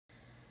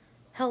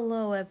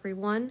Hello,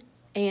 everyone,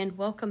 and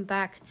welcome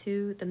back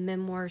to the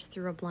Memoirs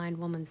Through a Blind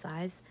Woman's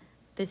Eyes.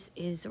 This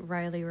is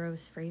Riley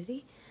Rose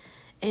Frazee,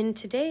 and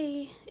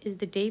today is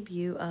the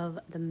debut of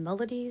the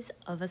Melodies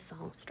of a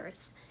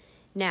Songstress.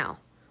 Now,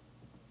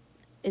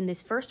 in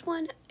this first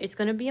one, it's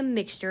going to be a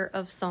mixture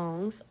of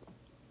songs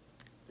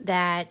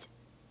that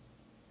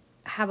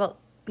have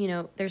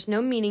there's no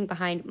meaning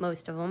behind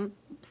most of them.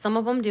 Some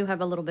of them do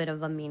have a little bit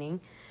of a meaning,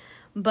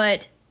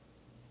 but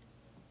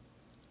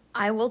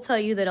I will tell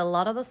you that a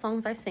lot of the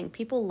songs I sing,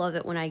 people love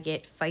it when I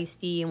get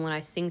feisty and when I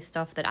sing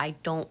stuff that I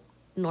don't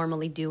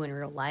normally do in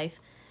real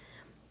life.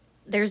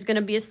 There's going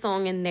to be a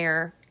song in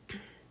there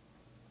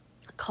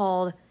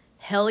called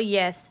Hell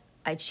Yes,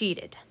 I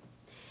Cheated.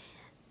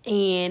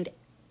 And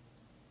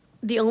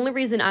the only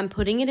reason I'm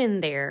putting it in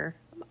there,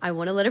 I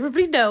want to let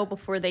everybody know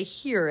before they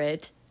hear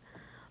it,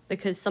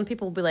 because some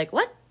people will be like,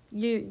 what?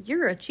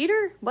 You're a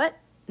cheater? What?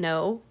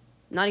 No,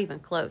 not even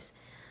close.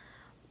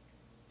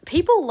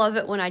 People love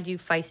it when I do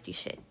feisty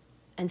shit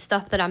and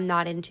stuff that I'm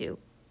not into,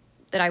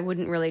 that I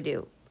wouldn't really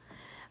do.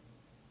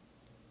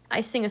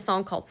 I sing a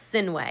song called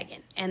Sin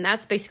Wagon, and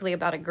that's basically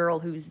about a girl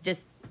who's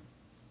just,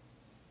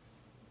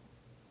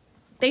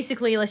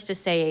 basically, let's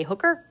just say a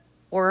hooker,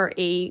 or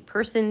a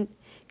person.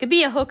 It could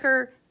be a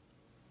hooker,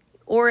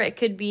 or it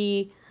could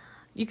be,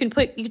 you can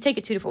take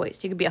it two different ways.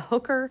 You could be a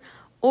hooker,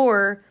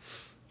 or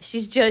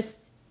she's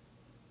just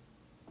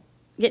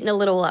getting a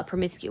little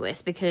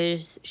promiscuous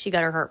because she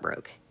got her heart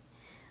broke.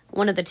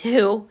 One of the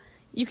two.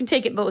 You can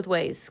take it both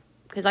ways,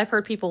 because I've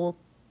heard people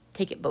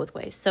take it both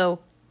ways. So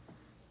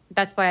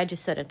that's why I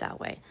just said it that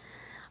way.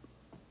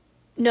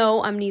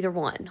 No, I'm neither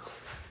one.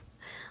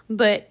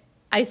 But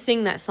I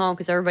sing that song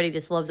because everybody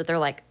just loves it. They're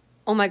like,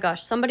 oh my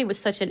gosh, somebody with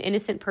such an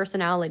innocent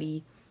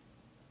personality.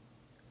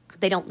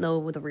 They don't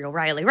know the real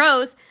Riley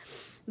Rose,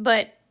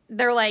 but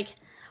they're like,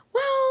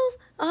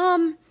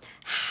 well,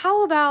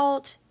 how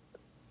about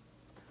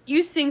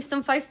you sing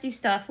some feisty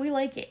stuff? We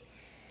like it.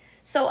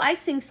 So I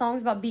sing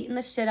songs about beating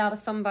the shit out of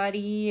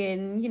somebody,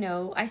 and,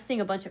 I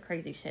sing a bunch of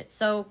crazy shit.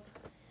 So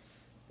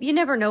you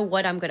never know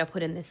what I'm going to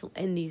put in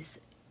these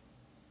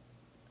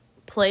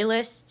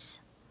playlists.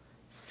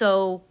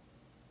 So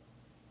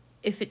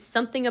if it's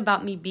something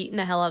about me beating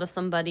the hell out of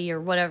somebody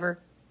or whatever,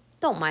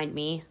 don't mind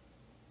me.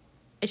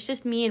 It's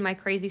just me and my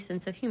crazy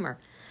sense of humor.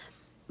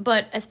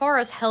 But as far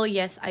as Hell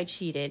Yes, I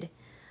Cheated,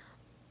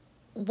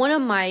 one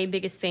of my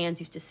biggest fans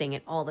used to sing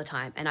it all the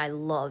time, and I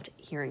loved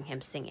hearing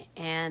him sing it,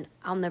 and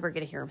I'll never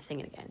get to hear him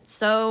sing it again.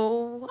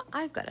 So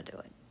I've got to do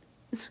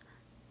it,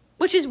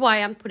 which is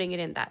why I'm putting it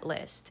in that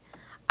list.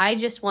 I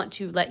just want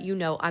to let you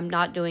know I'm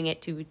not doing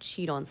it to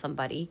cheat on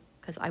somebody,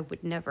 because I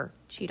would never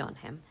cheat on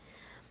him.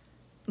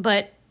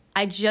 But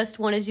I just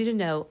wanted you to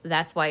know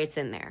that's why it's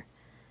in there.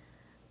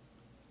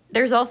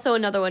 There's also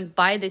another one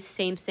by this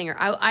same singer.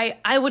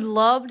 I would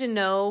love to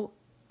know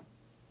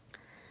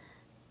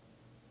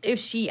if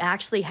she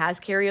actually has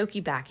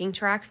karaoke backing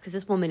tracks, because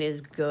this woman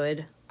is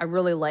good. I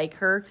really like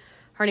her.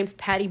 Her name's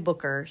Patty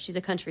Booker. She's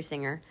a country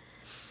singer.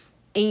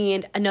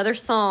 And another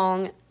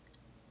song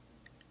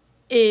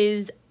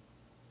is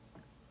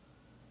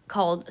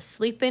called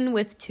Sleepin'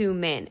 with Two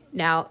Men.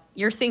 Now,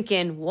 you're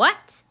thinking,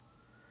 what?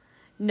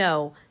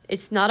 No,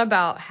 it's not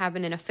about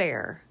having an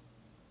affair,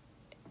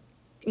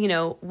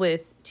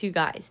 with two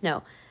guys.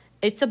 No,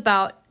 it's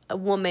about a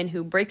woman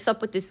who breaks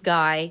up with this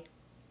guy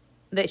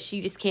that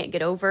she just can't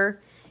get over,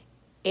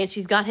 and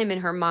she's got him in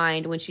her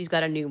mind when she's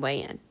got a new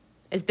way in.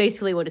 It's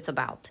basically what it's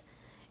about.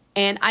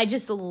 And I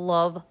just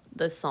love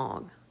the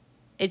song.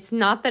 It's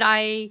not that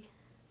I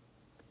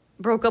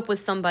broke up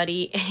with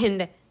somebody,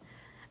 and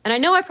I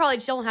know I probably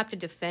don't have to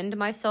defend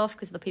myself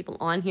because of the people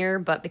on here,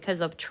 but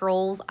because of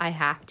trolls, I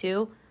have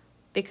to,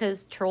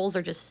 because trolls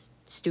are just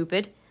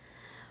stupid.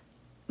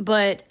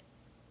 But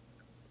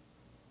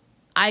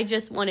I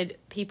just wanted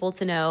people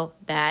to know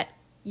that,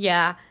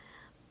 yeah,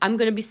 I'm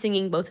going to be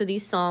singing both of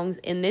these songs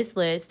in this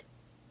list.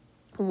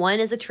 One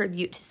is a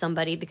tribute to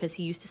somebody because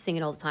he used to sing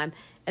it all the time.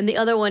 And the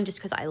other one just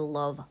because I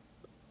love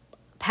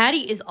Patty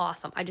is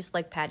awesome. I just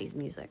like Patty's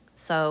music.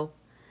 So,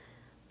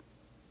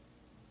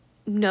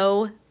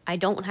 no, I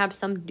don't have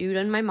some dude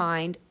in my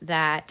mind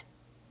that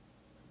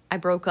I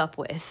broke up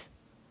with.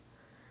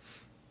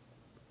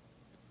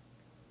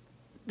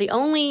 The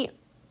only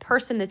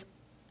person that's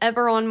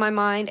ever on my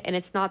mind, and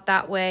it's not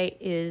that way,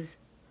 is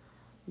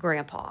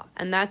Grandpa.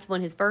 And that's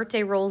when his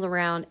birthday rolls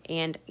around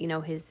and,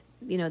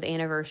 the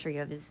anniversary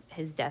of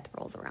his death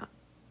rolls around.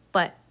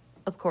 But,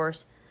 of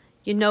course,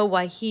 you know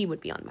why he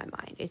would be on my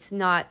mind. It's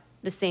not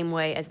the same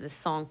way as this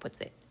song puts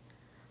it.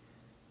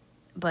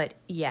 But,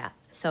 yeah.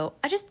 So,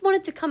 I just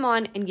wanted to come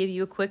on and give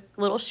you a quick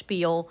little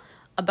spiel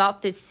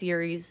about this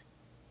series.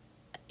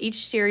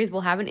 Each series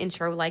will have an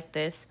intro like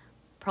this.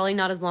 Probably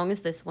not as long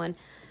as this one.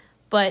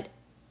 But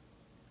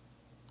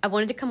I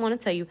wanted to come on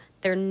and tell you,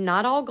 they're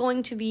not all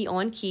going to be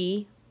on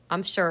key,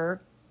 I'm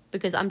sure,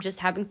 because I'm just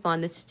having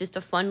fun. This is just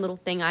a fun little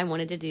thing I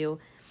wanted to do,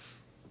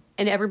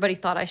 and everybody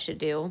thought I should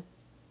do,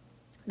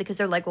 because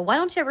they're like, well, why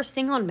don't you ever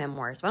sing on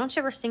Memoirs? Why don't you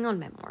ever sing on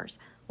Memoirs?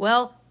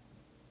 Well,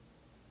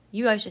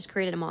 you guys just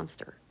created a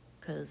monster,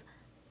 because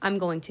I'm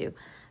going to.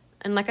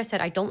 And like I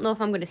said, I don't know if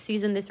I'm going to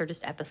season this or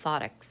just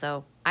episodic,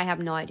 so I have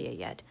no idea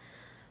yet.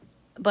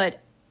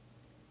 But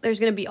there's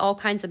going to be all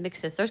kinds of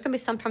mixes. There's going to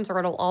be sometimes where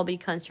it'll all be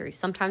country,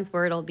 sometimes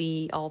where it'll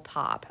be all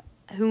pop.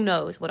 Who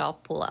knows what I'll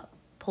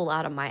pull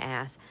out of my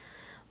ass.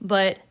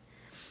 But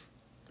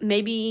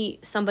maybe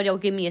somebody will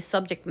give me a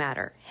subject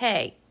matter.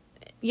 Hey,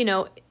 you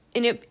know,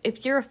 and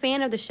if you're a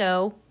fan of the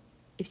show,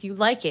 if you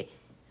like it,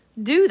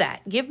 do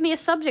that. Give me a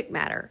subject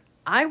matter.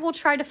 I will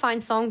try to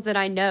find songs that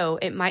I know.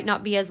 It might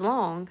not be as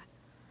long,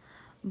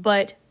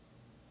 but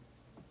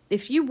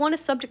if you want a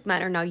subject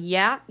matter, now,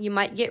 yeah, you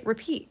might get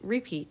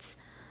repeats,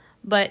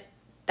 but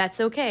that's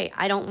okay.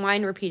 I don't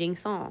mind repeating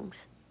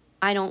songs.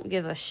 I don't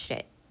give a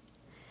shit.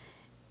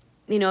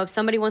 You know, if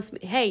somebody wants me,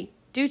 hey,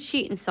 do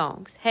cheating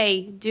songs.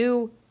 Hey,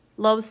 do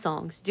love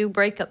songs. Do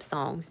breakup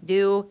songs.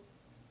 Do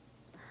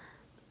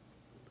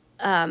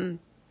songs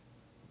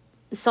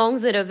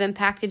that have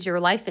impacted your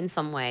life in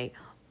some way.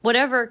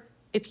 Whatever.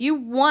 If you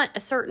want a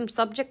certain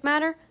subject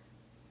matter,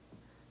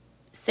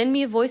 send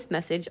me a voice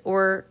message,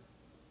 or,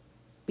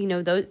 you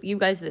know, those you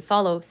guys that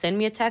follow, send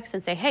me a text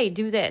and say, hey,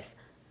 do this.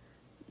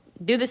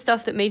 Do the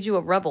stuff that made you a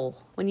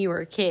rebel when you were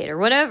a kid or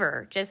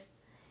whatever.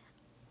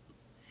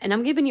 And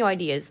I'm giving you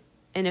ideas.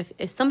 And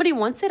if somebody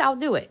wants it, I'll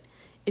do it.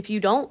 If you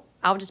don't,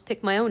 I'll just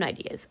pick my own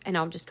ideas and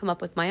I'll just come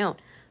up with my own.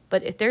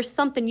 But if there's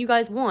something you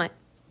guys want,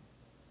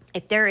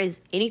 if there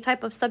is any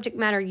type of subject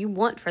matter you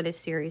want for this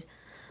series,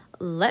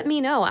 let me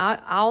know.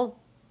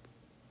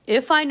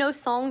 If I know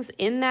songs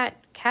in that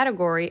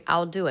category,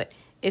 I'll do it.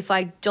 If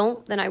I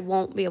don't, then I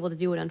won't be able to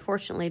do it,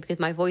 unfortunately, because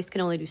my voice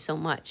can only do so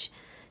much.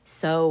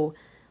 So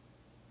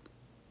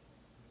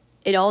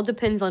it all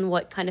depends on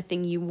what kind of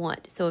thing you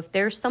want. So if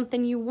there's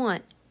something you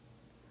want,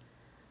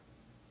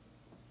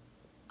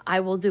 I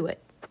will do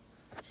it.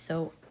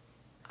 So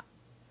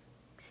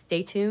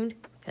stay tuned,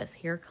 because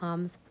here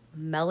comes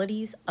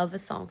Melodies of a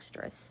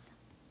Songstress.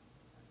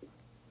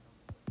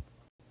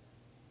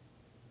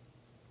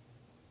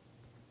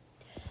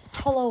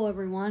 Hello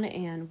everyone,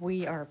 and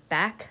we are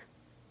back.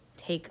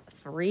 Take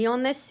 3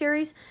 on this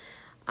series.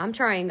 I'm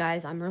trying,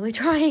 guys. I'm really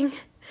trying.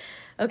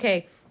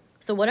 Okay,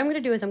 so what I'm going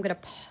to do is I'm going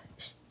to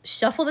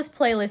shuffle this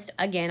playlist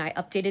again. I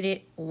updated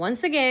it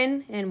once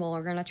again, and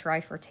we're going to try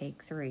for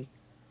take 3.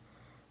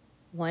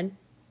 1,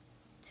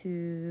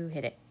 2,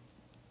 hit it.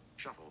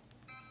 Shuffle.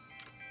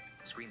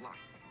 Screen lock.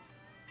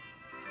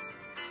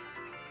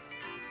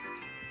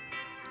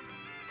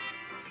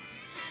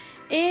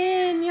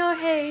 In your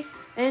haste,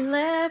 and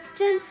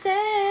left and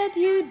said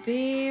you'd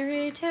be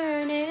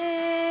returning.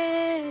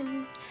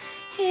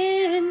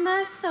 In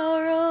my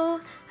sorrow,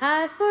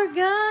 I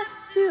forgot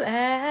to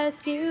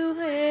ask you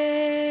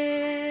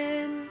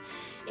when.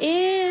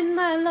 In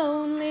my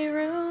lonely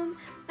room,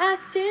 I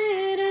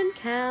sit and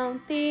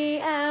count the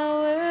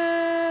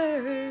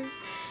hours.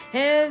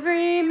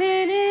 Every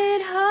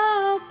minute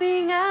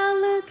hoping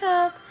I'll look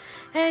up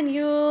and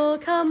you'll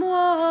come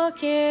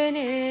walking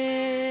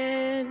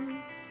in.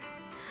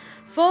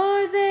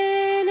 For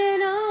then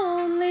and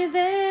only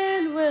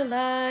then will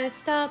I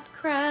stop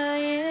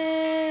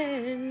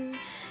crying,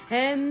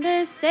 and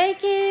this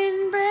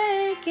aching,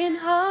 breaking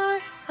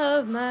heart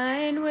of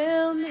mine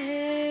will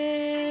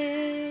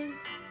mend.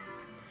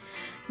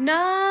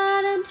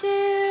 Not until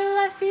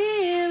I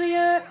feel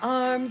your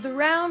arms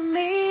around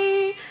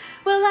me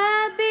will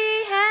I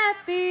be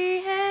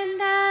happy,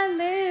 and I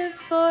live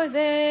for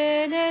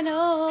then and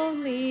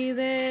only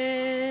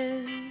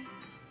then.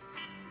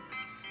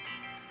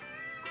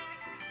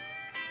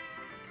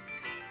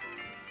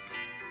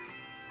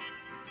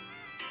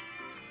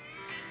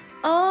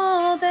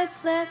 All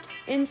that's left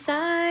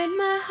inside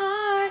my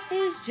heart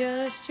is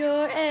just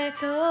your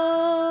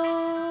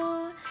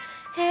echo,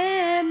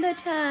 and the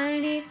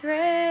tiny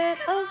thread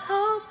of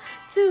hope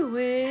to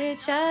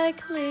which I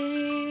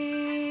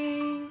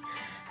cling.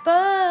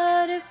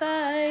 But if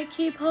I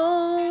keep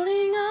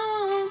holding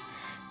on,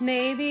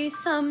 maybe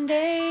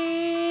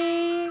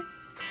someday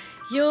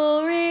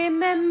you'll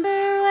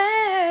remember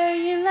where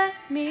you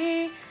left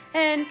me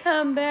and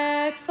come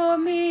back for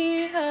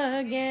me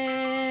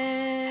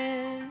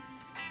again.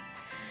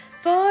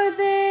 For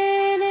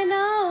then and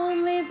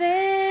only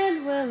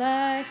then will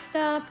I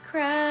stop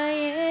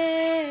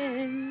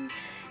crying,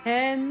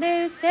 and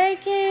this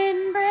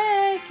aching,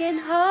 breaking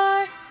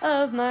heart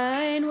of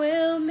mine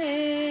will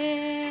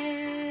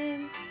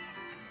mend.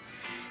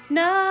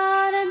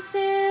 Not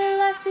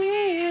until I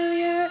feel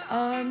your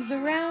arms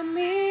around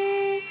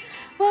me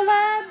will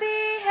I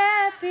be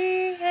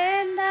happy,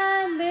 and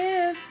I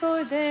live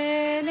for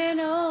then and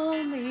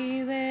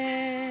only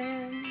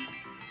then.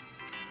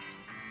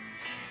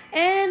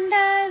 And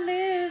I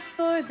live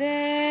for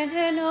then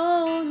and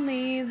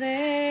only then.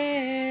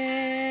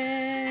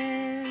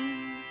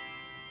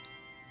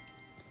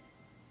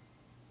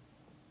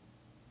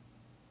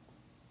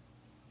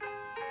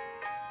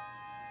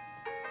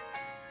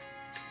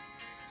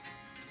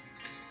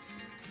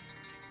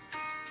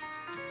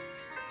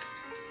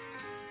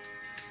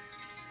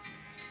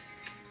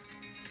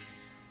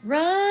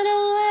 Run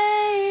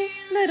away,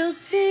 little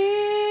tears.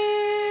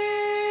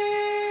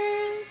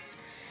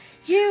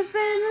 You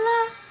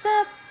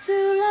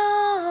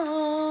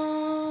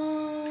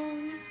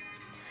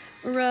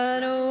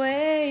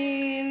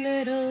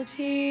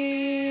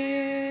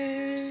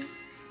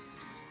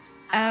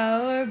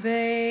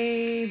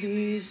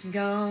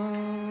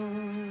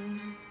gone.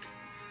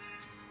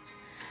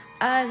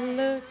 I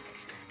look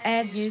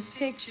at his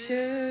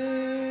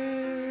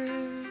picture,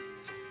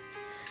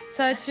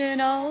 touch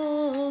an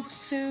old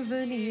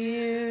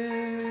souvenir,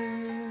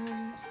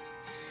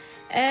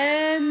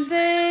 and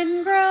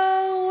then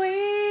grow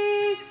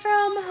weak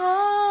from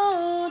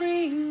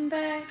holding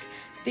back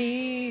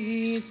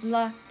these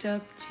locked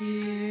up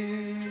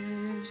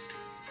tears.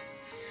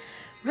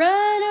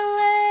 Run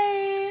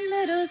away,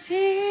 little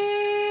tears.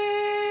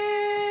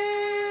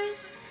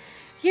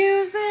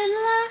 You've been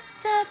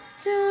locked up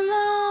too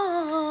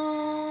long.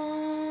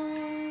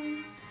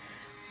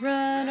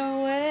 Run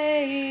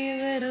away,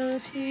 little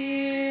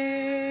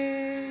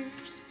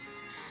tears.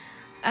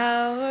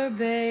 Our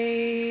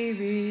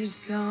baby's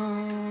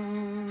gone.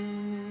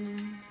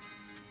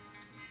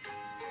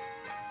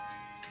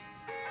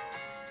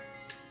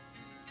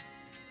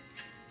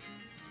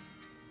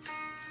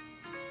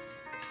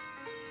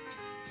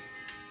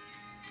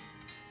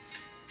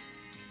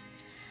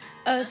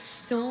 A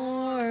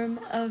storm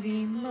of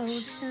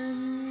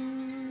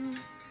emotion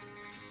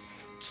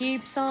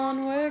keeps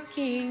on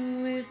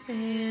working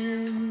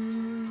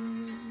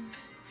within,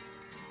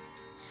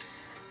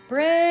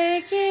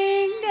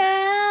 breaking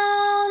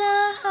down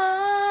a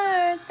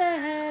heart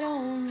that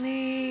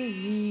only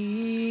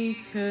he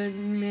could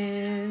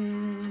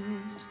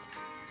mend.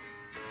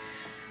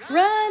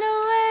 Run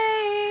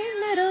away,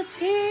 little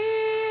tears.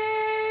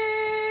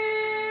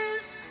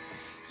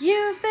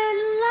 You've been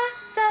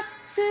locked up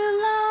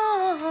too long.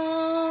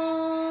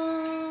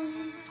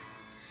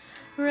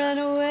 Run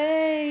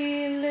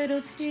away,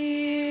 little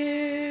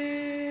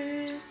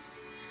tears.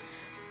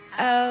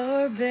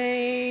 Our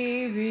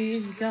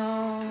baby's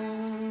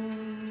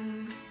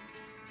gone.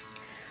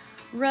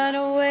 Run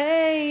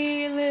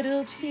away,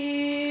 little tears.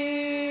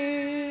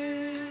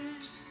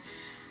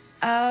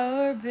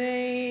 Our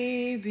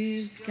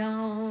baby's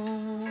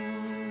gone.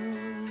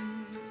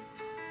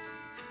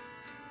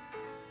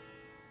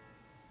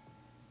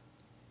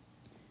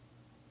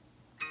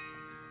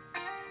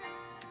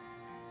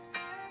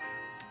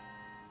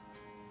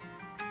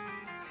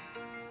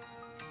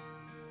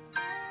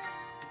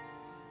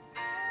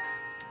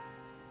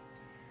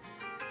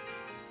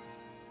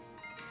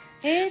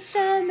 It's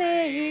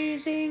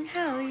amazing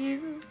how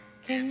you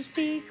can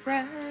speak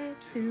right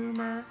to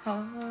my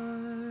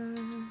heart.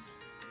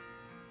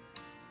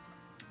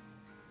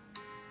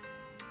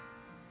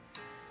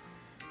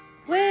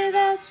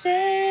 Without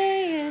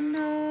saying a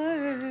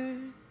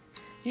word,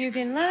 you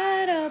can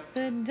light up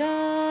the dark.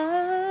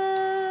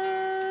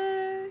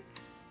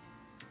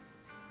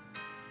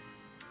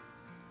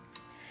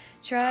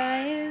 Try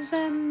as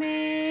I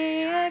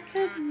may, I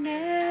could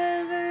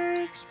never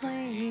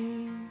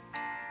explain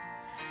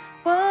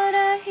what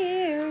I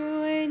hear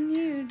when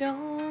you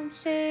don't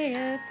say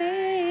a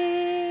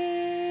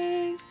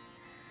thing.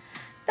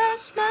 The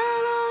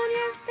smile on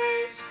your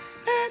face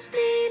lets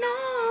me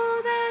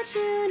know that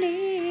you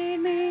need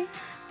me.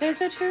 There's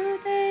a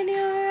truth in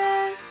your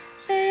eyes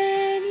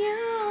saying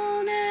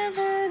you'll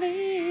never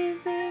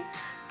leave me.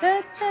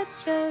 The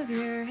touch of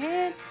your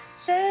hand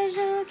says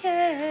you'll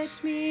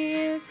catch me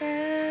if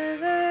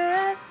ever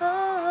I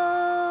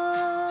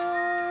fall.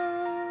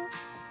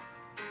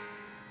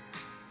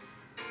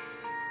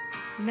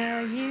 Now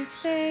you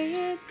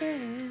say it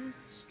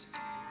best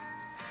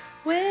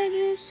when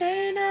you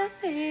say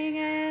nothing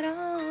at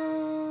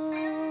all.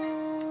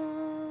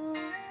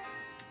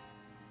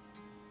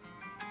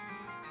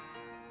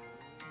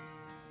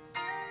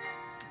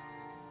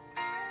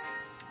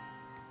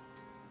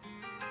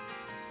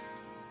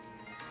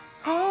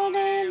 All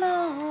day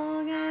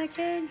long I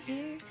can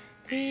hear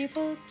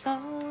people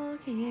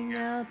talking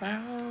out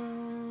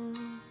loud.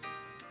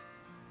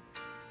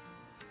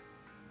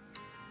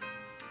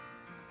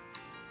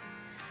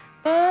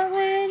 But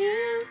when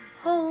you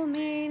hold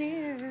me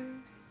near,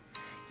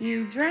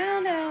 you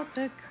drown out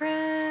the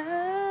crowd.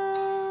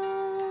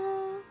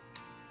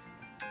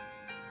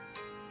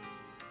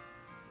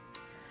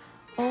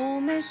 Oh,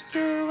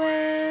 Mr.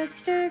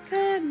 Webster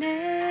could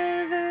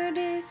never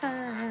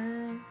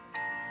define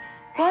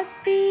what's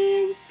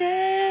being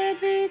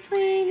said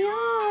between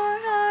your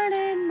heart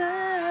and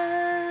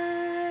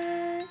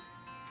mine.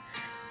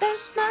 The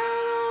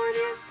smile on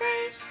your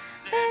face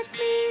lets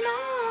me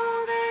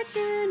know that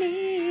you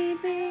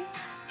need me.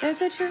 There's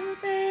the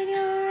truth in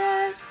your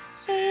eyes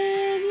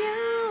saying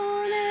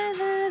you'll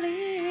never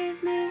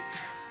leave me.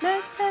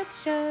 The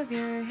touch of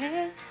your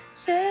hand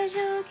says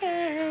you'll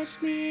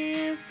catch me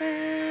if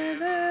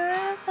ever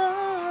I fall.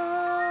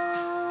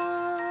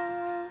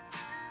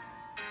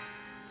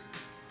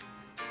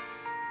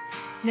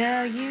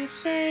 Now you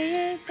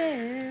say it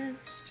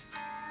best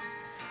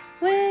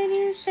when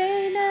you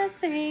say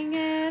nothing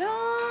at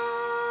all.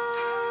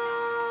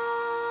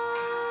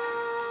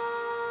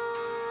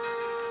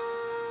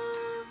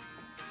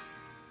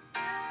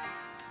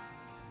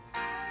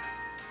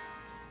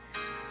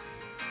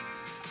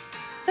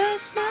 The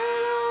smile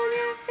on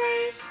your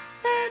face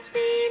lets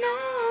me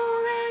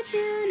know that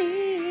you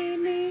need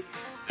me.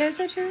 There's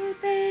the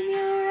truth in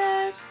your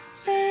eyes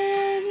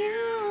saying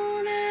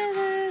you'll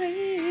never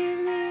leave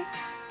me.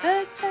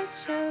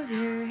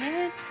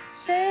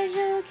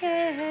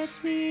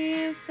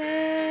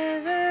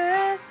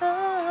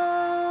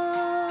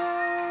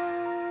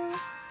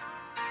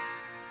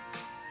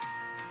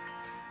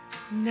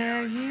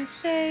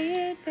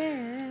 say it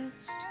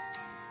best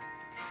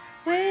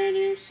when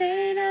you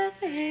say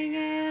nothing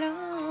at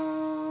all.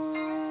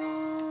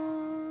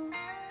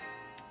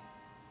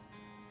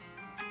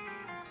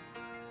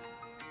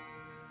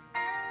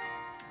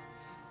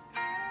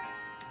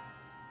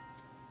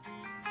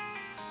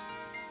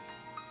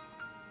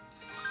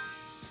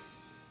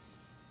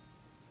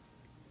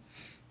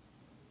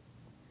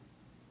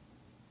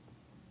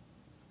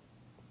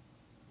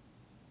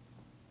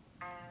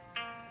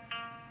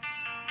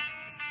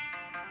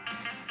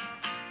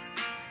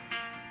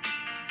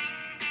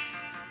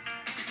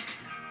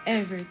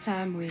 Every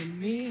time we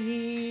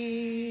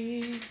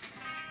meet,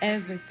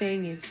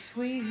 everything is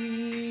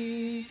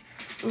sweet.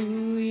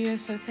 Ooh, you're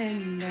so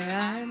tender,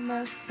 I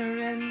must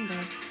surrender.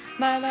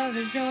 My love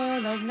is your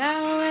love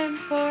now and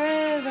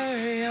forever.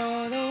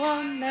 You're the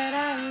one that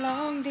I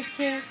long to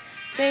kiss.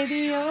 Baby,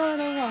 you're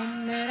the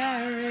one that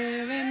I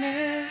really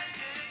miss.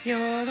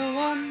 You're the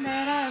one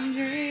that I'm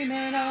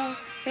dreaming of.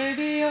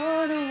 Baby,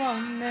 you're the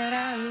one that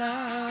I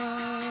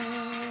love.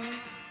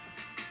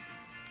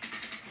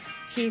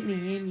 Keep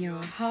me in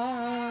your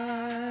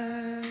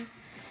heart,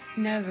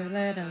 never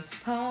let us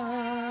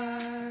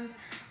part.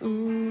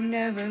 Ooh,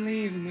 never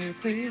leave me,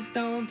 please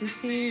don't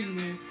deceive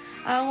me.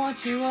 I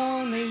want you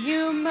only,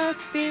 you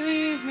must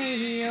believe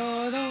me.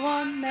 You're the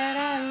one that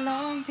I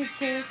long to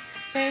kiss.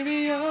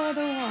 Baby, you're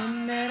the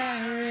one that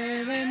I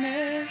really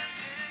miss.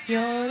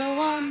 You're the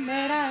one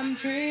that I'm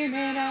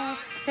dreaming of.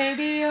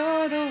 Baby,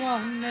 you're the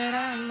one that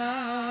I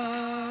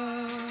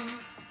love.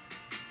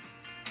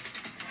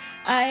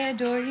 I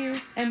adore you,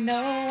 and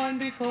no one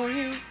before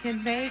you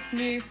can make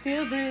me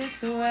feel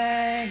this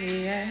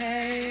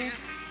way.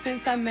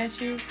 Since I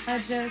met you, I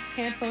just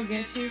can't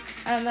forget you.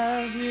 I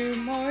love you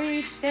more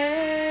each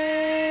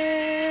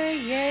day.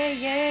 Yeah,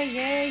 yeah,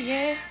 yeah,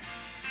 yeah.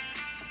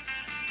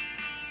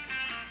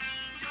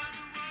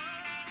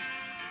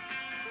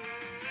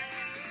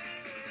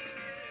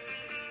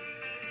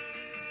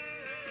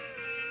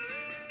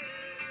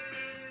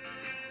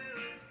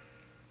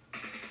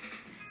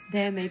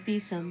 There may be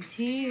some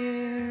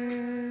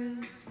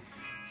tears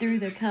through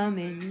the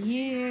coming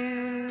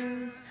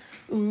years.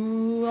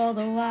 Ooh, all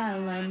the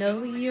while I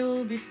know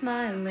you'll be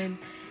smiling.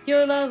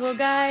 Your love will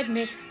guide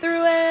me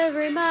through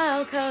every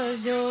mile,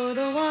 'cause you're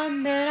the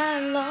one that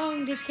I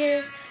long to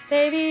kiss.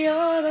 Baby,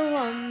 you're the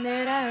one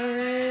that I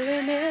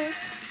really miss.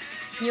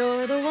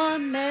 You're the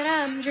one that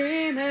I'm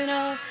dreaming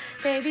of.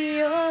 Baby,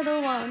 you're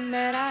the one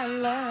that I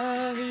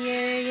love.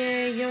 Yeah,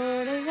 yeah,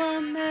 you're the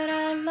one that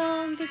I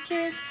long to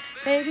kiss.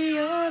 Baby,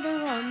 you're the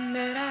one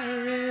that I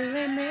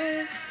really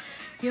miss.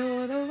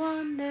 You're the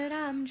one that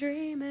I'm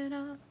dreaming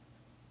of.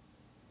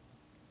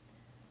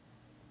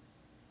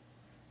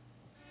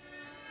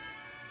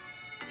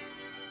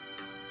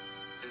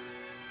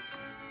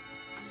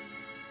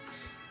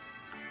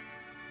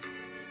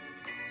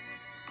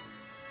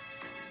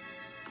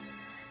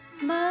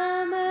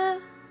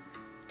 Mama,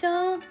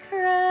 don't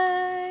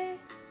cry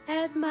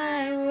at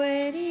my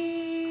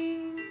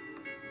wedding.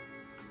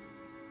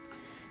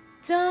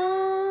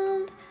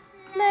 Don't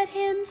let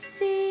him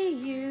see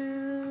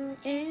you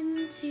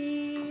in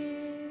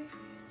tears.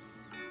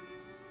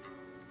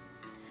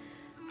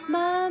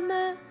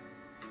 Mama,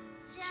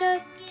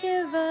 just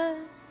give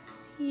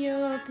us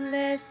your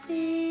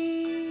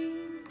blessing.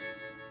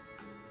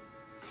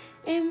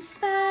 In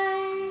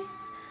spite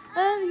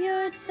of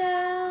your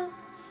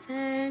doubts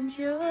and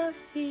your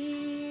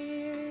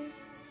fears,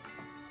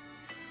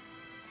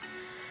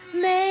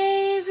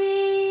 maybe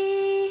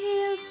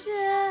he'll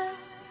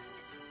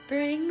just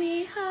bring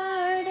me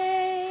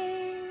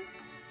heartaches,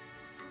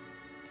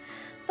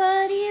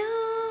 but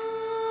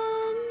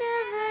you'll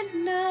never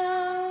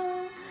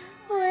know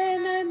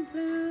when I'm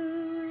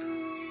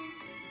blue.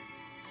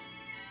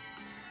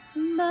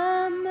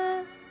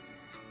 Mama,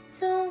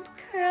 don't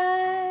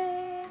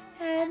cry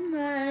at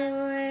my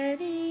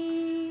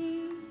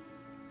wedding.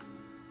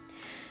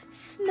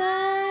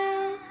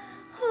 Smile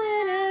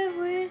when I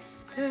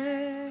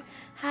whisper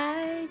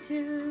I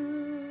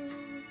do.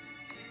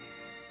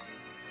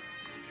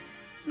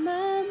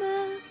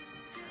 Mama,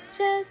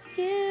 just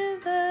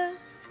give us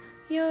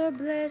your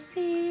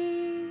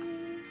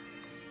blessing.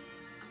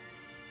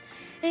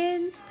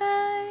 In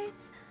spite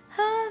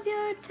of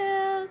your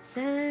doubts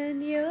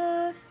and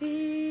your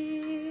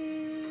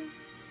fears,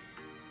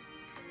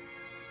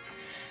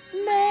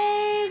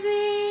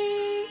 maybe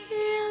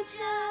he'll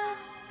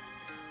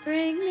just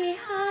bring me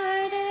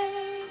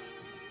heartaches,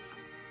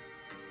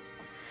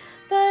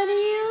 but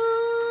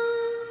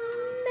you'll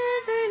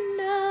never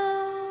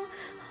know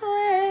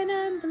when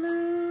I'm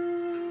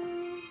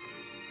blue.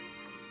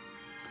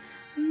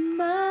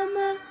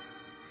 Mama,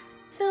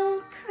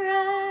 don't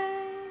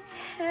cry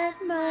at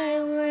my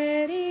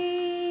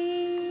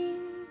wedding.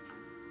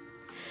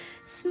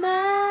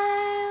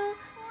 Smile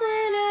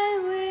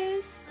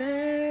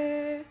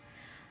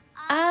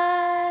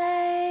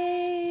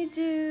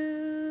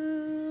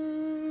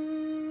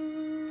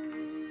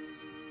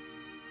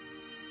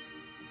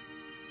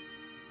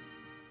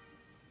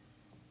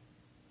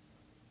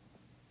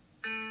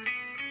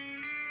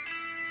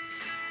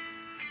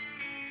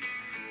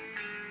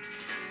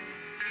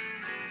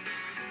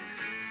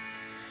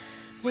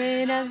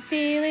When I'm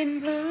feeling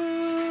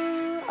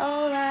blue,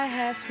 all I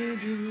have to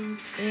do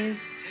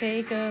is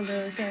take a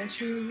look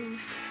at you.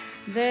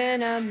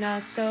 Then I'm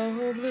not so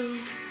blue.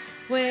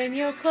 When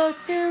you're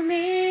close to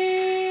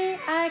me,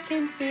 I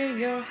can feel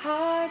your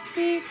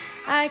heartbeat.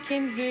 I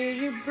can hear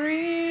you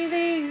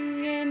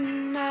breathing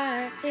in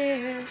my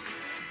ear.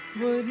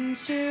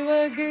 Wouldn't you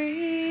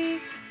agree?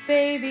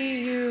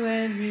 Baby, you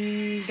and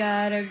me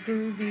got a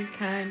groovy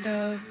kind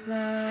of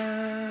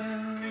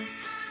love.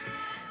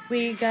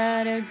 We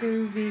got a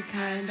groovy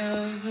kind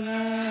of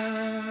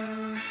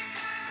love.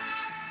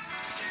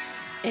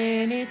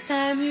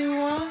 Anytime you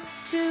want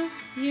to,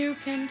 you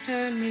can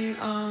turn me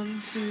on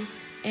to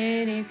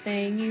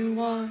anything you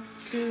want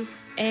to,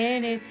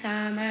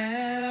 anytime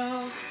at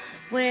all.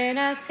 When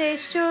I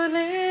taste your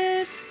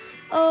lips,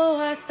 oh,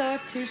 I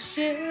start to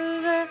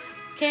shiver.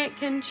 Can't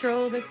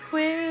control the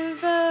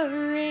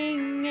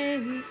quivering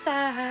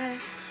inside.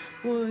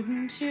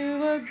 Wouldn't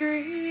you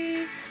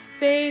agree?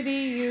 Baby,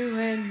 you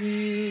and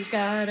me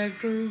got a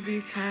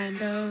groovy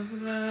kind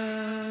of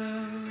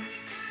love.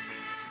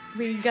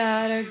 We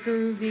got a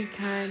groovy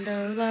kind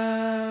of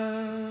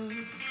love.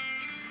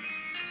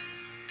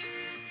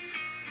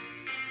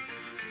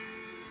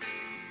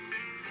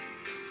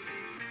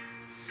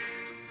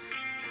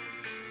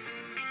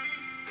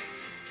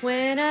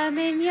 When I'm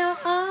in your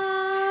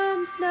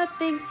arms,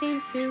 nothing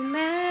seems to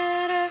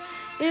matter.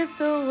 If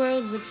the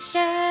world would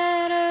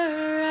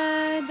shatter,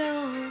 I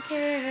don't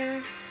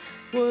care.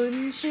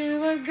 Wouldn't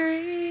you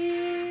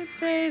agree?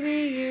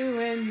 Baby, you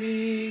and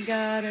me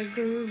got a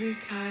groovy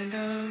kind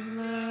of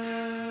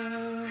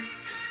love.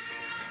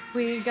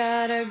 We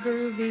got a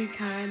groovy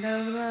kind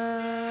of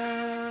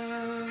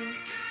love.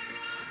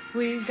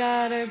 We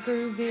got a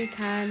groovy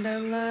kind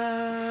of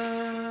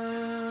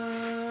love.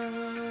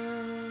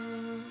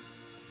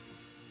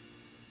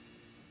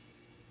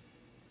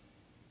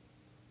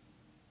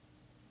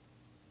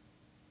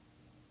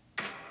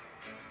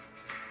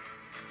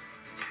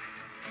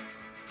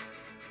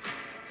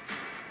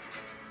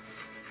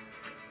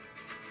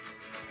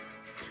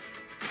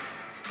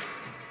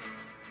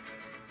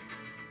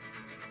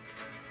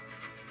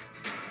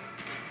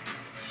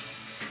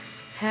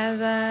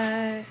 Have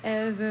I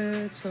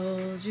ever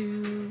told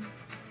you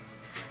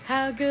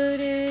how good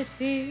it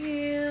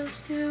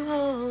feels to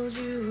hold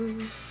you?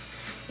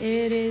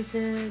 It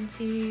isn't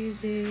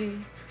easy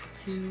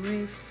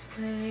to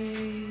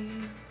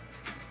explain.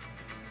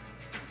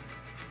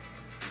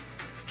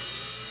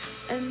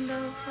 And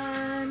though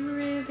I'm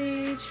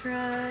really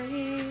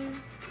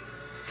trying,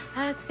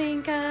 I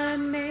think I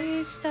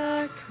may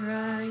start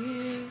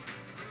crying.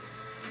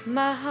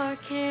 My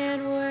heart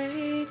can't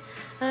wait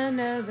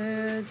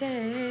another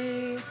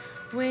day.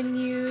 When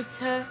you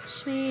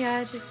touch me,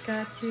 I just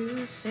got to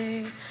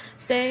say,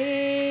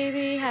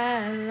 baby,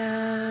 I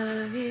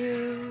love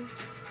you.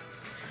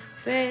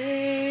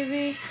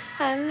 Baby,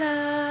 I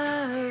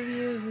love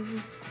you.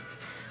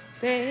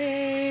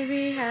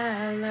 Baby,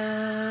 I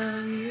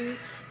love you.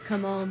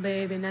 Come on,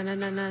 baby, na na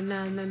na na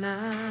na na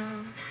na.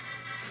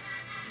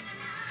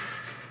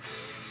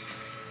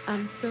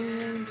 I'm so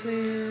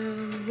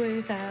filled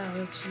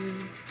without you.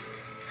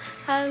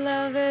 I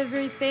love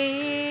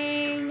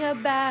everything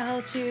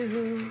about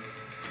you.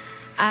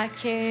 I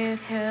can't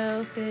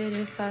help it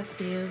if I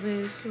feel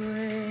this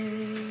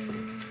way.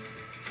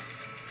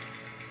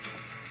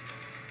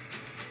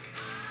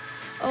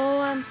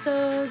 Oh, I'm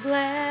so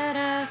glad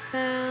I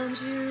found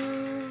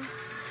you.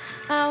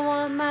 I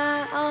want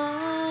my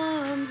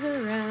arms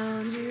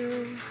around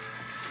you.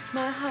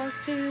 My heart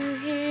to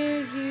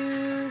hear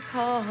you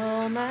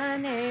call my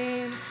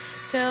name.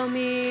 Tell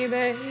me,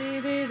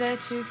 baby, that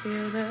you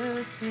feel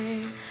the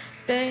same.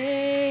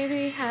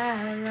 Baby,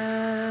 I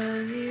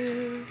love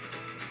you.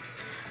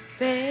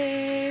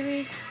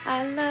 Baby,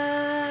 I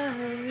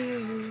love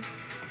you.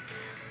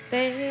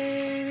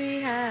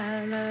 Baby,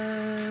 I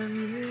love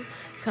you.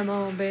 Come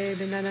on,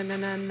 baby, na na na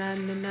na na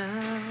na na.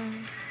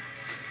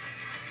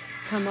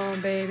 Come on,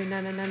 baby,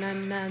 na na na na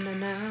na na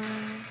na.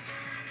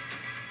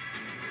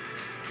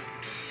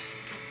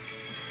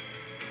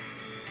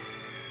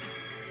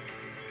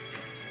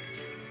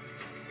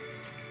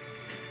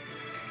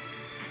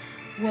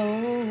 Whoa,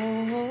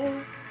 whoa,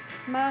 whoa,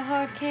 my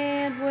heart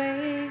can't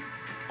wait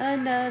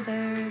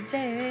another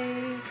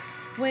day.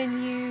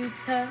 When you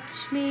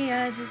touch me,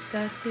 I just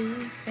got to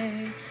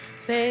say,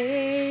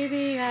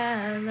 baby,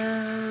 I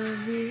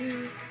love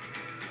you.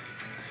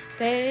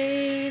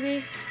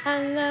 Baby,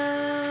 I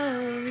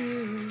love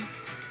you.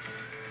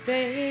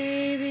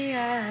 Baby,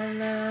 I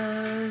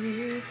love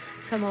you.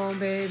 Come on,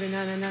 baby,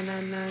 na na na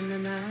na na na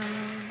na.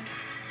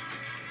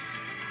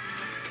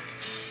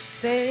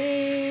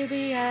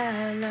 Baby,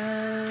 I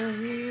love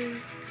you.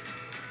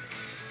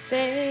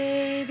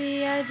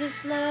 Baby, I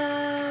just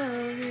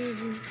love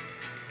you.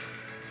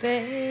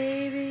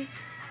 Baby.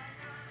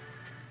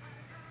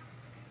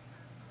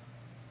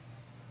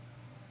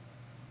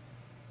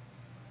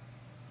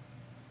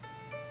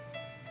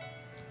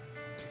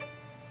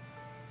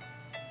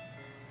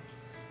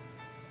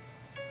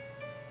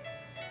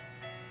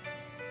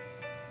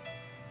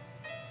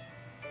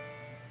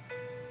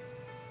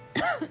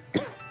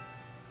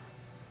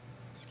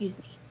 Excuse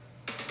me.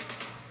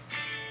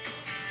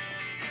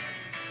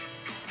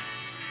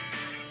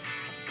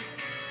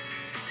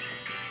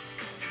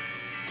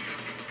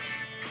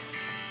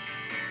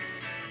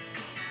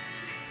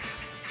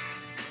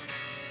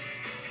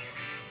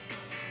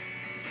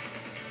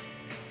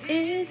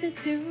 Is it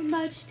too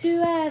much to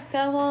ask?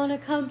 I want a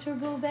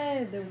comfortable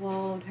bed that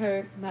won't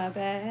hurt my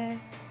back.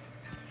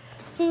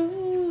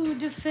 Food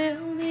to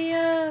fill me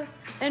up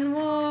and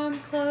warm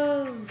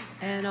clothes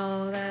and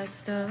all that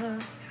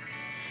stuff.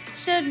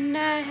 Shouldn't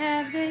I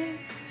have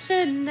this?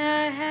 Shouldn't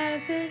I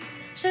have this?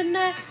 Shouldn't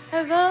I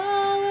have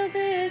all of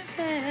this?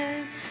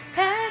 And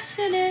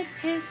passionate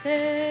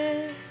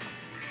kisses,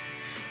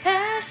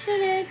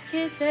 passionate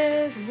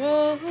kisses,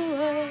 whoa,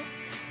 whoa,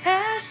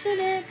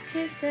 passionate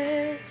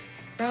kisses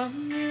from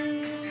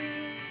you.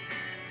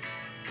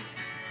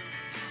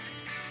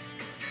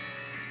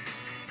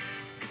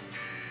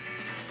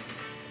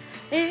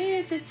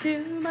 Is it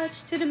too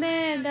much to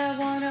demand? I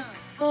want a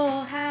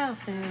full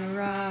house and a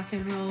rock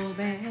and roll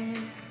band.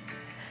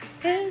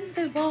 Pens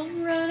that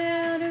won't run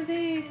out of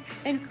ink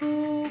and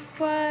cool,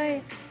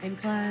 quiet, and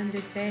climb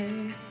to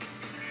bed.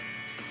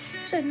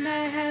 Shouldn't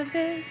I have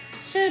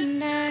this?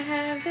 Shouldn't I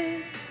have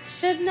this?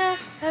 Shouldn't I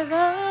have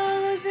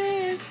all of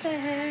this?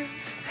 And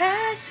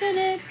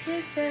passionate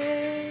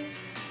kisses,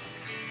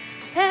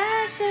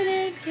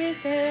 passionate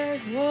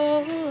kisses,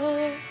 whoa,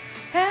 whoa,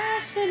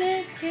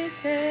 passionate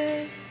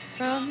kisses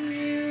from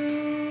you.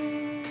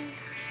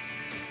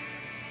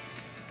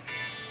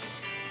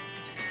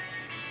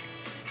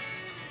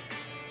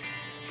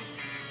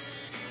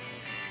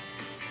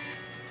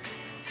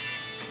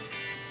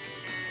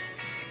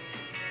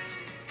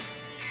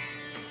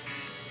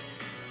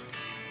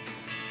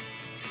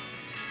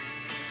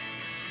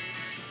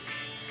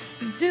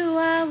 Do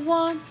I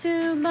want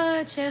too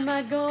much? Am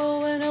I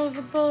going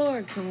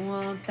overboard to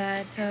want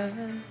that touch?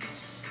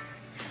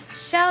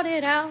 Shout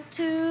it out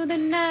to the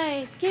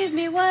night, give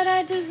me what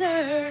I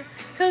deserve,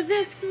 'cause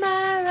it's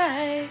my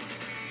right.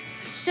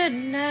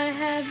 Shouldn't I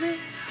have this?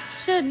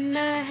 Shouldn't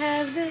I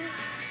have this?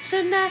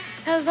 Shouldn't I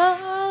have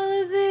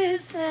all of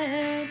this?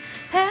 And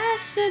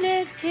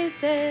passionate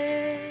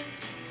kisses,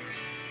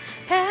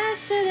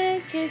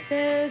 passionate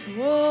kisses,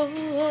 whoa,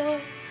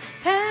 whoa,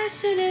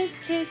 passionate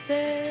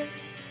kisses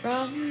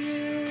from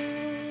you.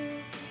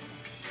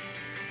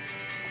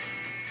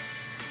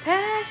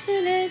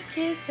 Passionate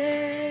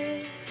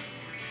kisses,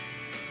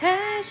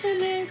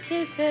 passionate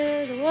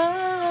kisses,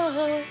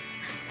 whoa,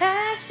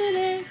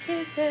 passionate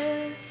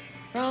kisses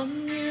from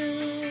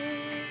you.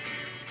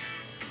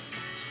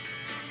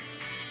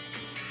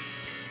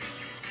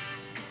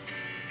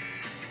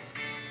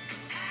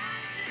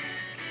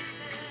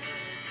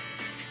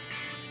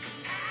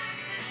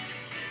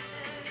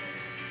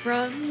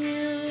 From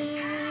you.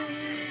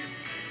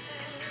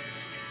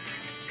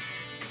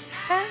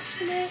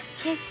 Passionate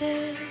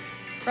kisses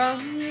from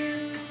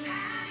you.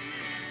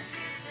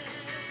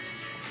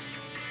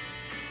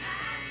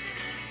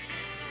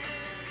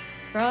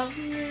 From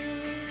you.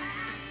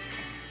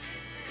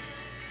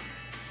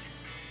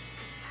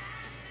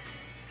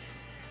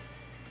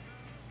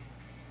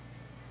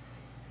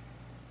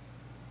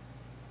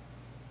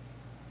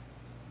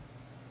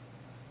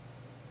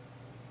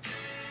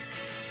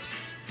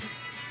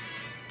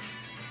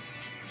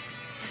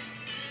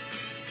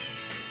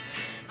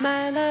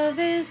 My love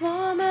is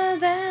warmer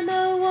than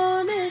the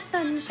warmest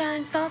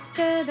sunshine,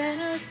 softer than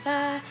a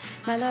sigh.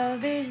 My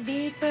love is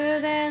deeper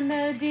than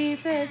the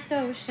deepest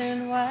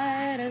ocean,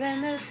 wider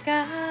than the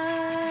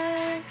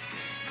sky.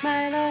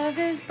 My love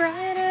is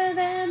brighter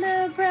than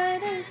the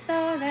brightest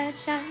star that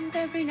shines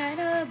every night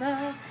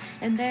above.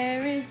 And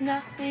there is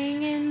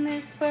nothing in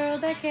this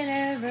world that can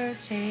ever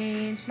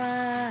change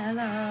my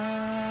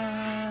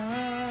love.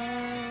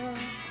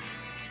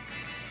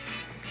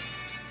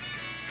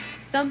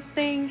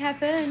 Something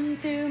happened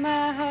to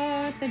my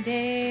heart the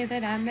day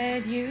that I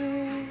met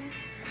you.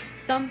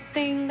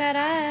 Something that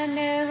I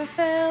never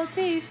felt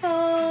before.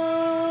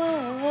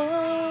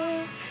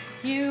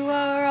 You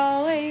are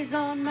always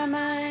on my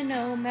mind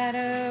no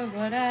matter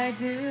what I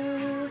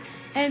do.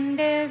 And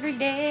every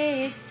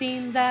day it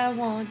seems I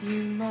want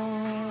you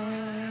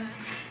more.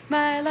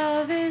 My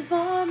love is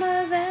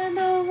warmer than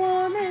the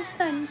warmest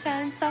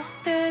sunshine,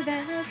 softer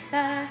than a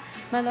sigh.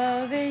 My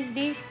love is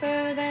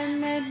deeper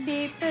than the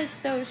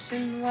deepest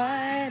ocean,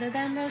 wider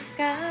than the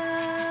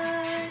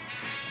sky.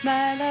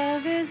 My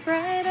love is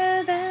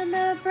brighter than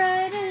the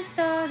brightest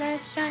star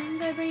that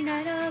shines every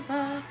night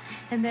above.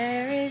 And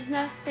there is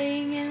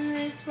nothing in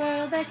this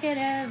world that could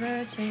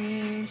ever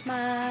change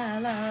my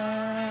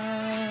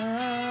love.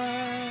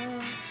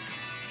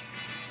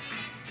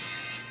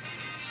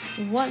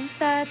 Once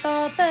I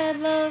thought that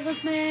love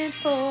was meant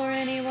for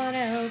anyone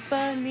else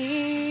but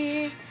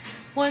me.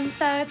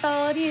 Once I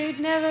thought you'd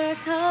never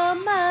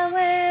come my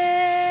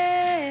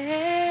way.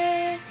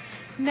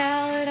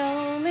 Now it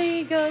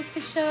only goes to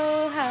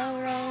show how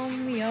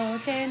wrong we all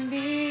can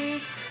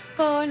be.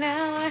 For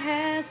now I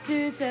have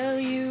to tell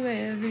you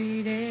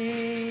every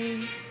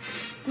day.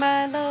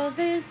 My love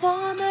is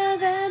warmer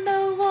than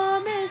the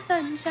warmest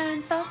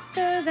sunshine,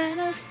 softer than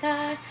a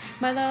sigh.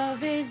 My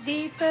love is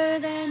deeper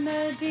than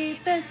the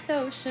deepest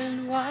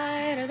ocean,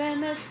 wider than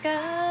the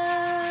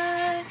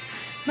sky.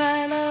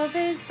 My love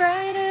is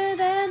brighter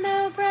than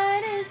the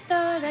brightest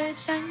star that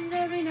shines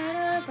every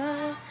night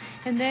above.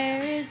 And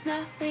there is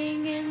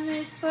nothing in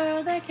this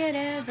world that could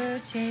ever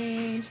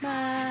change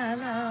my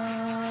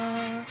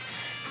love.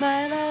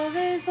 My love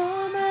is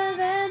warmer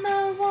than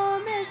the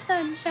warmest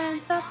sunshine,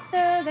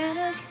 softer than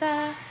a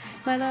sigh.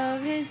 My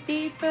love is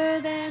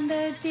deeper than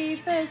the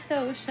deepest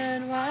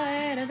ocean,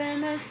 wider than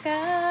the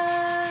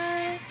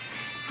sky.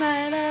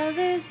 My love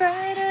is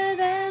brighter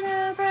than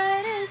the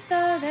brightest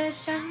star that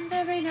shines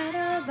every night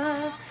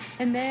above.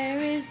 And there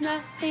is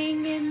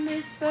nothing in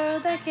this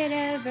world that could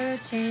ever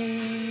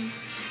change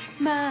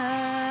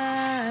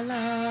my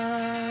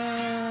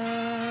love.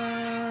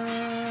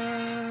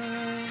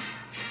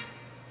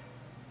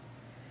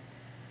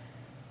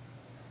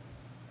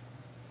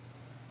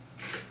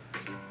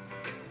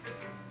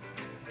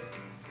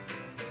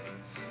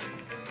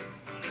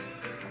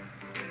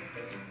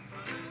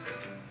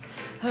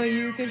 Oh,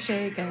 you can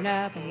shake an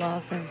apple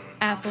off an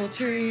apple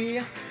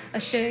tree.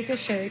 Shake a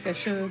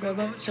sugar,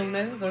 but you'll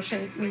never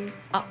shake me.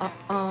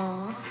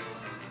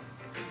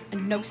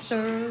 And no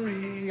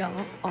siree.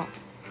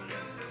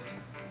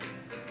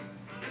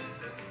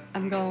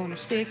 I'm gonna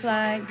stick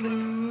like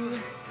glue.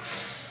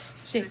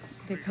 Stick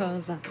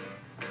because I'm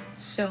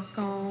stuck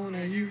on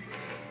you.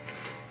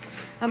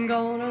 I'm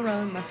gonna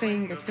run my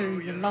fingers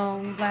through your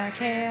long black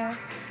hair.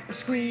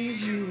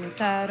 Squeeze you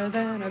tighter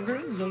than a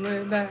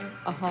grizzly bear.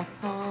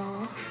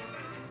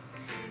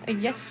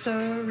 Yes,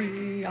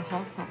 sirree.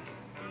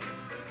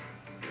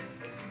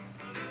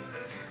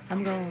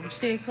 I'm gonna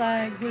stick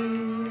like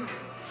glue.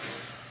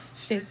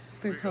 Stick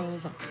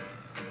because I'm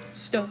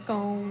stuck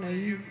on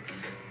you.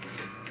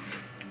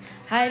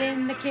 Hide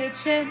in the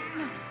kitchen,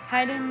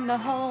 hide in the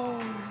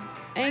hall.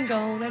 Ain't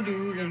gonna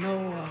do you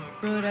no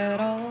good at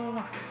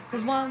all.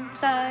 'Cause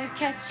once I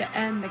catch you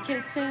and the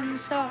kissing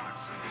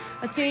starts,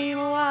 a team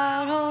of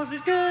wild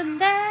horses couldn't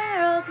tear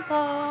us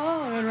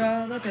apart. I'd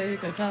rather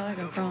take a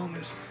tiger from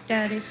his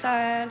daddy's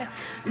side,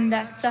 and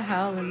that's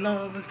how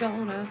love is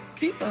gonna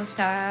keep us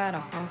tied.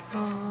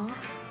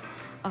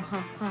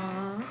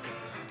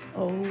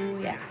 Oh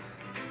yeah.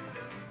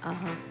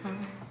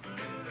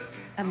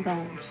 I'm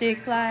gonna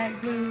stick like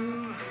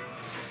glue.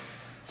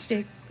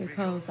 Stick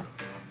because I'm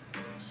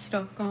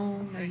stuck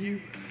on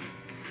you.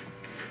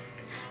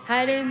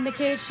 Hide in the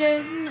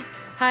kitchen,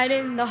 hide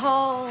in the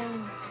hall.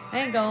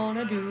 Ain't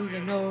gonna do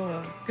you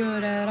no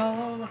good at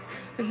all.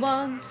 'Cause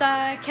once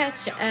I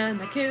catch you and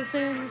the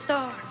kissing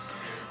starts,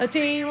 a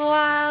team of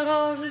wild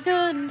horses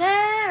couldn't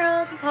tear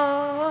us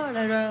apart.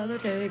 I'd rather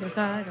take a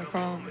tiger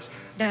from his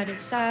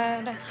daddy's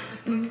side.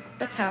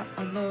 That's how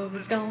our love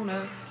is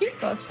gonna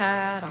keep us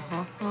tied.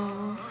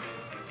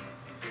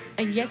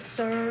 Yes,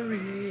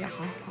 sirree.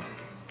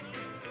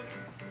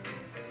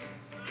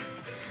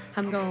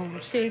 I'm gonna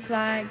stick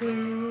like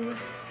glue.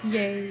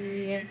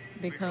 Yeah,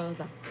 because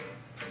I'm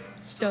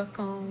stuck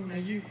on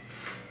you.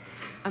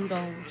 I'm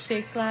gonna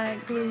stick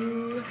like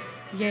glue.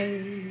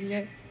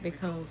 Yeah,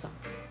 because I'm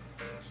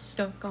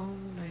stuck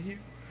on you.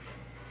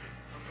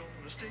 I'm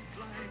gonna stick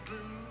like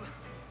glue.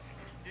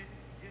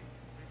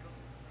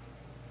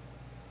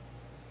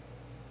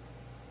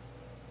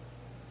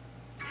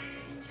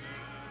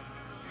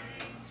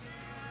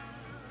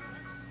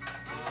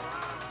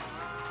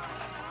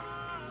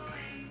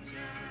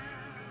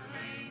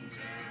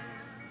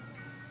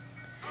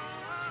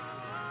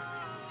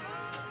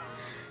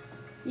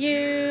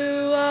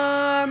 You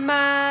are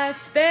my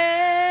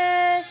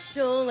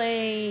special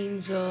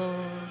angel,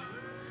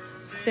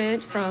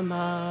 sent from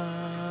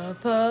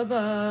up above.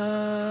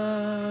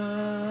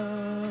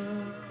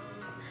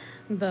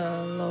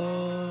 The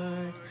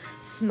Lord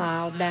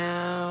smiled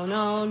down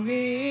on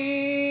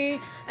me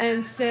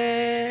and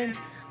sent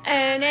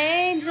an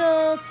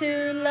angel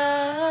to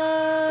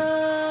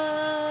love.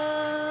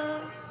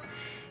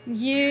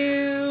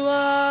 You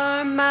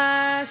are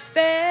my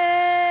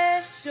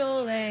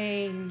special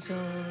angel,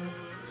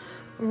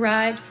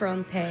 right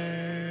from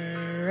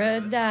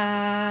paradise.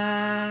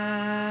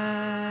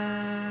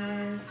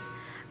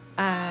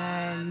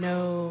 I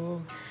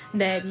know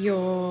that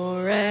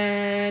you're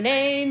an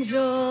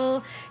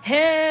angel.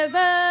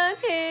 Heaven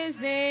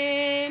is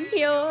in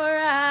your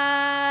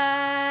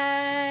eyes.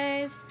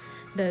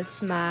 The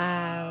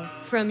smile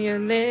from your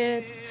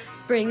lips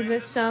brings the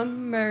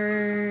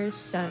summer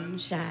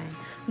sunshine.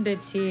 The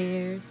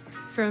tears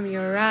from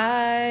your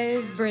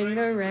eyes bring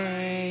the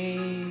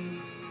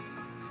rain.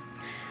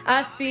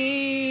 I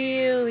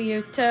feel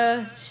your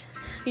touch,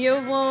 your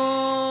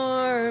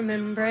warm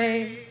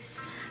embrace,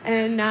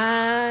 and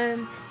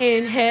I'm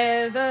in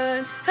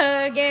heaven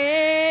again.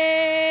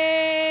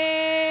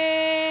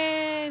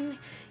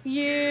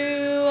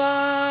 You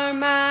are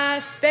my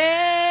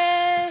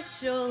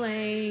special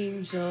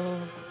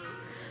angel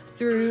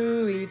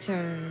through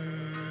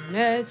eternity.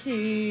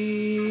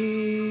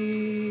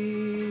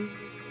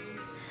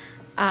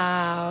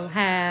 I'll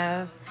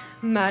have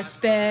my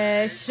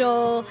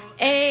special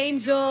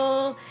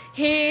angel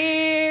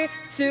here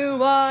to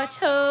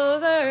watch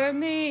over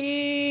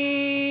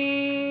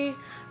me.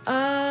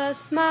 A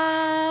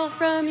smile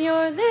from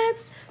your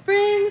lips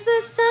brings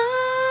the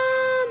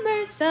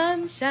summer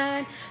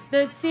sunshine.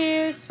 The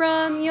tears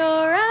from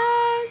your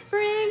eyes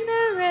bring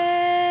the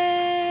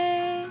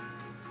rain.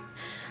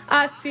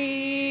 I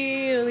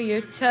feel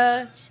your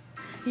touch,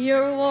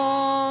 your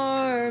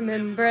warm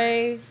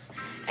embrace,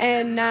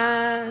 and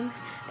I'm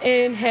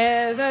in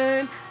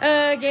heaven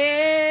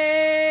again.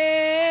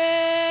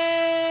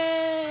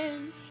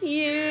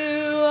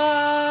 You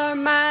are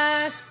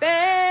my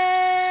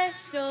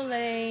special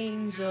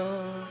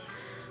angel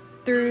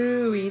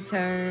through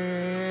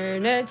eternity.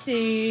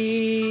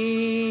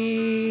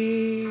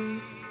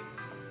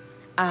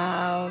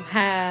 I'll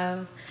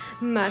have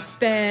my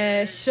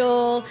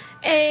special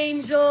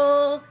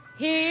angel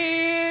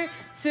here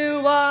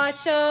to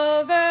watch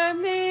over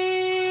me,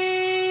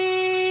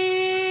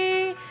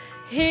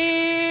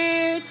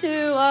 here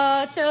to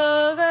watch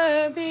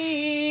over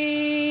me.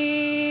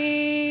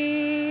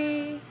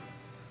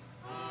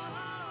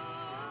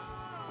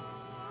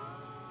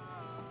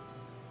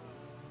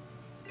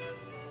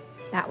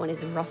 That one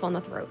is rough on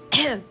the throat.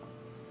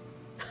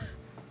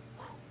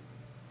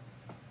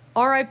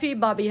 R.I.P.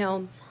 Bobby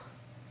Helms.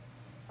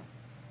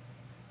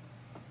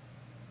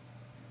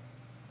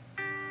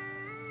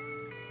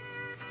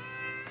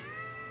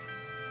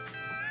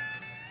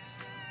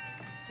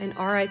 And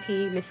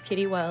R.I.P. Miss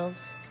Kitty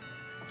Wells.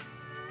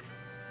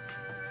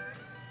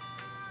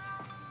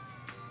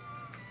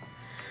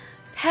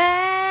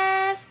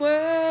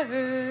 Password.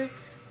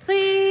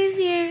 Please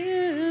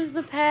use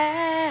the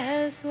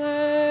password.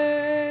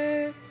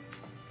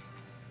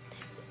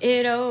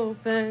 It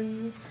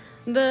opens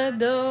the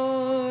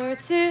door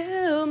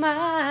to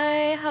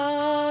my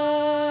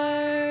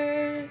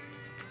heart.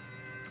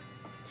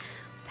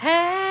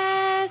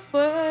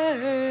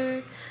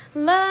 Password.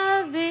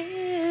 Love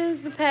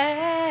is the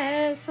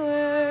password.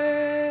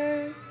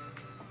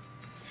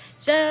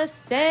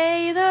 Just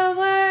say the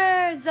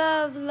words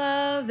of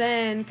love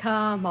and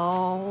come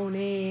on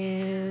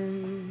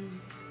in.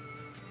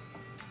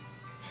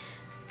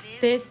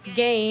 This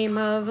game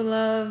of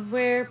love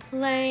we're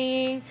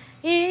playing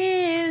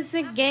is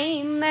a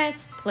game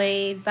that's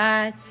played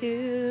by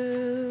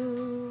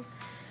two.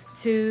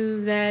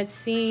 Two that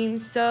seem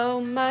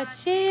so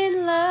much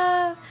in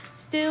love,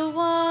 still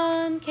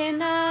one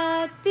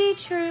cannot be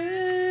true.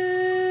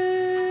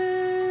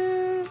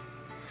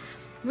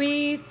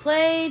 We've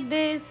played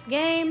this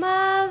game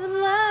of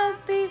love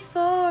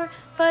before,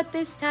 but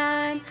this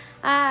time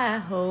I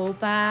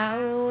hope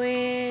I'll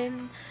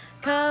win.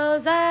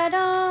 'Cause I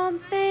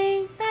don't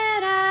think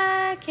that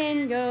I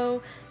can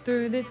go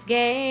through this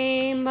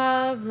game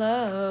of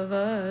love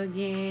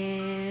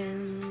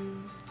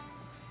again.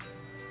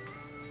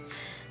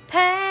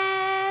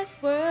 Password,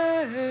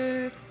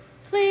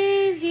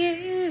 please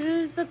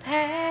use the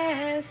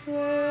password.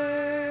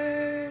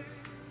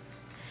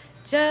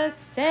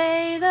 Just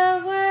say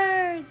the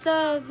words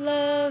of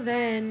love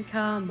and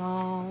come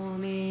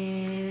on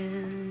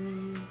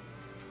in.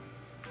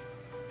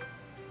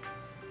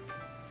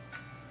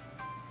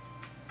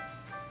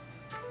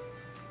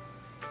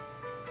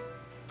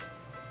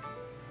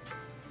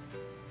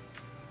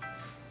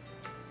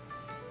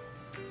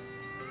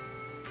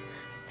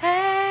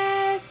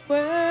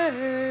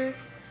 Password,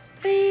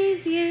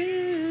 please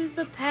use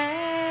the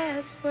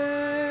password.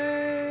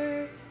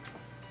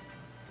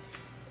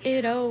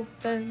 It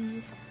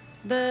opens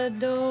the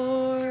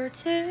door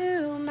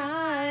to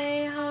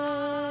my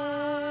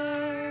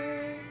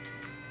heart.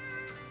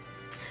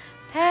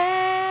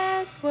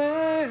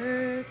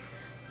 Password,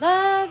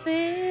 love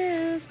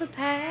is the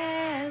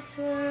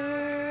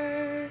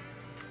password.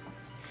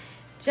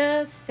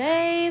 Just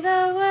say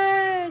the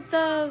words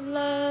of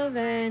love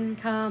and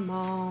come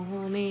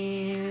on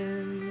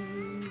in.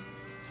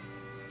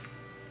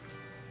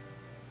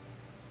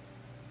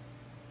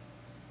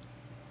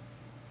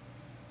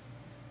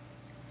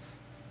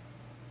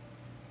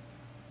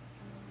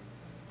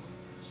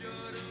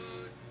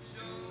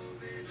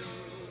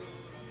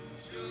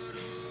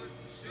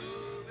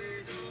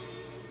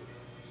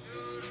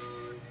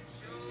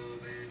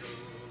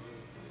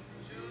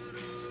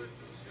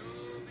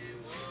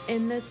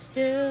 In the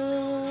still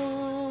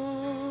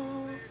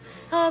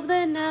of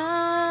the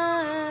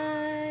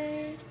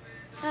night,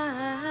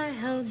 I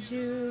held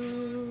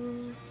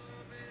you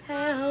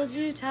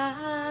tight,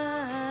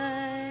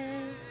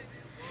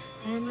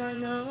 and I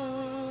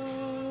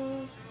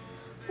know,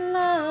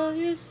 love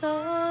you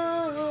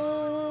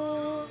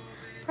so,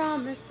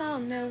 promise I'll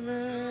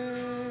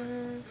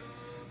never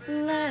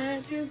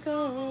let you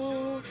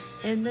go.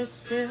 In the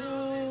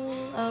still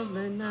of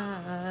the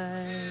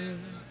night,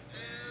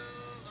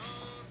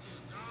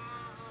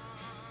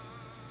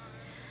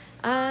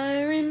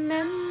 I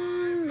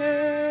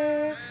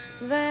remember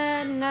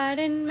that night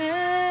in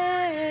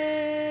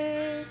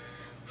May,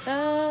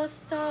 the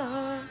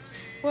stars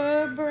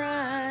were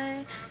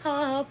bright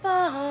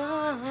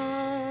above.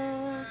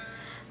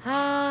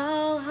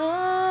 I'll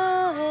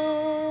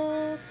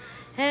hope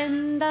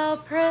and I'll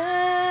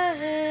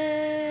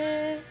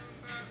pray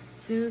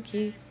to to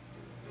keep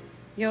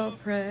your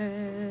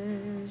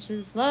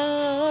precious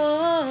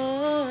love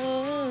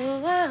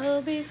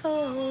well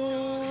before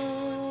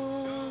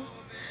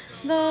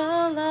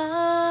the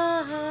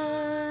light.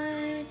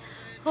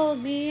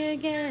 Hold me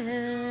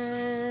again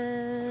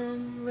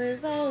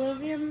with all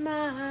of your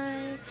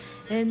might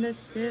in the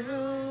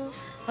still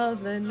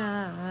of the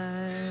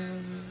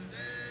night.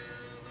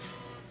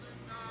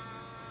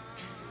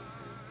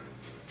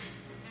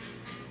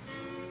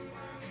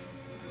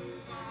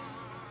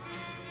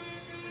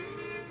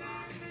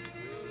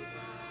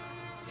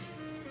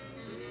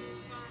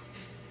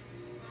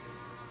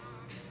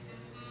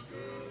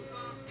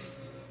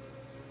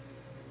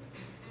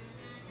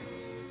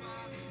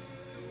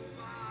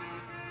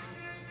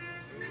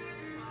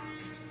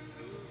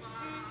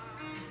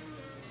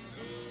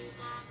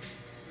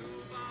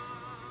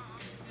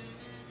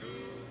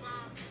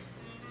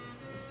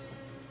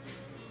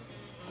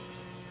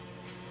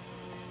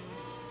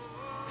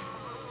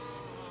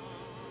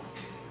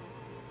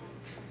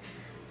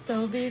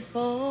 So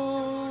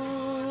before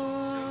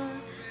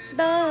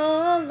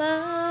the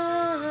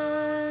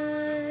light,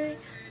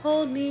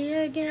 hold me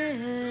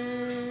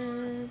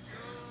again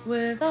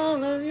with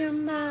all of your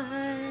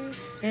might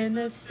in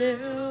the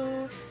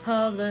still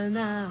of the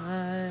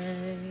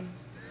night.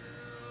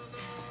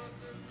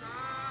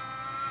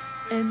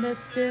 In the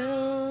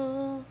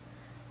still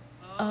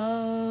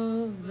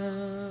of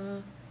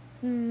the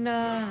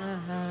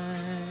night.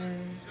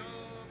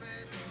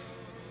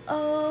 Oh,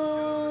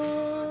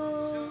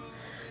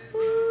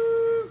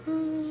 ooh,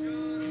 ooh,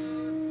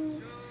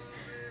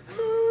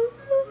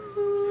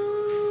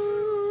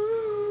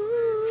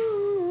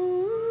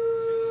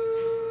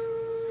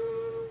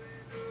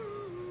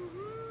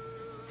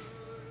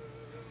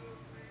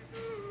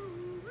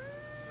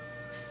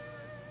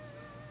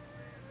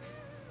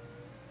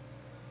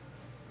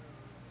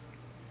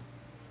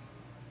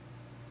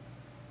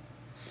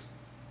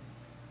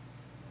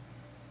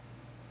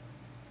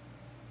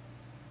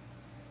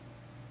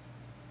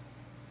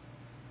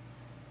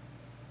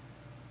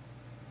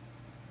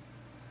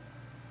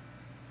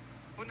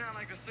 Wouldn't I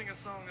like to sing a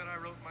song that I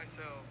wrote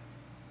myself?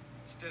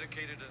 It's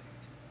dedicated to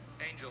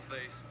Angel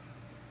Face.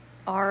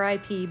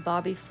 R.I.P.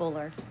 Bobby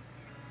Fuller.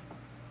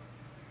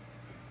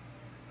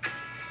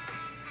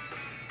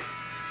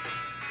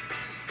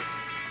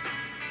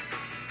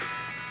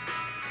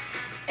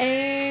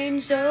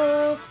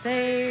 Angel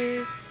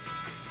face,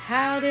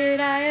 how did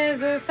I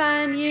ever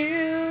find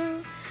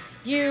you?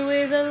 You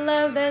with a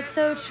love that's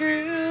so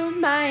true,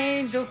 my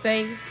angel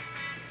face.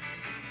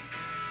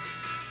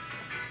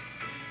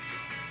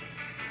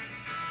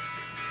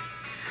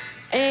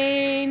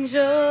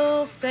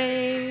 Angel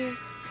face,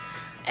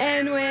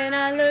 and when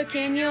I look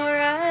in your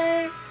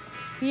eyes,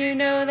 you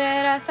know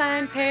that I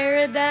find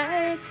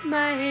paradise,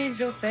 my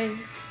angel face.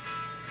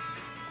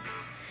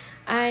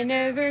 I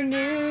never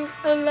knew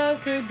a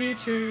love could be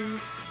true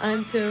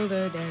until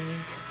the day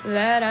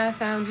that I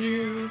found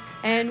you.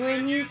 And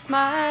when you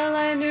smile,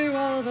 I knew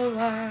all the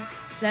while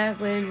that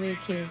when we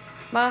kissed,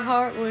 my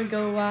heart would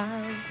go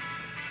wild.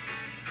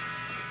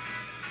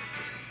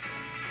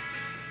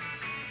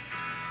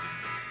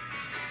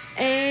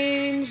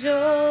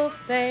 Angel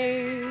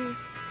face,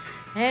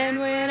 and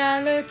when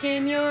I look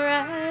in your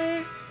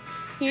eyes,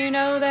 you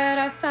know that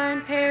I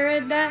find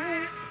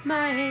paradise,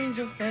 my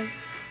angel face.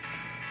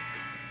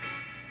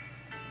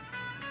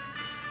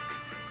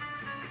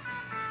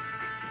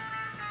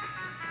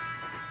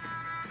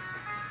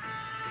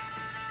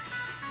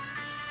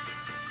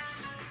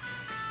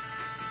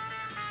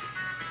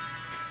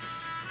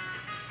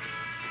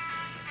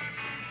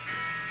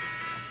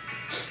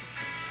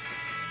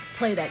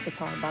 Play that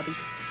guitar, Bobby.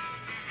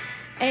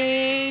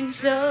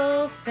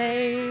 Angel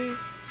face,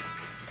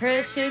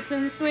 precious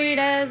and sweet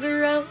as a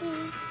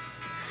rose,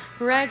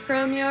 right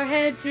from your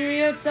head to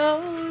your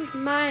toes,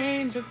 my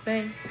angel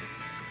face.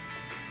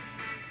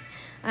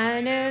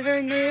 I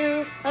never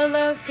knew a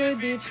love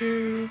could be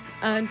true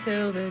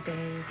until the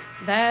day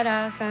that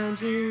I found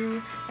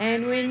you.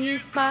 And when you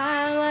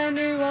smile, I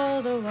knew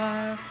all the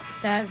while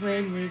that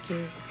when we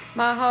kissed,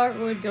 my heart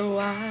would go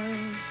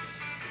wild.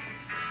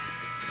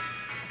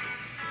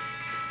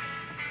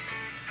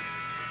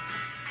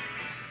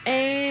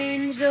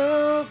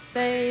 Angel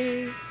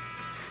face,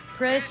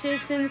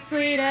 precious and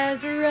sweet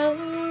as a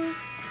rose,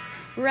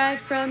 right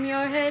from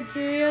your head to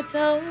your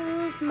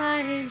toes,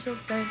 my angel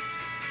face.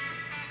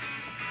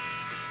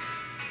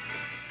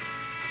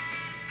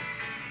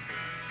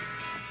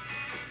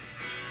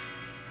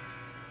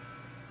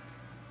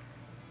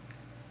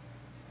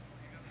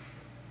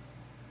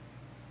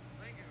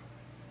 Thank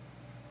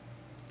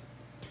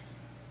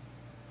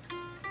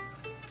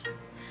you.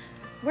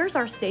 Where's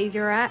our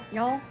savior at,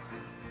 y'all?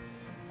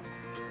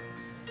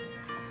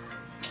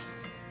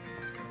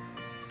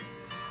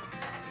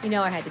 You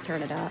know I had to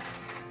turn it up.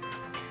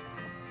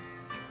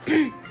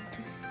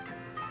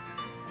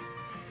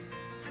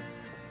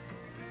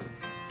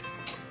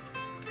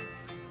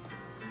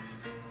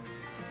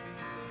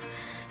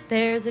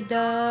 There's a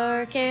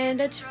dark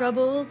and a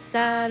troubled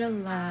side of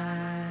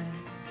life,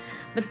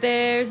 but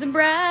there's a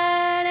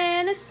bright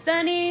and a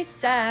sunny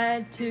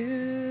side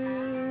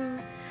too.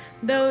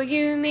 Though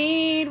you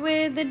meet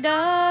with the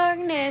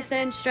darkness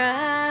and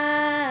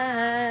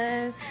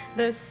strive,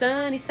 the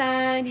sunny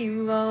side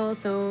you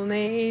also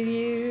may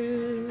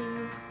view.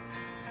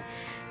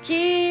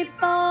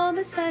 Keep on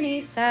the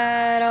sunny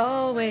side,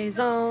 always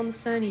on the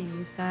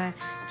sunny side.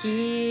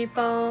 Keep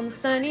on the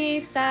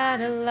sunny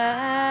side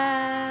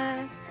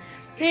alive.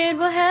 It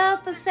will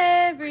help us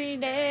every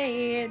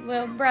day, it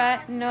will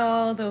brighten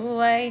all the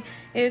way,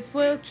 if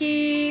we'll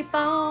keep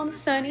on the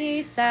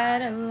sunny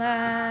side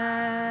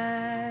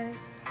alive.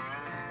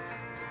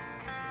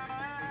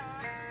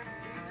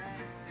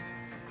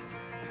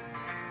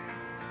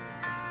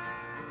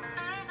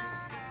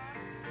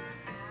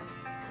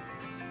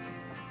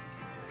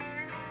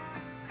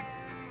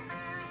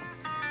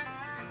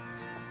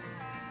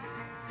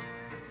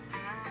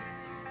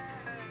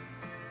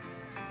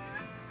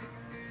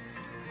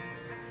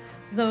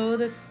 Though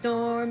the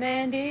storm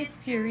and its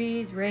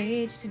furies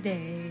rage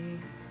today,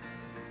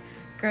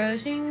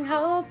 crushing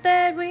hope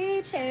that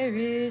we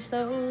cherish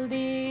so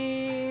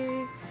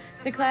dear,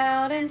 the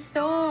cloud and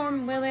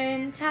storm will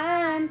in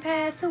time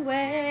pass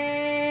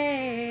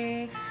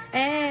away,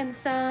 and the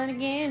sun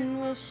again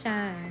will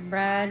shine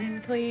bright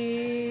and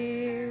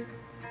clear.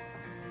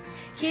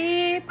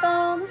 Keep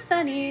on the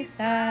sunny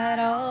side,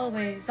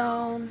 always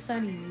on the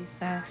sunny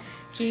side.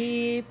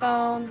 Keep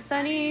on the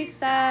sunny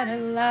side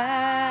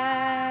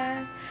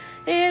alive.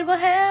 It will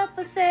help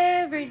us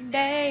every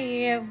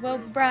day, it will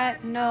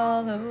brighten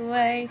all the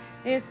way,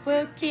 if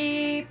we'll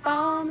keep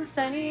on the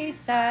sunny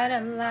side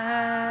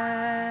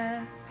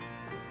alive.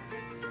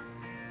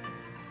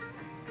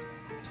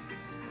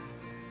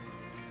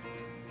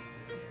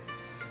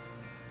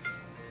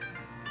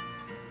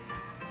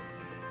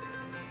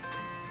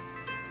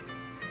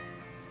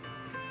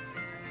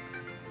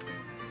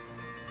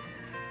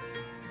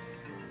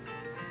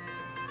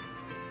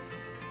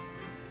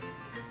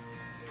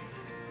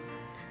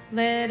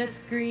 Let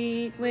us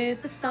greet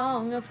with a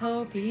song of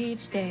hope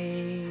each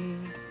day,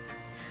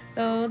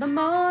 though the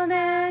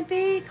moment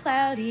be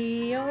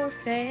cloudy or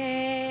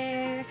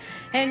fair,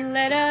 and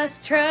let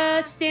us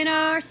trust in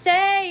our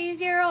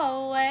Savior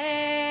always.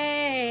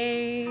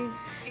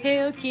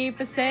 He'll keep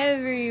us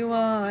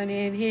everyone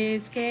in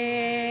His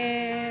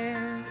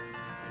care.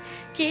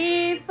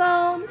 Keep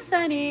on the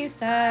sunny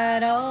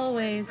side,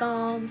 always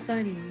on the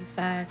sunny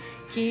side.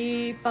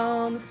 Keep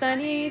on the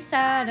sunny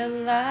side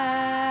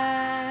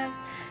alive.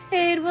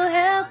 It will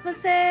help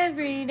us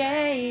every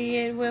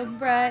day, it will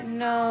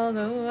brighten all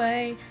the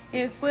way,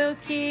 if we'll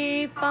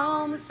keep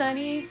on the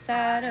sunny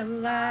side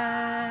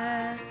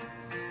alive.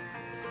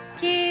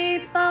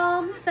 Keep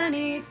on the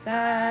sunny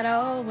side,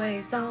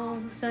 always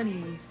on the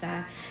sunny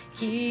side.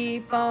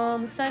 Keep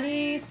on the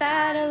sunny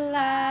side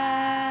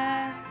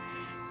alive.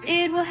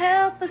 It will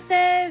help us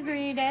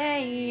every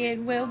day, it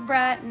will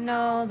brighten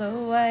all the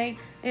way,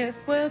 if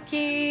we'll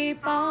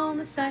keep on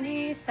the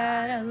sunny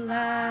side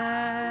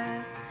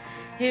alive.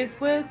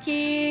 If we'll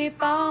keep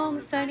on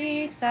the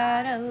sunny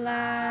side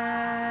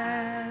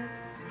alive.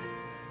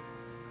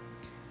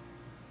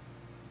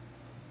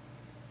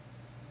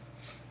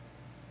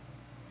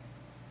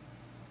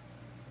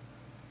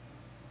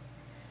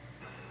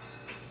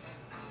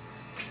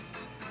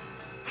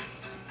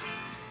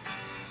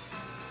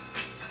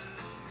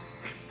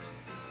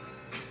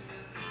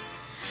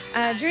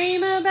 I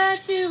dream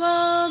about you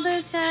all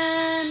the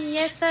time,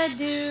 yes I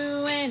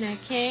do, and I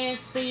can't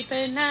sleep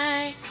at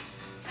night.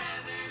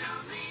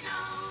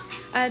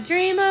 I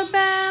dream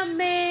about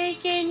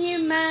making you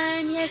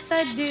mine, yes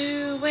I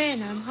do,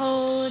 when I'm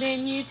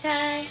holding you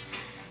tight.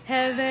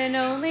 Heaven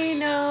only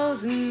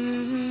knows.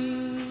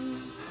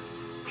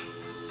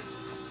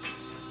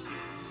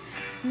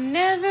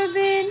 Never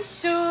been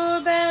sure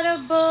about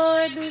a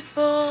boy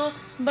before,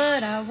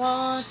 but I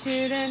want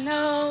you to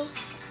know.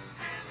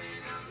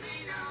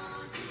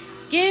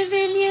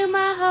 Giving you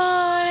my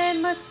heart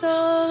and my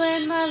soul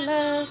and my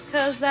love,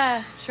 'cause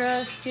I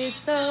trust you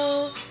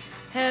so.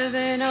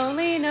 Heaven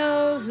only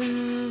knows.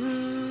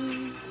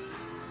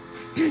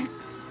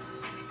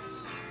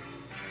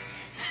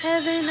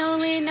 Heaven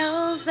only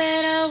knows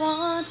that I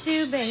want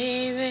you,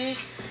 baby.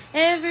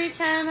 Every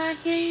time I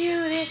hear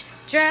you, it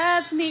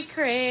drives me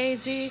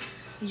crazy.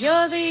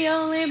 You're the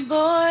only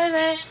boy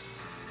that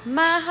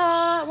my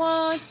heart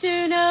wants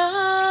to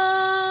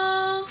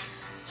know.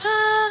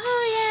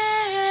 Oh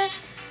yeah.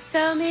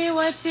 Tell me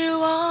what you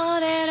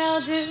want and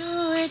I'll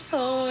do it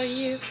for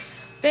you.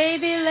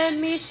 Baby, let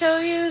me show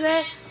you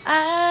that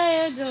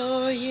I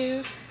adore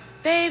you.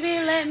 Baby,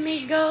 let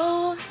me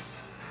go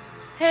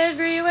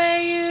everywhere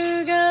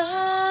you go.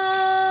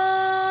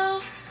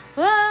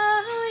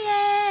 Oh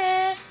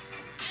yeah.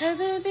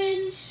 Never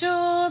been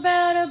sure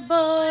about a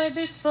boy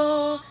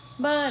before,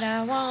 but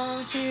I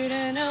want you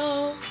to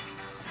know.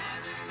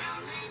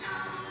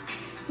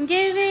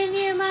 Giving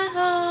you my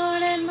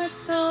heart and my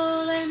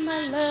soul and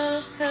my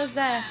love, 'cause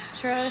I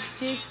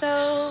trust you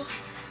so.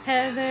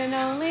 Heaven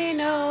only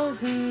knows.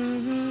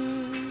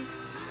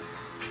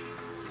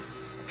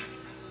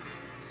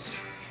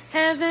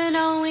 Heaven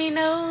only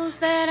knows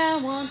that I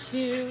want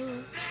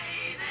you.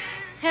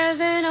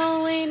 Heaven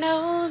only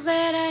knows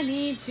that I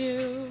need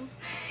you.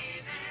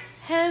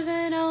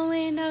 Heaven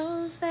only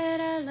knows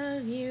that I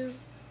love you.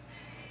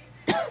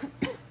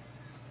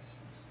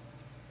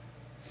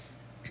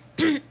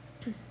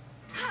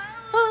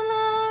 Oh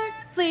Lord,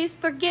 please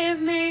forgive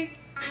me.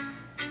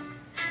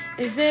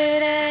 Is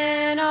it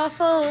an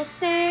awful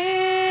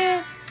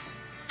sin?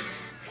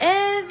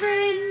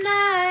 Every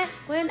night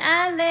when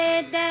I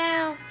lay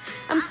down,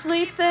 I'm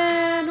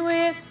sleeping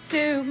with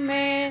two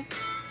men.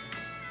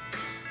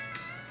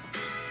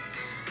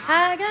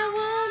 I got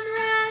one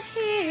right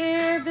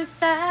here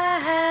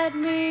beside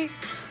me,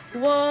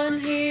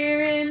 one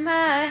here in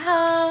my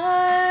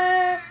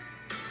heart.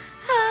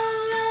 Oh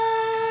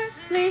Lord,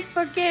 please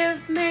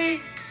forgive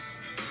me.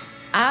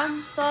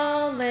 I'm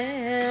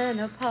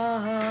falling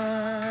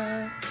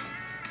apart.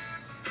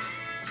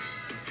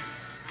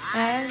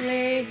 I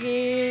lay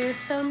here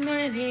so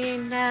many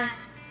nights,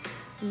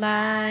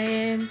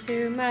 lying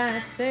to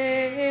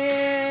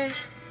myself,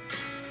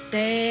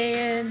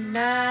 saying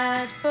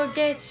I'd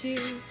forget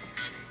you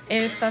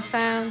if I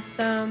found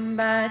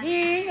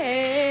somebody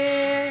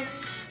else.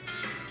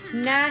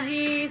 Now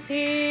he's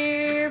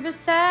here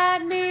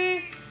beside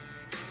me,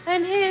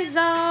 and his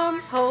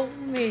arms hold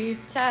me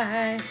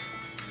tight.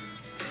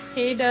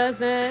 He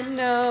doesn't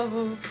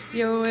know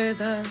you're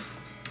with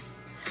us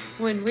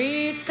when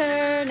we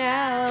turn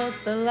out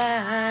the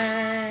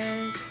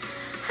light.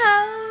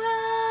 Oh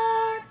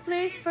Lord,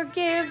 please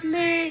forgive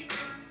me.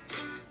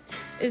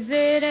 Is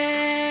it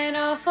an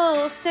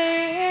awful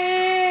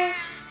sin?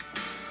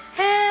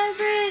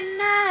 Every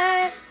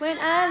night when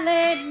I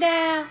lay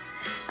down,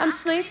 I'm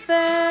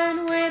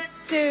sleeping with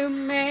two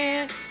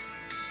men.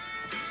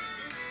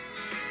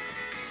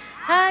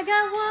 I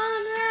got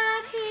one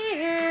right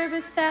here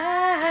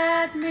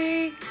beside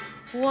me,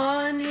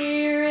 one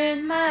here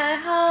in my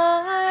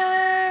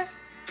heart.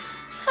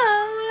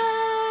 Oh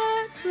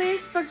Lord,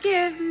 please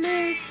forgive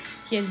me.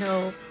 You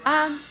know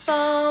I'm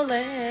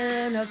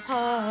falling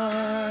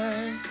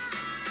apart.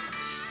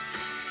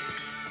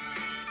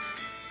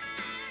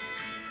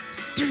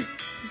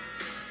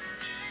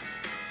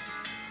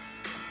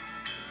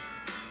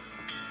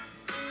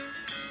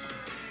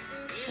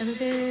 Is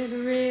it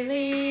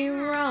really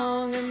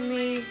wrong of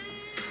me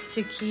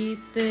to keep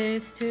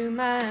this to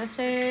myself?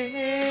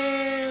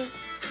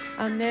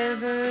 I'll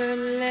never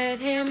let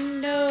him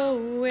know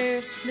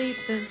we're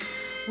sleeping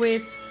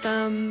with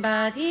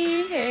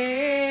somebody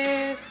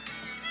else.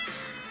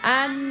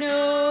 I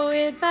know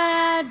it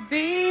might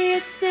be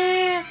a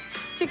sin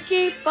to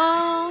keep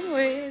on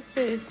with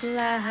this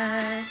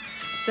lie,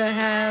 to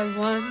have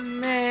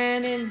one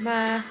man in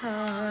my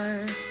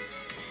heart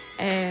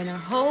and I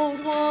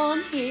hold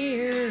one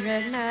here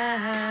at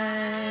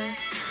night.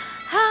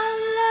 Oh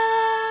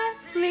Lord,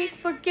 please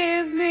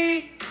forgive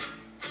me.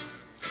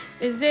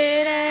 Is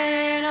it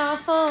an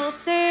awful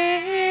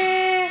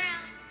sin?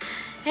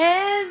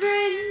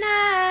 Every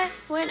night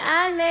when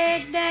I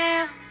lay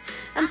down,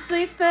 I'm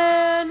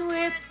sleeping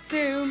with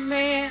two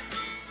men.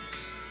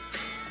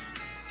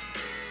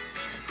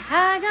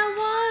 I got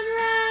one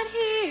right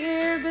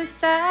here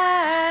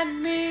beside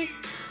me,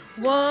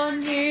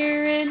 one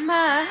here in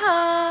my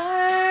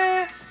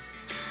heart.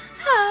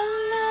 Oh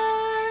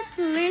Lord,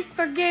 please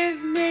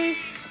forgive me.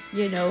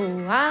 You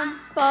know I'm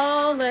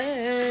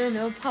falling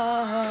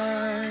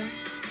apart.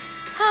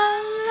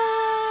 Oh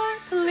Lord,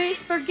 please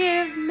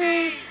forgive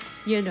me.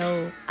 You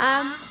know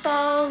I'm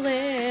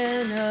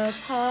falling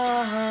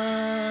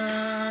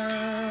apart.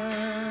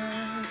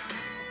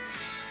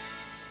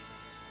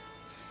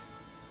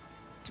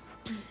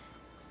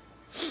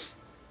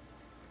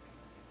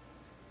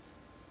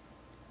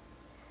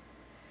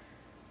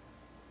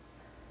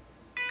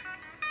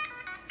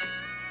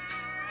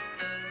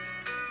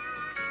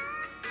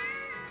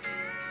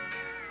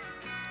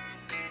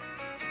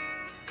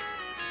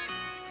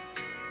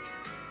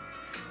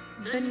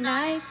 The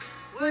nights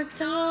were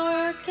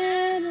dark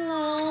and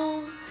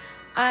long.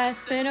 I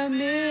spent a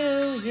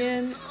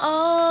million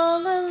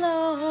all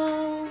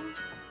alone,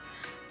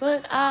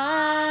 but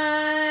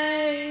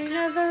I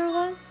never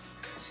once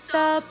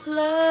stopped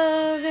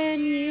loving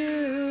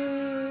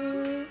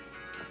you.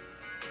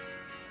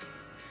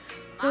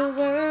 The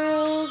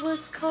world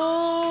was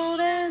cold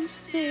and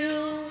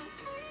still.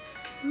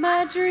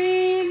 My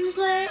dreams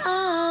lay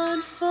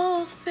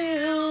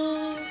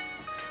unfulfilled,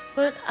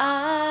 but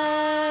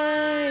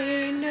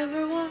I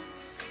never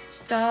once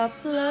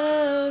stopped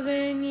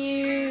loving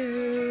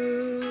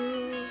you.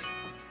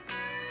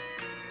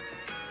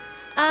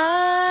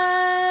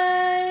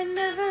 I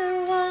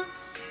never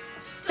once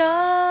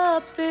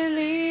stopped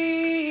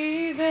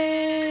believing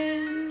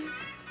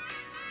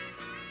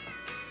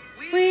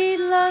we'd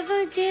love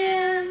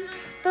again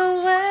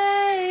the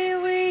way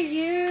we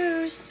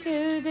used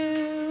to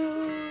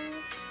do.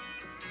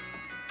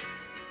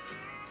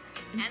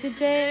 And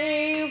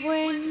today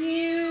when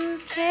you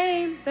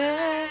came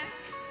back,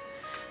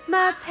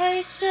 my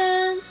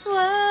patience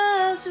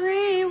was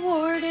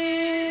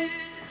rewarded,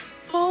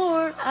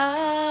 for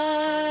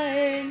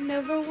I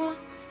never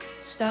once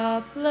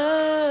stopped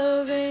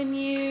loving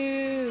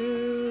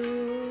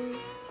you.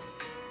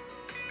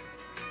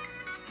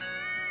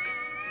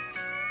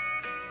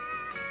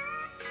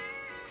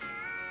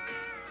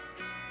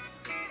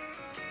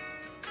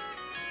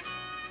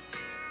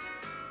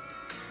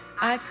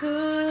 I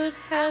could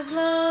have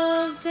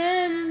loved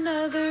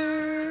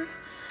another,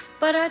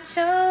 but I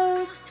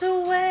chose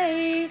to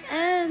wait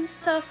and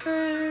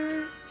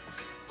suffer.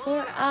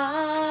 For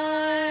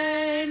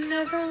I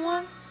never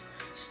once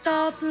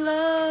stopped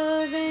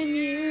loving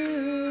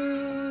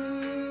you.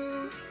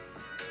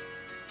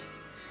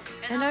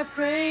 And I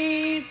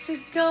prayed to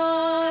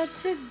God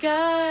to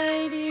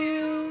guide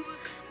you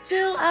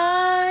till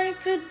I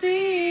could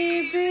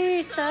be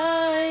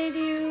beside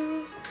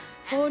you.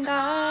 For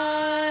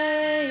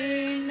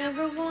I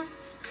never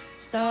once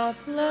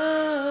stopped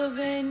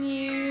loving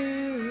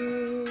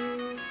you.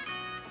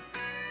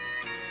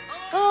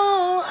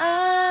 Oh,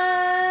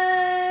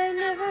 I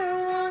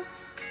never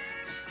once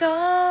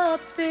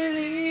stopped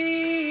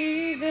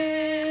believing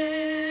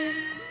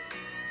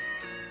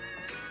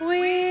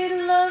we'd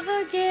love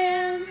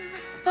again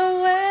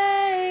the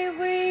way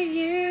we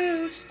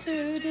used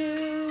to do.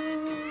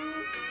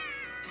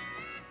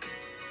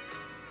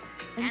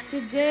 And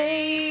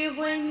today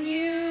when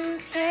you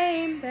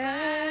came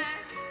back,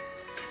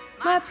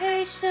 my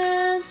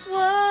patience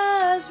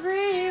was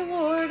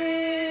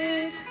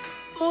rewarded,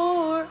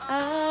 for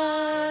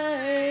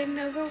I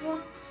never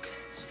once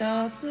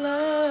stopped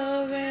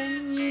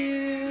loving you.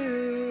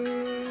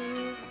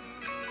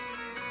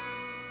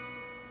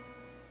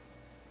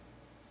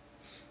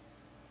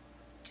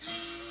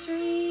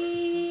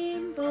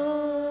 Dream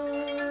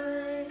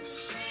boy,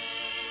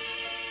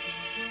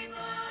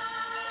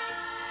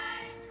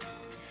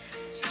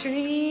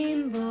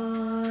 dream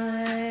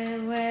boy,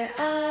 where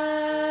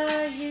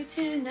are you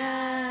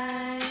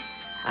tonight?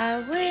 I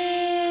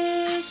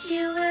wish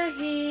you were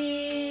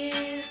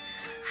here,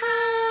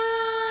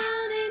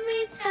 holding me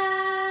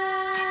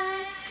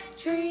tight.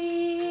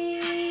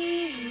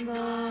 Dream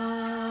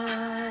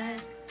boy,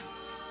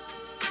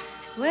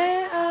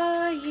 where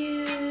are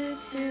you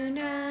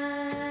tonight?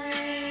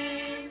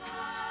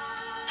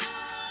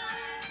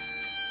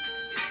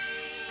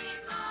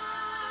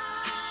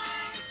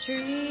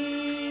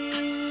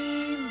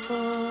 Dream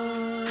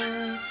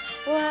boy,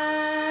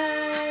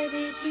 why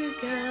did you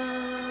go?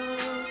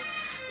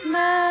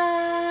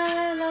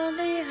 My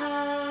lonely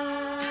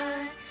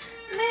heart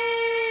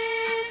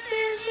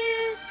misses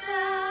you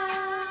so.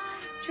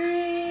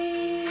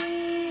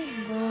 Dream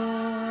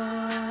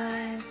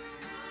boy,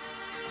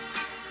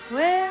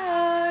 where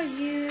are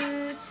you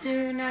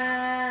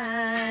tonight?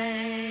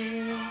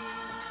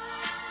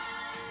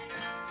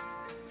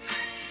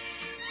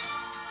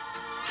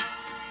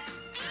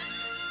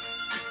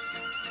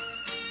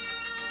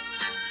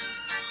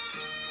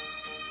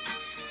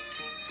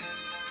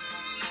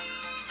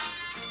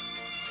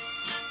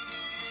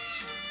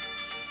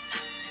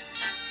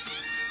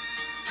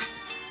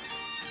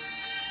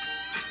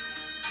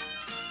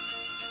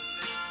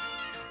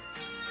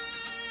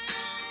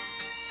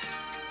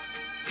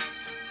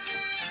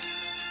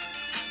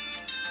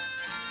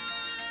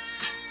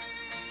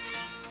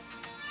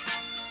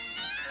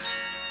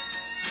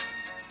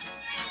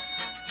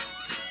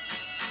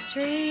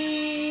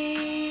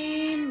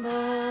 Dream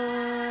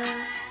boy,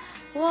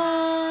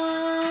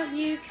 won't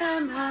you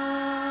come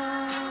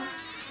home?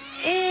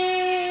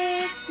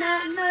 It's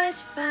not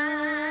much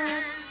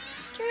fun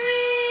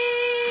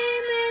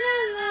dreaming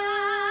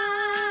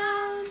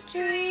alone.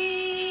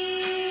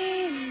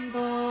 Dream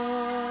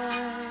boy,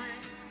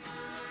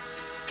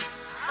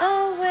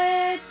 oh,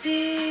 where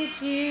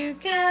did you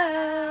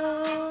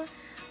go?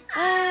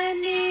 I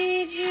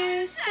need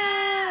you so.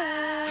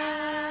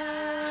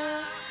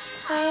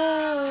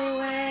 Oh,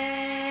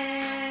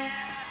 where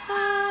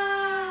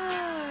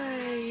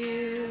are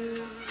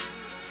you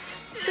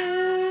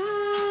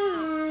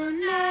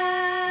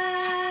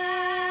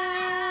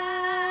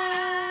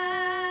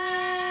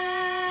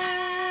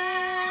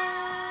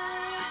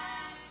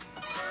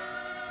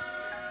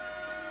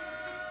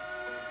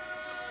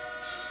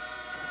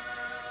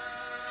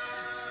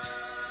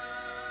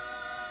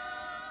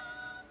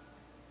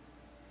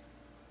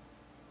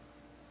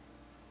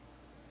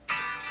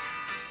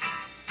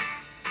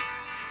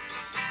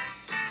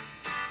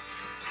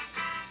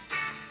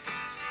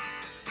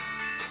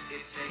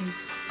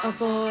a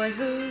boy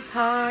whose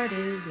heart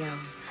is young,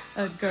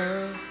 a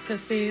girl to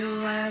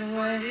feel that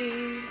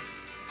way.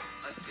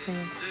 A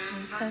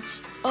tender touch,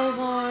 a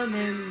warm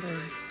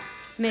embrace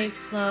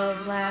makes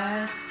love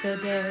last a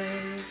day.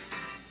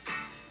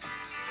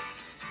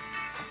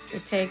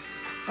 It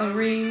takes a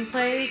ring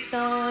placed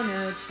on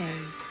a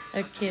chain,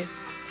 a kiss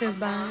to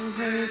bind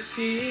her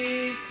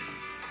cheek,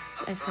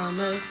 a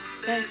promise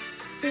set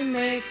to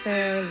make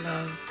their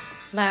love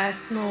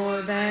last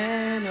more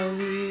than a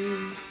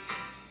week.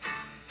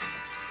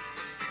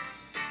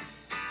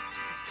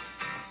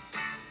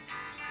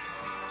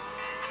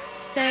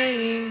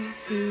 Saying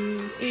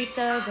to each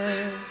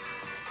other,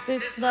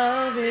 this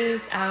love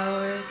is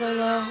ours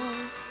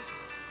alone.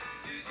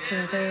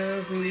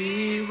 Together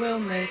we will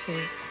make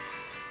it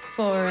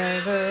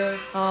forever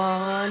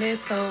on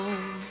its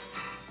own.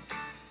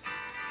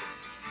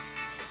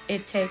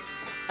 It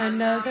takes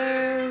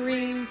another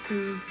ring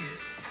to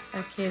give,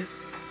 a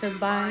kiss to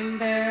bind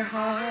their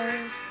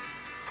hearts,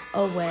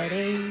 a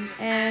wedding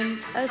and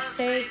a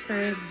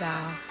sacred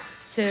vow,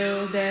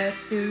 till death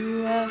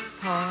do us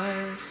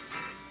part.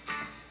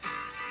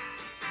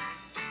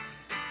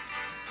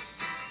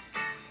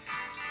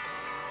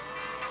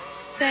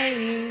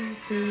 Saying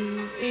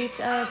to each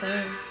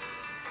other,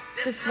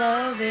 this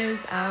love is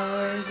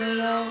ours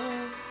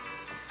alone.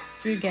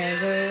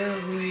 Together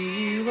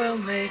we will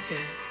make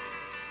it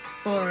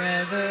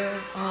forever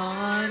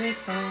on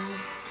its own.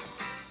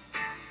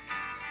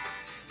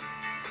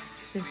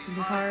 Sister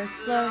hearts,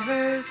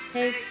 lovers,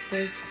 take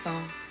this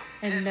song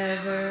and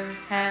never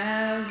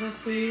have a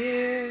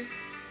fear.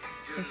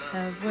 If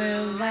love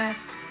will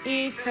last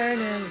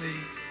eternally,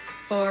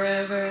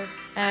 forever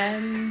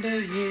and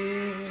a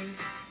year.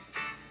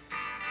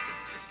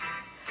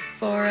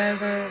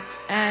 Forever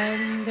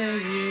and a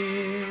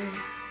year.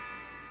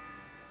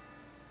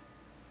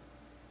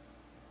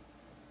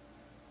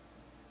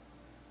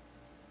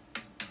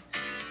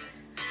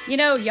 You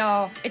know,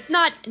 y'all, it's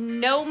not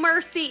no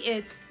mercy,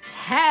 it's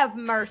have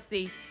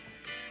mercy.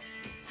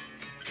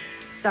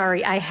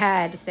 Sorry, I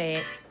had to say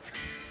it.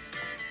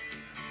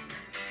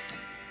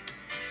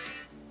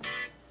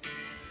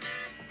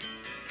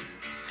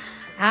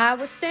 I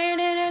was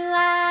standing in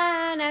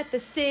line at the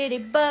city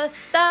bus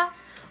stop,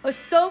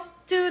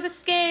 soaked to the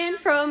skin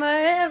from a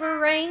heavy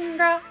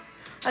raindrop.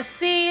 I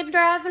see you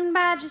driving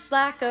by just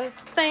like a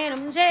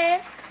phantom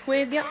jet,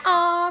 with your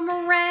arm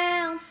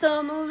around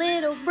some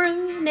little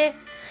brunette.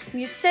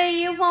 You say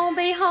you won't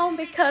be home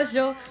because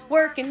you're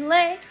working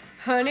late.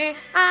 Honey,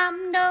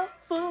 I'm no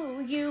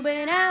fool, you've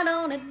been out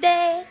on a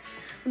date.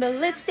 The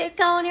lipstick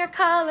on your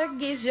collar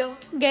gives your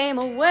game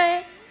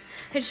away.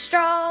 It's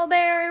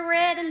strawberry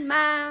red and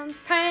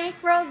mine's pink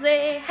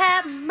rosé.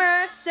 Have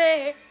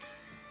mercy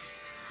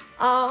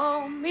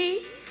on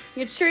me.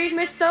 You treat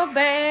me so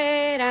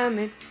bad, I'm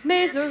in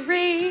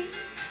misery.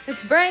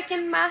 It's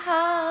breaking my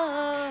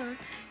heart,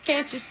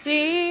 can't you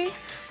see?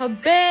 Oh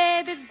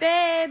baby,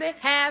 baby,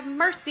 have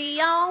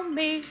mercy on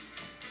me.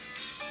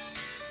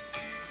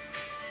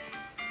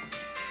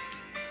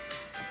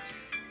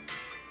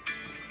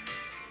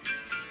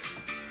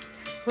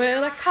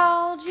 Well, I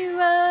called you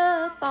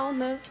up on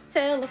the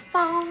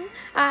telephone.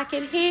 I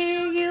could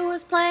hear you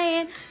was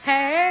playing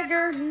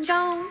Haggard and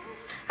Jones.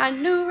 I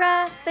knew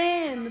right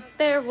then that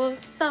there was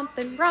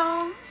something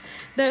wrong.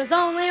 There's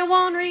only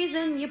one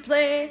reason you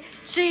play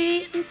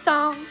cheating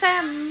songs.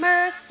 Have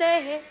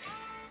mercy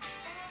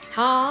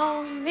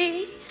on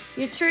me.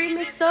 You treat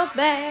me so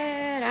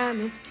bad, I'm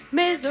in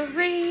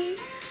misery.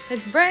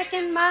 It's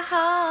breaking my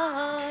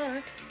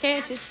heart,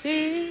 can't you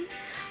see?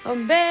 Oh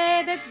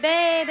baby,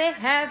 baby,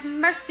 have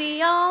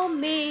mercy on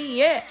me,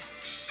 yeah.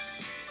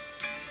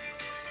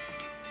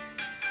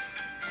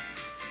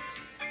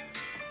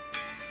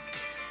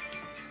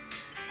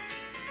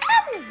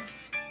 Ow!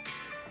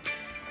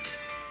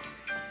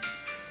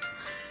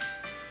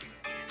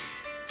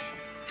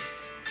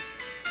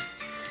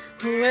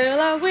 Well,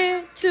 I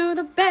went to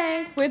the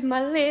bank with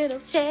my little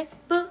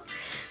checkbook.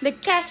 The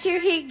cashier,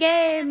 he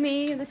gave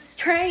me the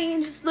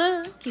strangest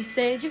look. He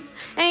said, you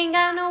ain't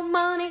got no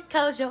money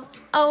 'cause you're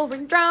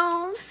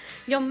overdrawn.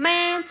 Your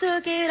man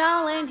took it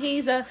all and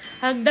he's a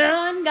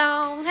done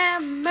gone.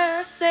 Have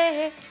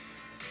mercy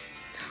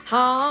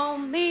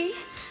on me.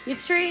 You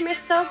treat me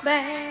so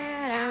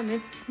bad, I'm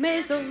in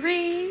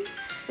misery.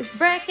 It's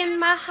breaking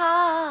my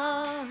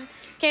heart,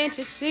 can't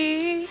you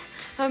see?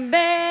 Oh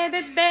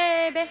baby,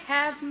 baby,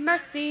 have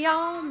mercy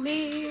on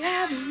me.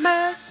 Have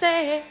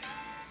mercy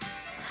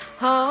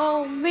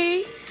on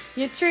me.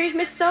 You treat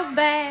me so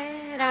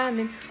bad, I'm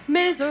in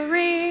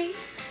misery.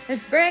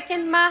 It's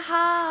breaking my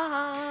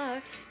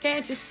heart,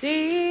 can't you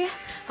see?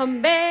 Oh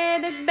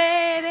baby,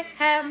 baby,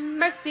 have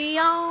mercy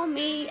on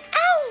me.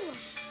 Ow!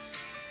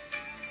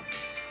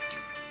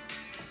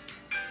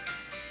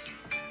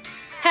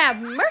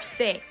 Have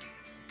mercy.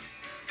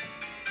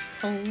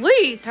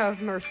 Please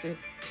have mercy.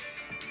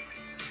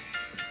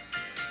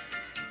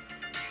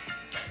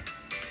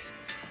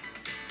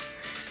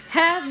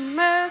 Have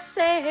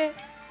mercy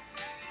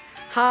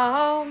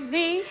on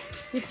me.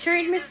 You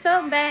treat me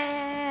so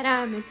bad,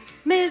 I'm in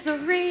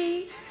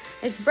misery.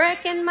 It's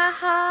breaking my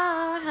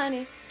heart,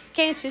 honey,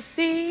 can't you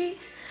see?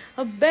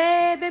 Oh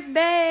baby,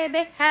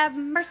 baby, have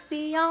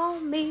mercy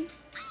on me.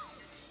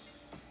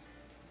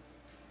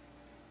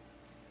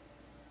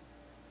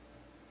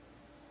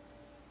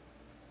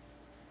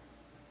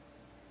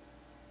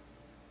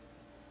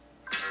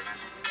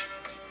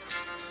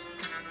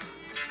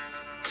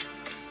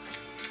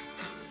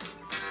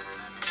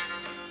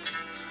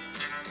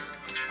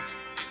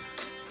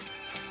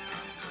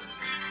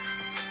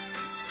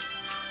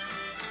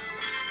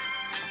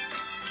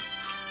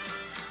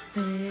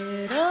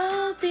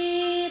 Little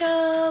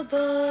beetle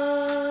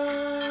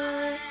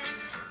boy,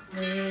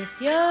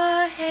 with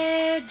your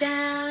hair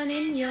down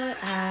in your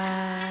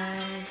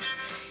eyes,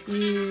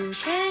 you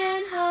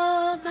can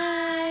hold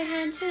my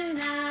hand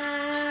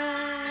tonight.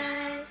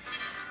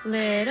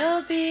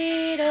 Little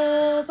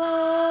beetle boy,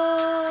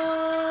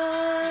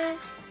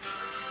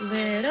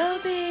 little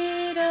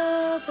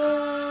beetle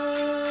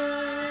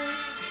boy,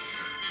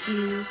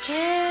 you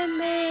can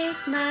make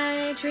make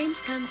my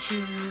dreams come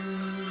true.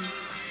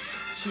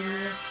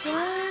 Just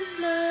one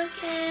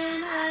look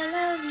and I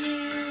love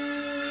you.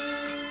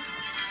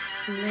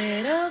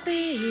 Little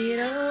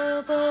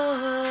beetle boy,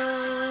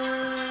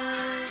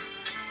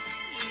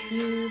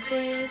 you've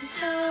been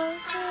so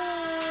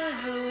far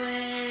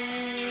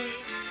away.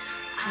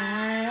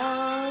 I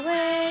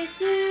always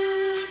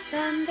knew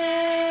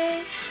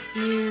someday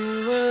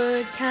you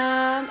would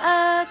come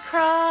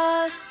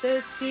across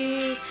the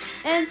sea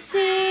and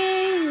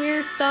sing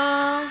your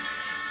song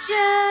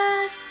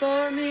just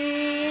for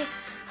me,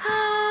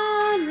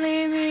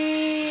 only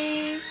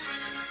me,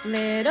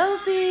 little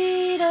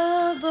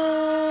beetle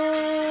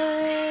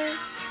boy.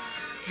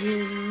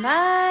 In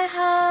my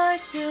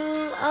heart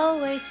you'll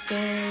always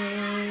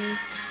stay,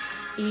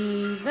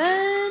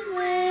 even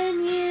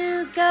when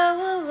you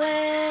go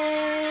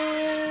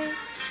away.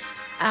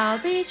 I'll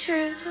be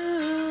true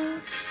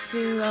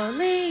to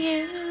only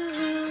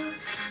you,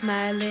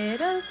 my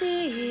little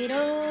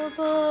beetle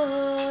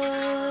boy.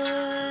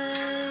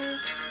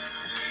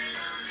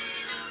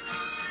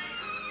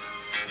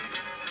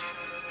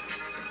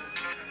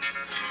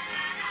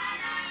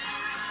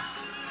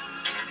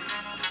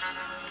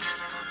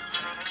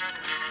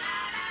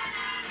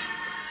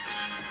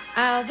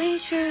 I'll be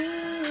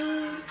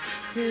true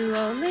to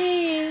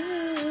only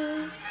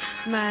you,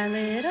 my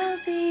little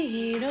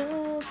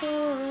beetle boy.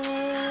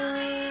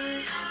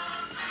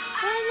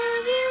 I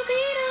love you,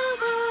 beetle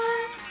boy,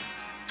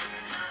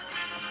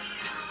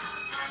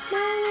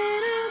 my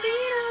little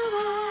beetle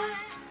boy.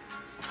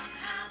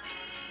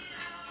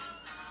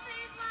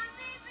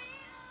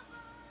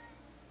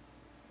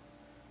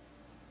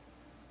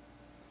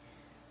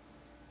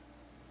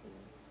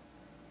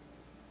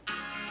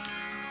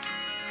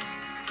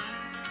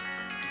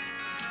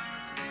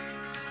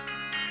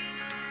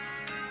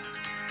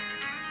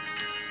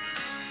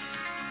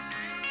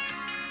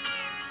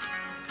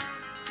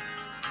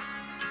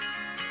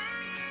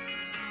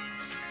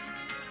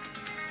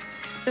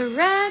 The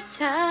right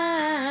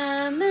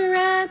time, the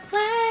right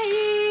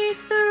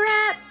place, the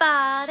right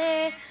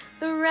body,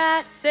 the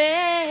right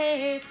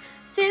face.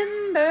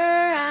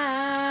 Timber,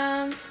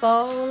 I'm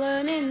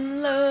falling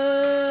in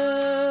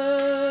love.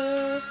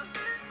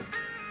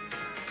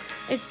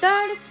 It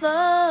started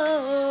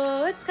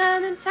slow, it's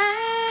coming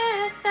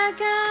fast. I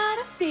got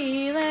a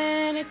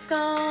feeling it's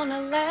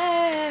gonna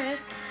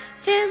last.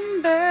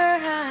 Timber,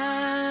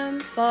 I'm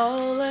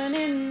falling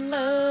in love.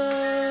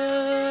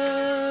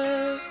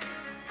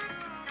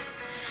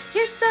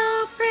 You're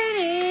so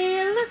pretty,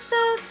 you look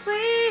so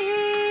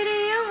sweet.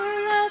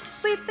 Your love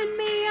sweeping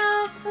me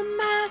off of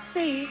my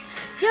feet.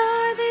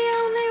 You're the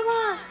only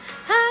one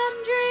I'm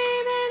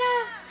dreaming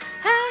of.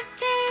 I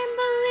can't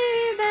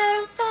believe that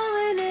I'm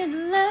falling in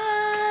love.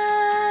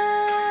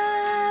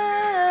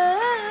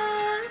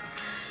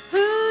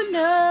 Who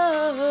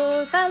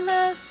knows? I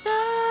love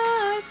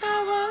stars. I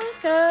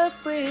woke up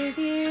with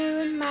you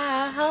in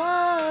my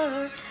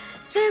heart.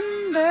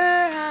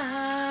 Timber,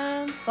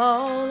 I'm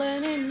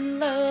falling in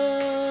love.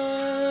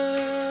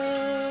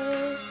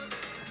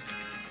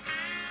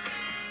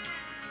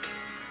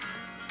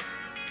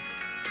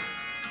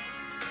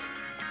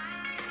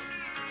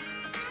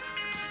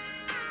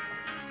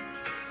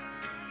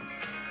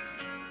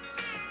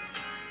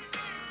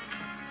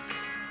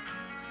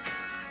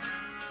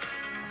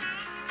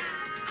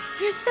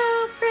 You're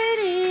so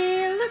pretty,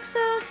 you look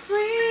so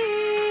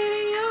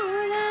sweet.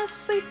 Your love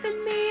sweeping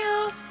me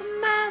off of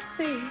my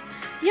feet.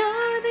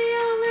 You're the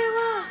only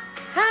one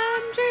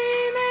I'm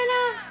dreaming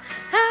of.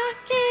 I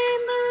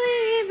can't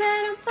believe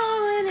that I'm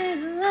falling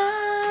in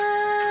love.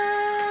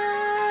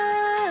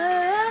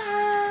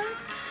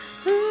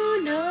 Who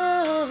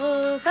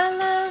knows? I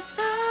love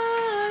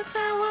stars.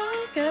 I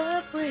woke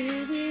up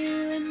with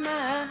you in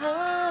my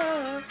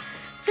heart.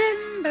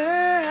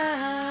 Timber,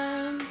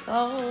 I'm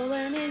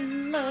falling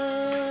in love.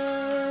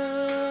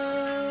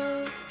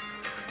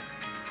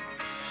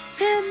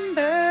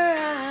 Timber,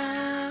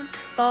 I'm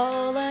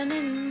falling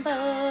in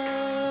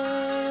love.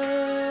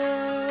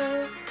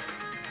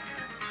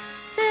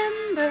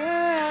 Timber,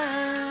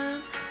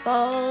 I'm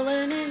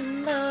falling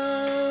in love.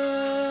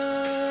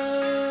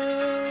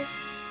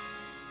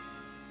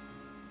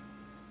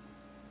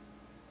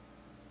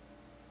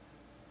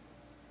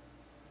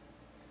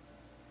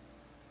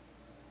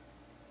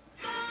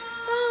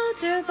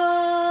 Soldier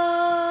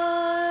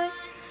boy,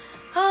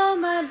 oh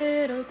my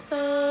little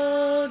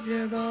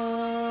soldier boy,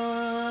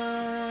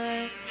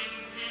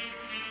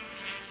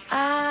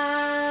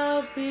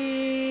 I'll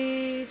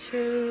be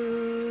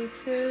true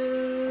to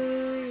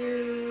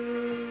you.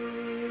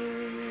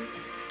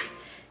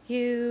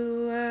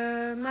 You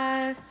were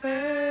my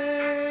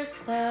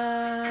first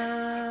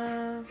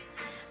love,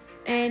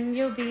 and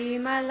you'll be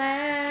my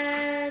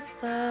last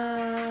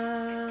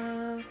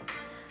love.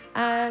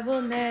 I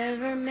will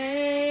never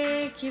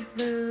make you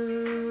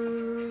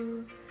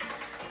blue.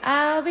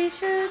 I'll be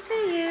true to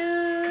you.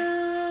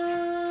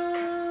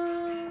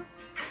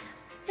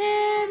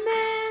 In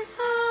this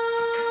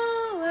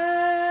whole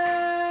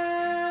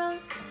world,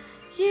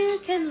 you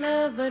can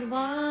love but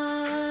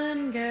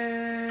one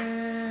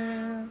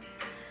girl.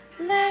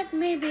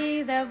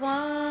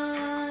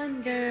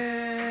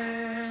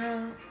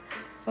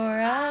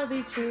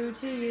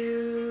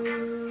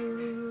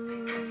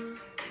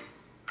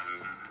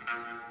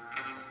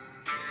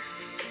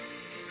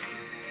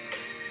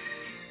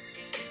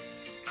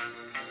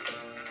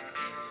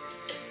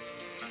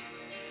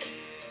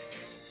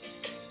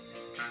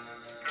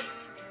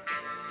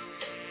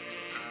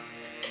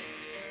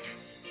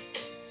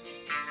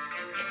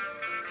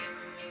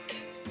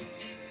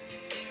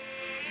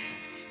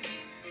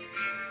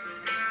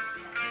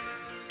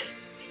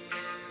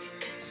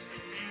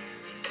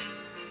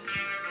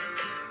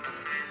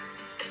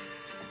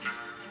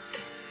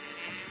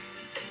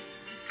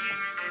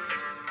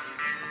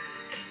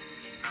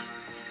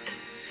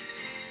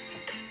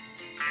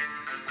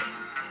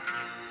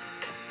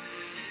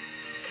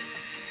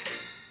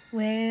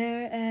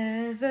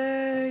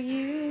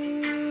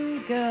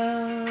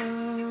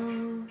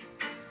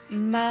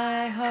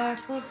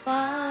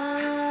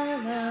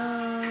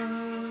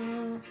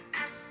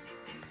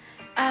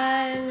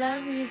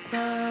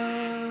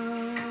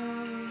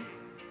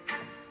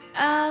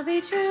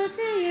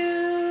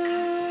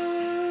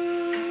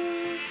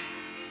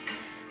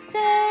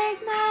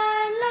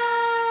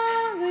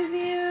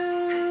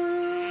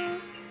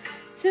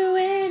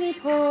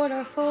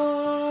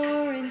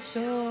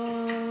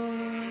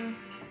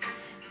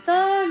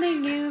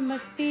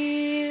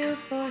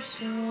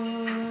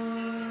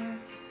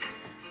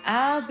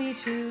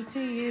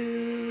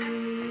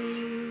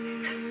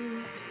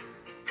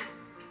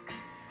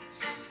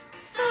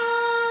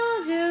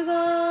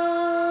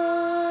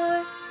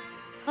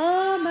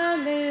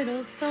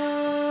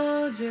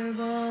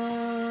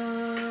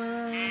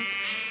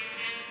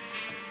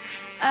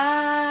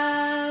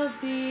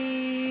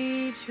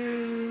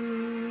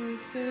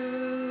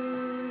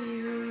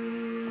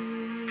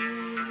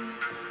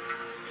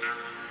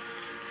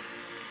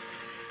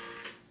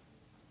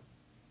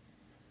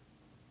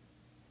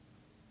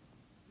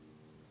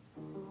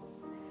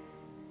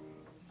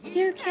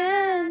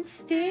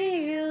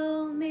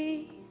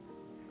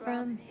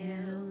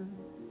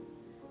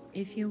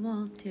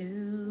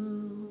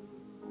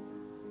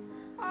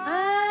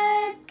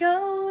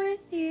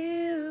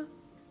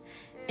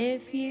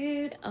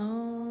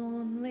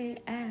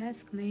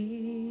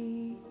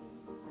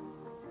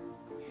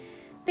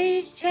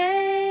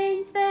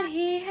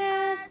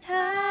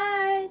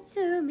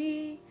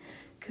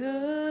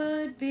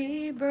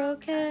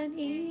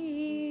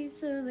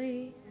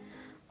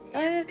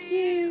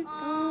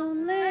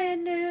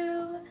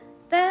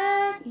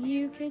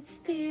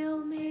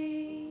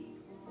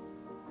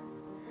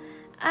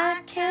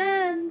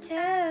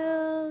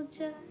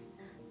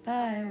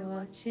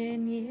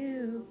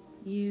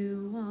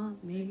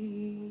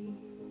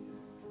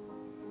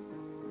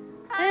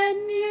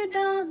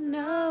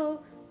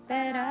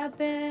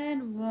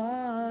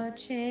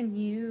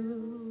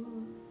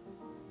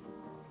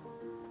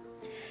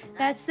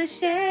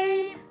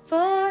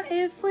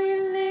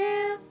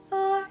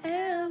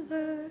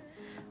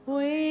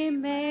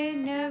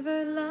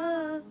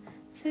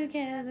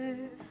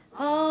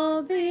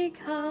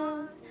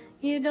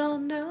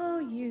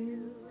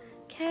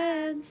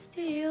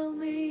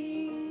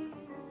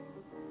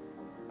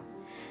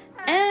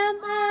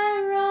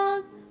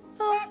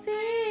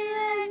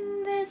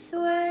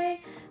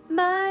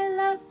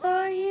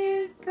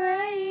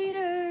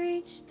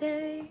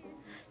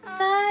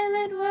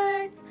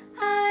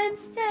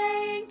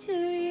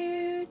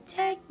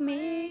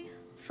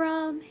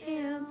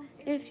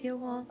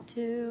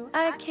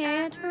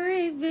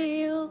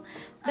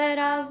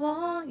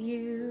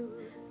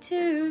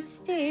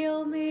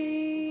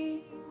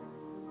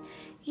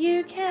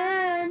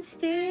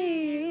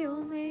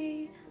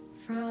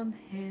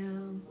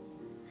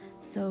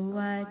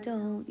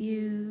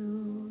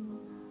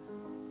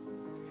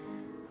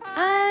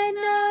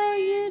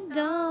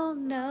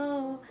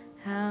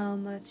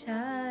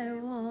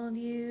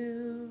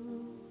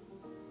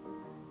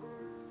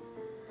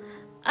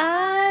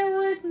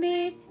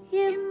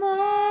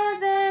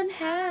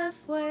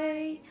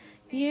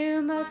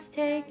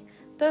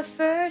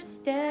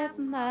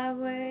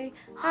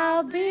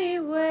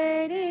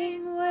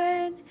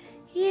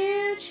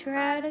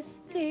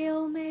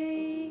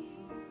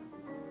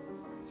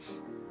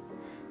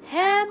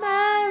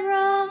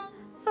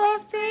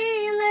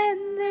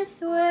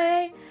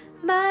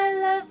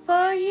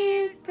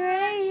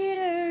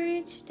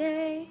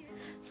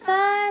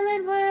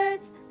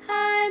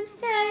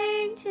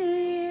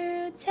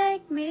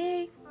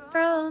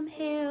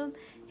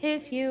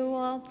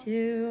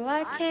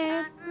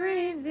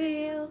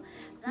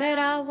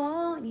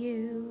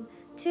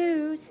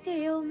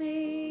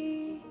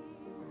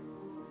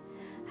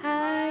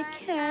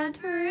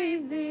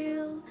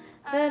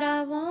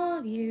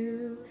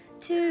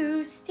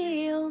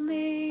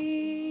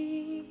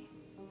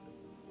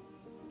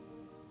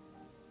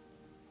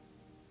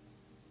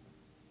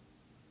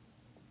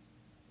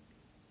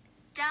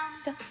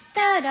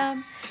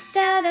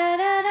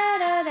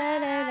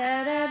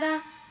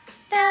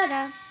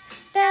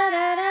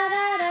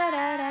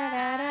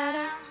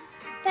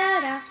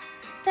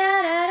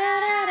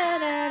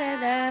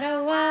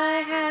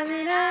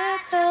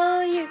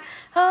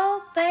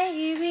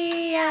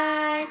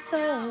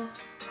 told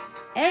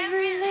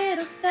every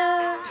little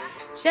star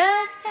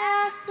just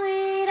how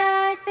sweet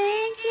I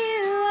think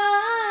you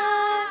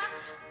are.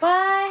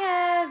 Why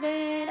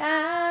haven't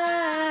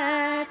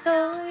I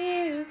told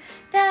you?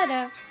 Da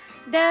da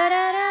da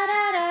da da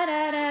da da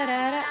da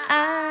da da.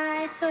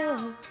 I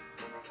told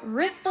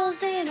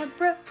ripples in a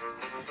brook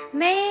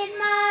made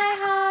my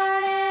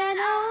heart an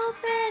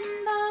open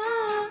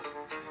book.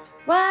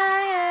 Why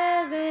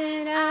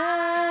haven't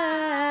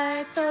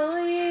I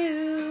told you?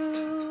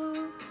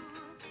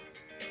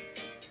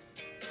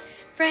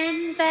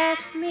 Friends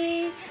ask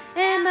me,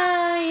 am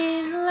I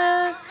in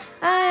love?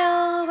 I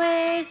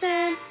always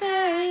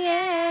answer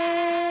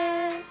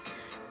yes.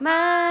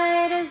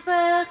 Might as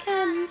well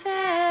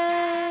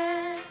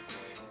confess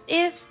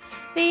if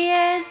the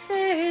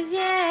answer's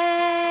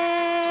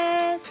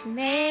yes.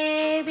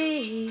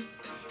 Maybe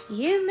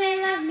you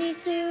may love me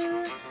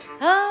too.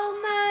 Oh,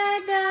 my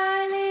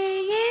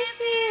darling, if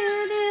you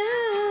do,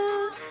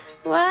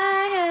 why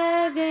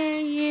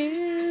haven't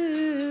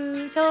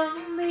you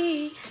told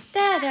me?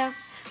 Da-da,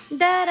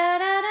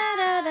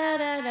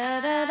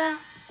 da-da-da-da-da-da-da-da-da-da,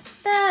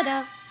 da-da,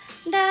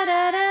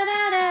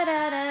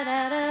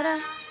 da-da-da-da-da-da-da-da-da.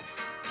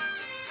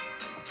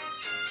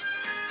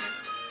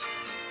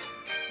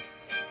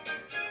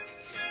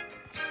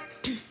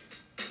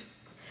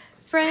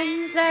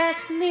 Friends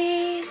ask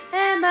me,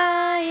 am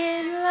I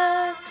in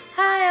love?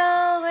 I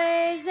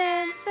always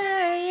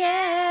answer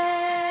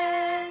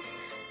yes.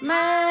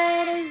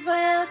 Might as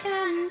well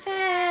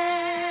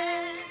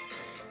confess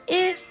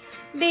if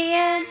the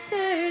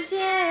answer's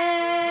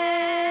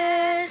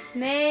yes.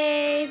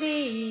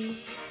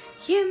 Maybe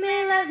you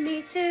may love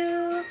me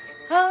too.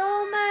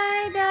 Oh,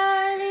 my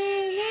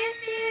darling,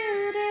 if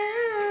you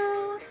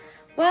do,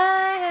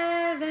 why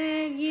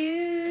haven't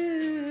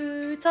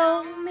you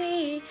told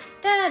me?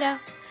 Da-da,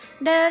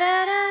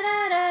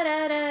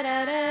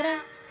 da-da-da-da-da-da-da-da-da,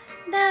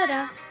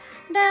 da-da,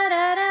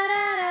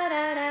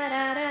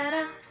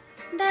 da-da-da-da-da-da-da-da-da,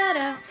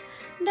 da-da,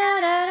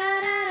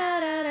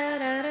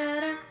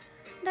 da-da-da-da-da-da-da-da-da,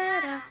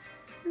 da-da,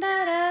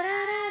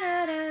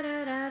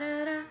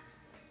 da-da-da-da-da-da-da-da.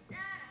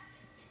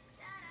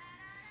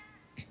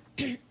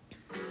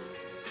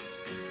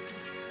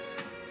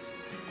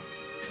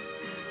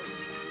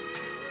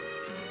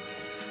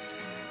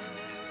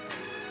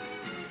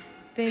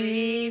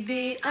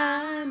 Baby,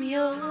 I'm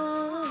yours,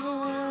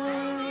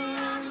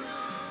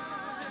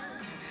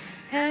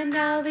 and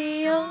I'll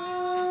be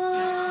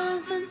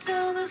yours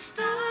until the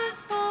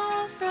stars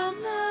fall from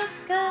the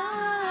sky.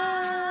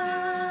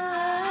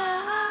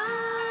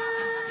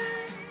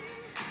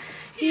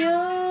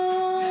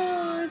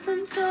 Yours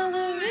until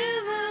the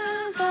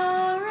rivers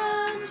all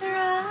run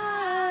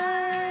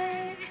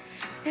dry.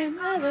 In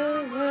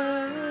other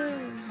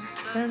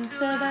words,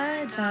 until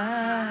I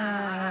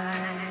die.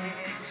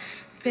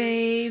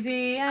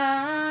 Baby,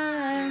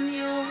 I'm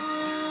yours,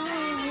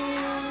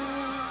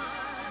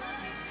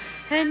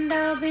 and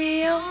I'll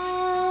be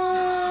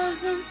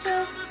yours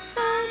until the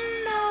sun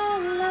no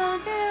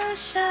longer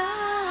shines.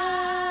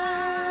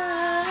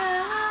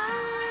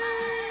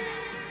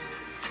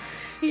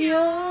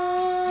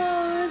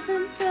 Yours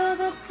until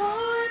the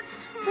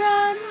poets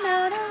run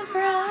out of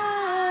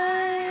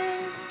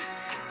rhyme.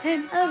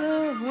 In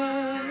other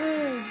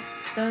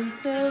words,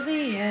 until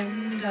the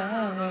end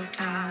of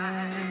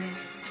time.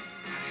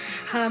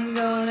 I'm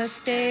gonna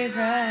stay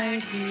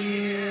right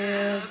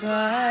here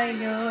by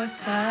your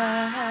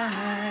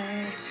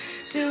side.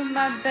 Do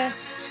my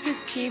best to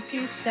keep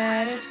you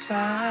satisfied.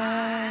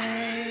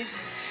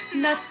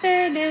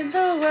 Nothing in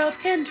the world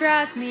can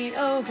drive me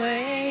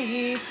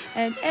away.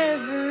 And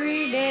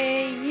every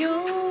day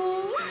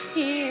you'll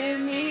hear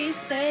me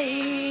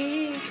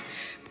say,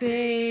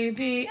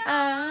 baby,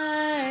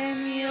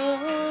 I'm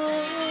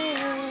yours,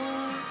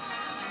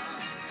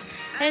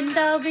 and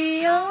I'll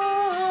be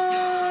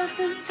yours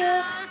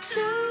until 2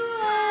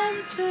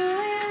 and 2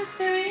 is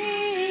 3.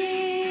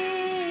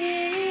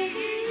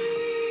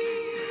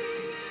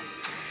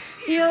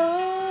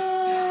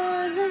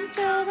 Yours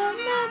until the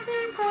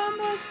mountain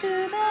crumbles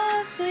to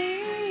the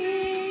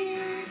sea.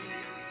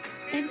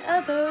 In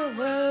other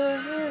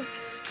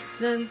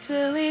words,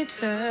 until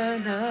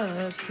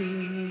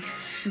eternity.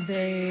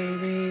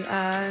 Baby,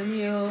 I'm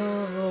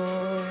yours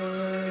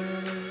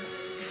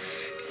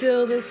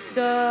till the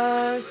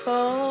stars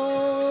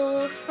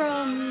fall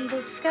from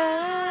the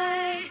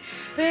sky.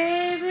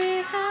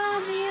 Baby,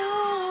 I'm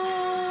yours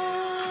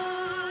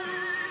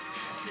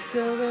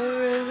till the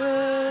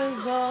rivers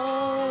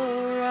all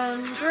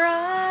run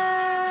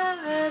dry.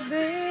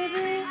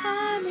 Baby,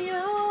 I'm yours.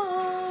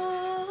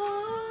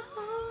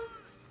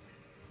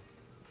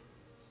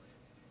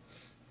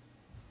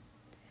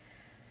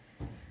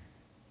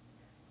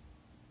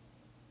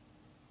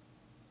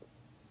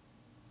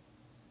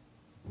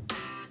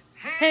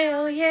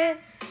 Hell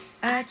yes,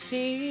 I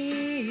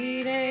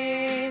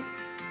cheated,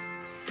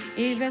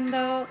 even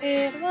though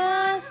it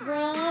was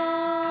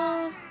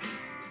wrong.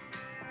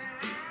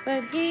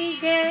 But he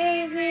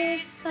gave me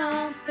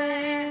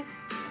something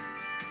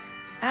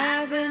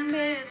I've been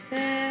missing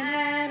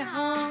at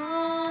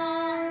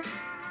home.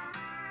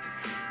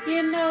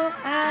 You know,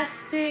 I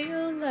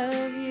still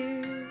love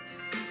you,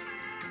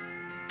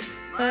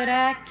 but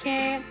I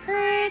can't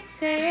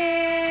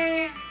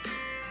pretend.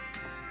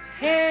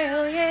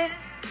 Hell yes,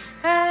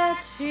 I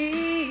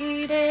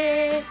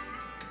cheated,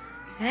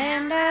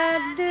 and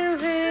I'd do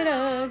it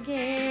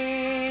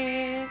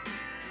again.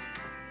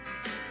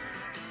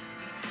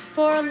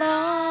 For a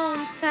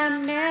long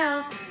time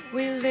now,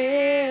 we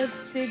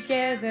lived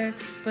together,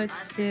 but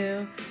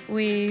still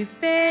we've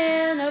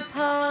been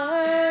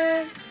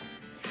apart.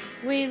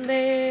 We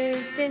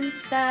lived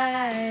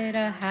inside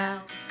a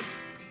house,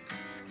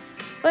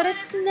 but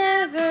it's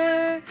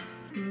never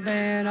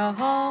been a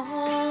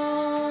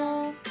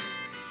home.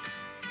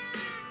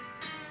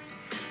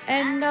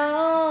 And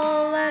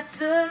all I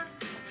took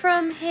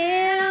from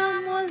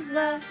him was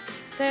love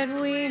that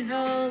we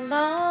no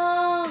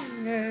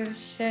longer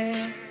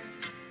share.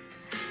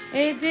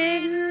 It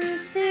didn't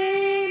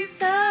seem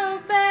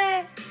so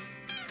bad,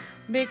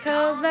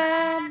 because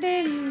I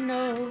didn't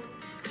know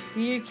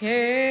you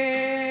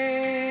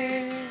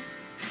cared.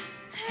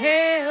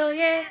 Hell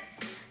yes,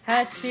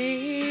 I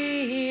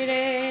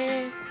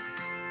cheated,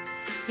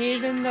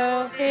 even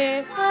though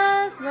it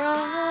was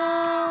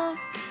wrong.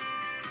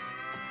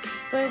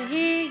 But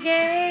he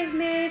gave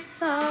me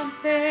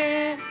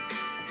something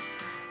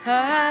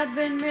I've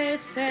been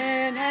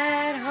missing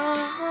at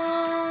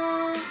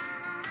home.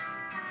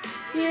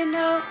 You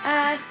know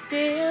I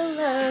still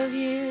love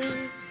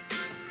you,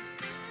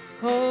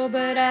 oh,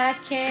 but I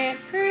can't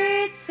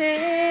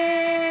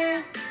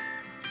pretend.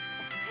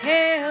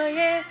 Hell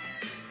yes,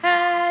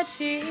 I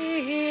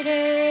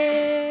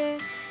cheated,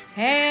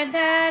 and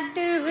I'd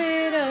do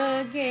it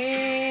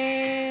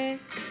again.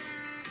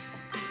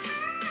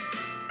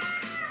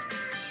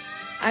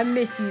 I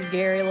miss you,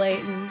 Gary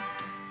Layton.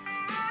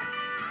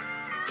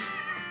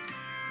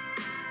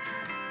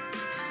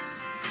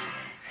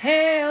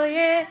 Hell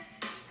yes,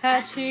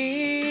 I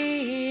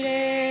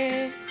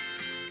cheated,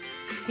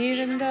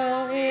 even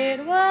though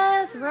it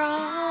was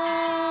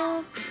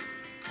wrong.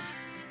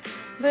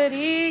 But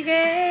he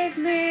gave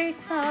me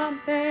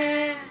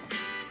something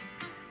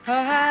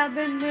I've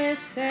been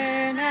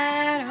missing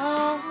at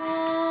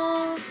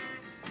home.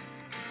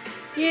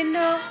 You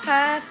know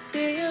I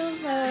still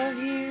love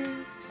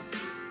you,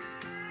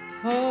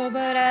 oh,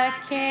 but I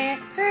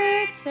can't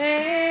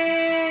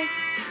pretend.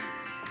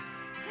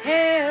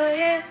 Hell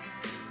yes,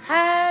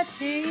 I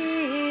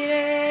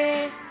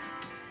cheated,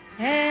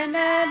 and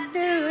I'd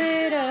do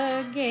it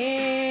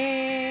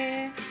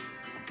again.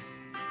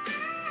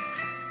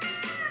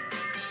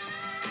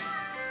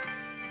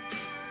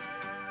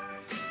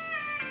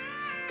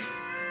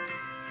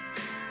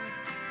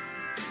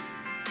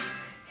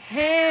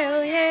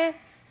 Hell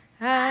yes,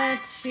 I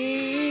cheated.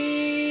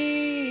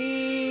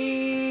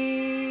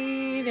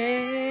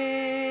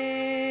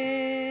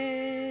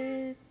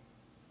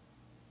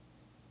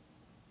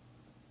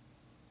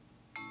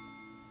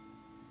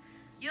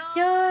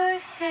 Your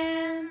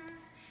hand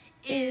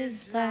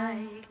is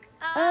like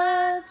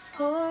a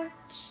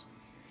torch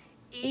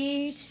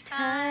each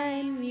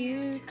time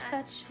you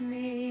touch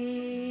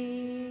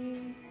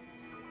me.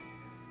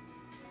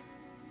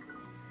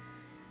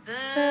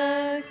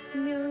 The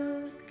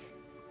look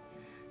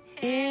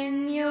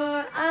in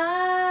your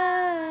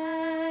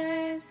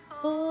eyes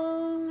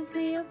holds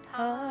me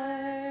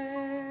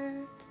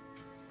apart.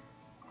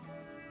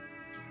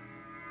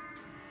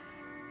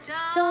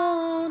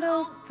 Don't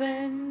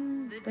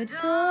open the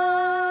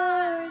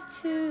door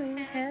to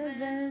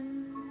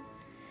heaven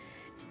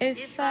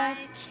if I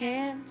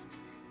can't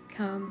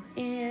come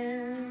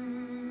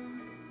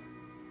in.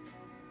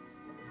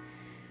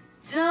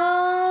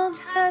 Don't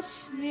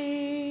touch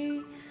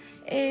me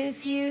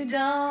if you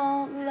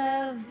don't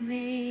love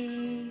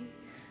me,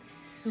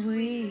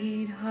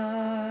 sweetheart.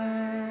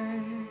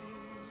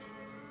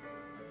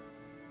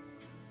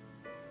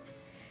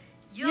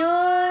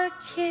 Your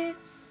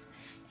kiss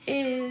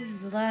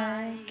is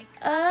like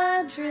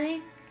a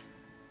drink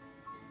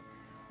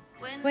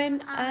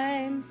when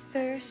I'm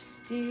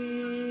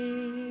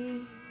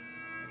thirsty.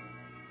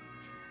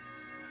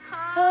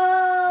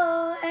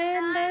 Oh,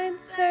 and I'm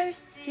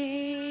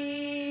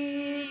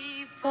thirsty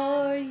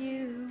for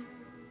you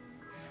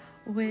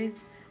with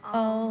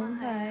all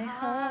my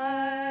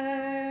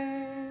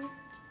heart.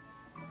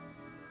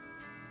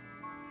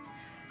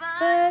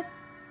 But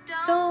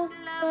don't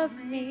love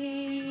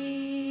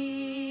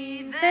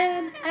me,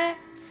 then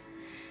act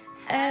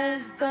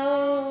as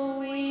though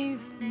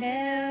we've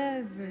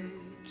never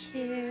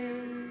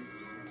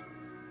kissed.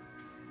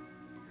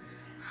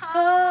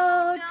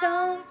 Oh,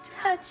 don't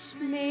touch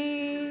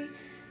me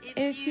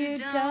if you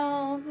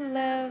don't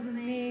love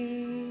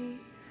me,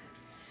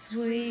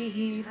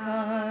 sweetheart.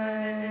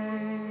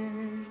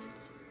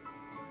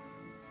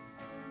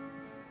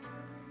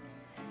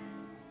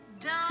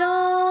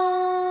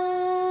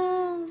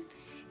 Don't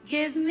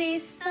give me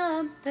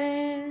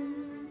something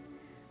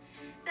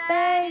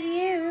that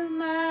you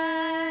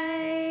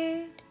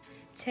might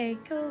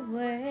take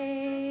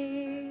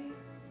away.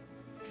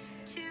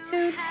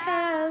 To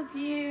have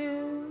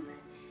you,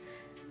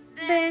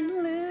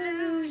 then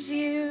lose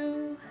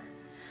you,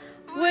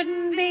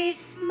 wouldn't be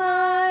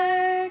smart.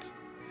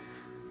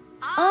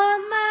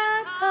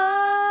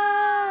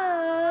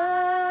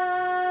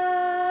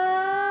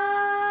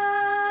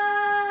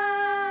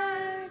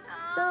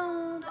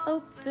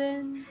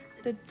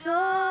 the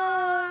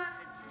door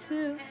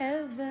to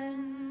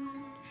heaven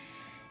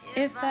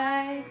if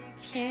I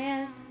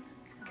can't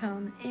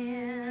come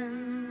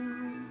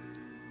in.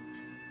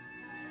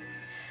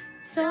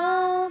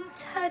 Don't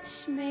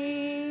touch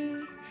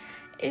me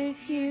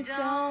if you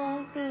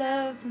don't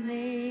love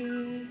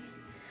me,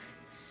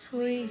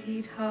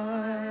 sweetheart.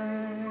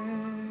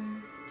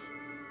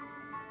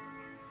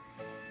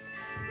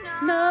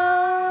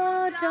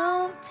 No,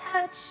 don't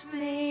touch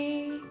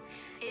me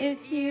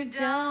if you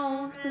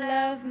don't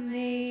love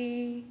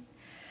me,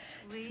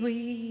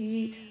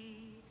 sweetheart.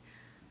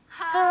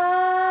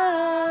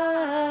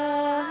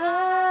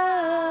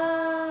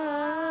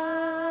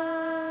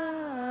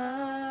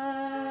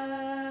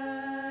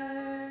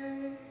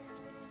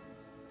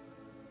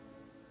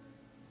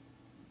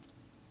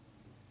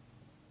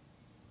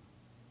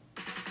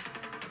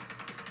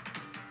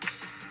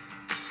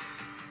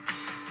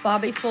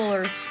 Bobby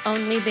Fuller's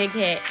only big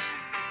hit.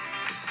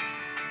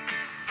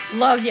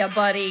 Love ya,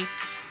 buddy.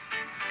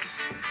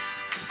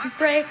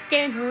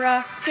 Breaking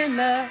rocks in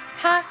the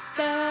hot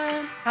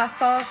sun. I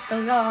fought the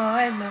law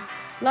and the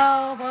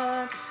law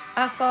won.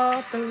 I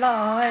fought the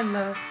law and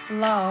the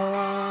law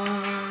won.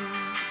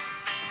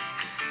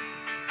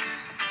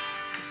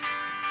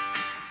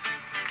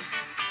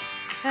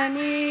 I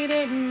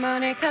needed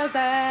money 'cause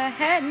I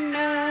had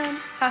none.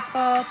 I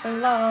fought the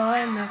law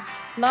and the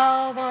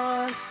law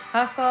won.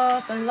 I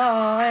fought the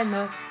law and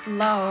the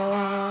law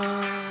won.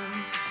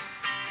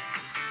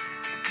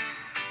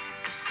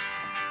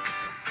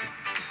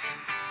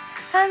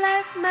 I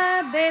left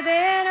my baby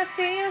and I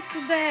feel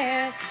so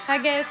bad. I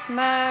guess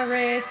my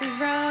race is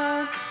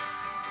run,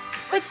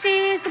 but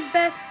she's the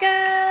best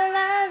girl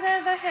I've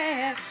ever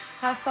had.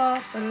 I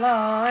fought the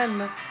law and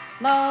the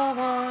law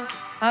won.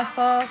 I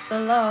fought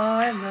the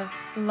law and the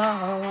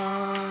law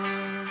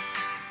won.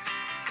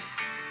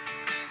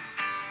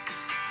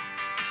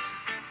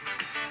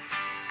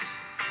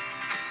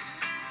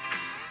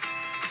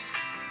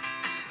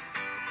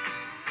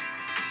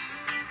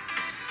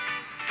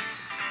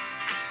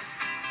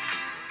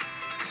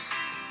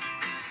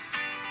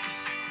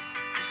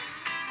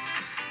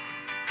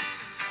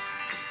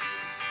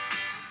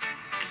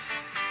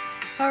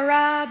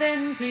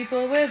 Robbing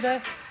people with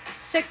a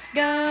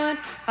 6-gun.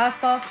 I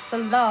fought the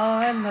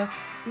law and the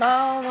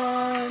law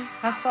won.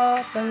 I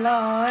fought the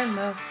law and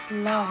the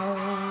law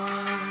won.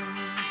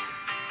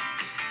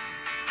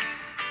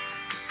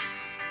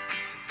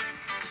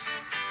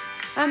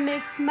 I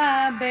miss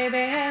my baby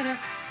and a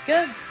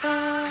good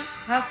fun.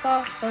 I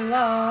fought the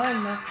law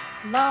and the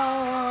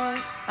law won.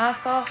 I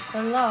fought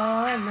the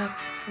law and the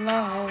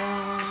law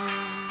won.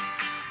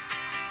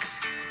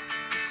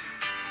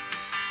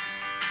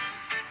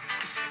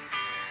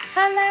 I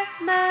left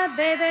my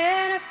baby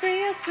and I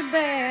feel so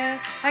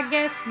bad. I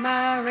guess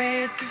my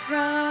race is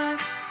run,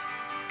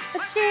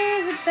 but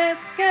she's the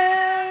best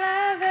girl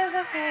I've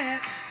ever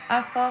had.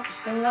 I fought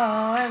the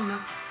law and the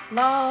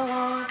law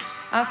won.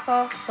 I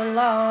fought the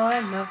law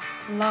and the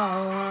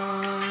law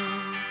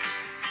won.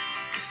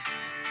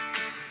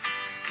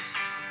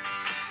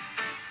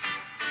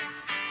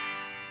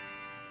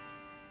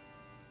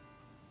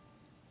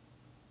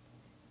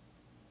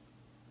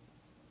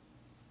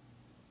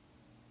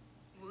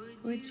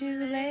 Would you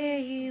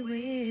lay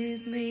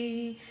with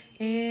me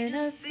in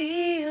a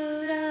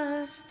field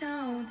of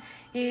stone?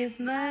 If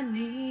my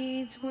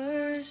needs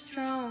were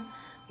strong,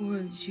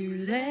 would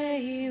you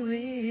lay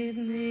with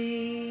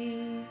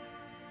me?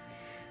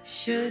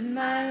 Should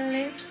my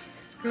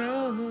lips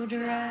grow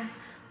dry,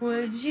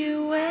 would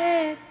you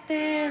wet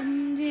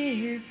them,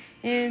 dear,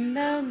 in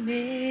the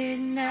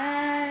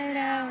midnight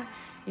hour?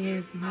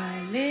 If my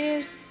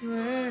lips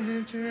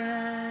were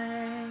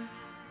dry,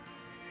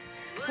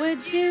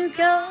 would you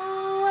go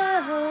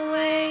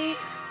away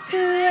to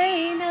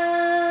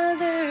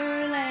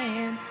another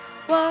land,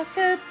 walk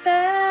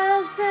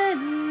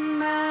 1,000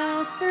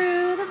 miles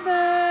through the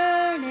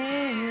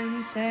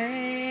burning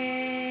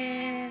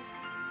sand,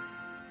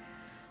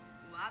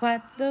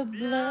 wipe the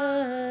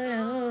blood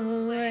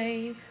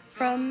away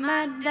from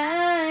my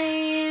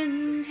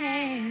dying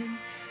hand?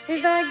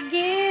 If I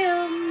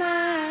give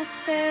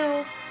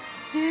myself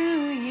to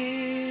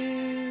you,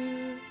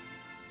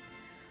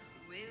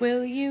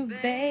 will you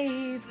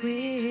bathe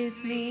with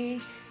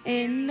me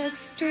in the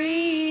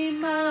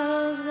stream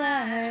of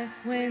life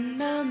when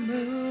the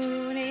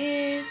moon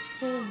is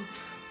full?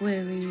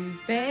 Will you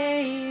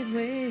bathe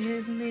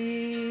with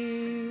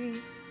me?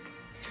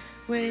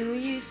 Will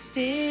you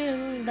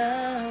still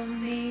love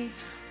me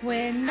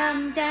when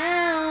I'm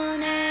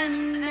down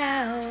and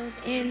out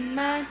in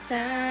my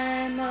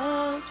time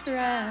of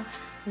trial?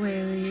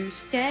 Will you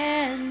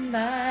stand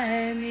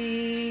by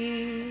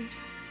me?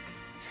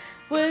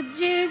 Would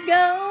you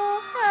go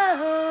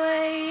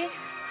away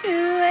to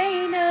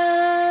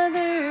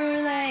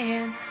another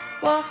land,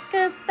 walk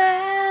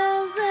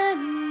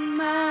 1,000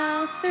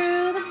 miles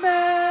through the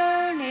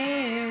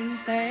burning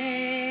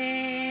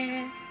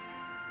sand,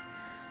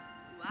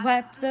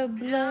 wipe the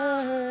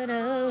blood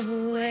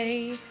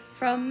away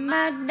from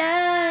my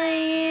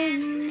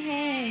dying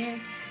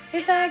hand?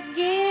 If I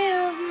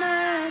give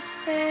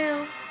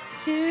myself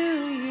to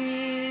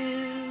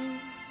you.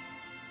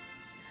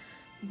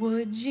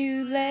 Would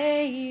you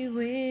lay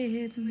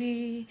with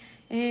me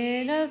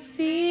in a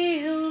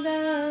field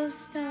of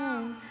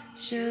stone?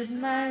 Should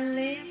my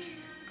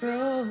lips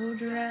grow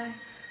dry,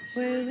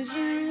 would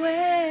you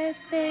wet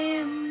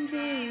them,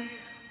 dear?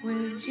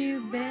 Would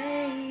you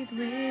bathe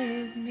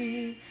with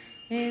me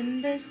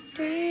in the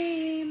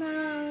stream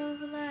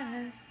of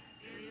life?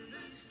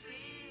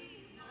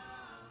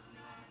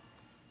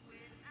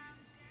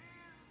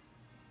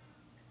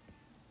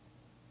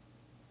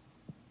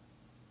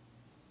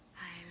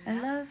 I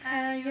love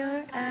how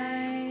your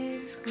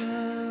eyes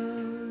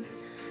glow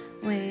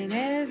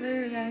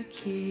whenever I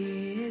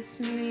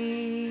kiss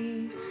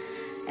me,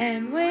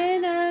 and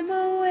when I'm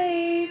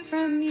away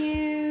from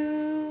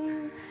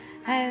you,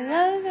 I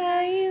love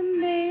how you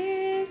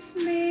miss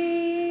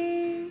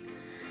me.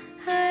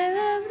 I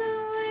love the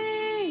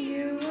way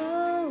you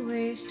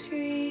always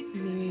treat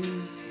me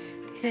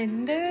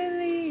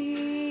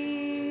tenderly,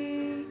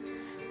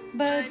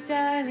 but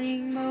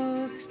darling,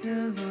 most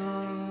of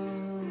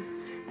all,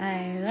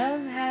 I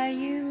love how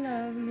you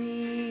love me.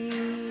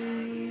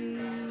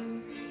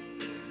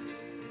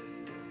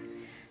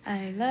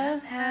 I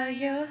love how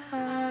your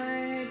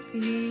heart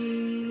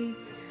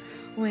beats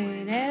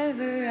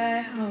whenever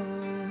I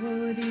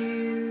hold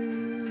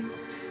you.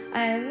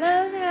 I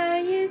love how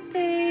you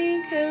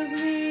think of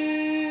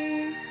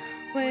me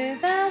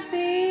without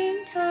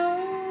being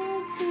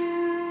told to.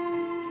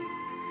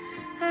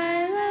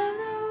 I love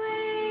the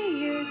way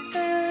your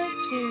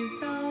touch is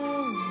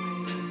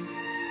always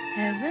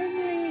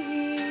heavenly.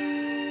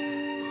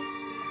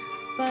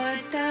 But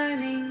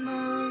darling,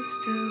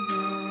 most of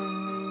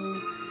all,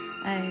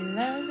 I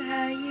love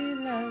how you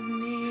love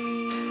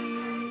me.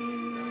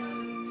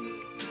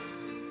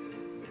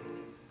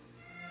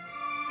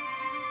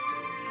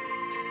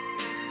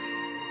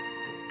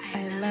 I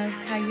love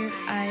how your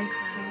eyes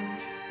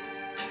close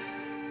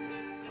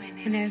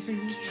whenever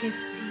you kiss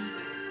me,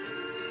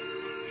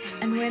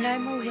 and when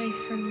I'm away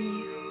from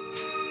you,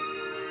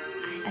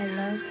 I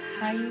love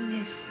how you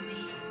miss me.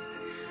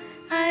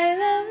 I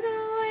love the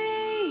way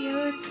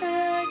your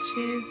touch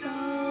is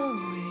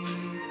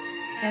always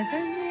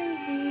heavenly.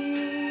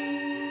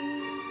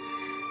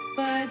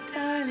 But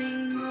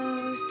darling,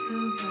 most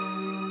of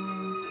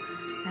all,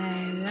 I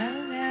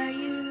love how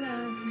you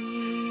love me.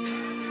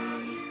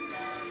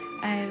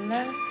 I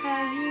love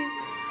how you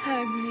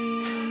hug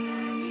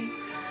me.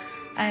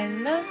 I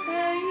love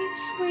how you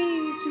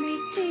squeeze me,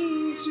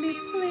 tease me,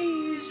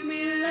 please me,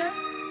 love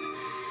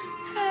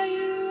how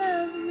you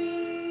love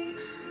me.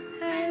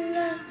 I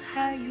love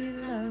how you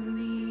love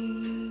me.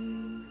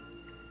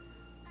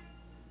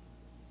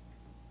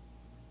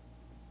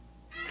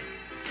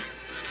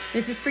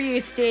 This is for you,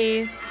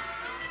 Steve.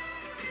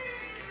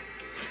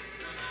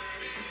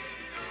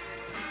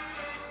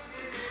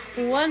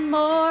 One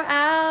more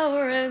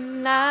hour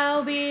and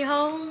I'll be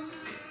home.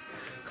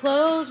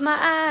 Close my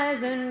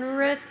eyes and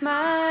rest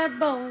my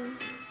bones.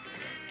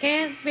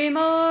 Can't be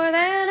more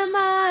than a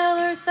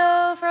mile or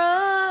so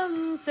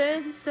from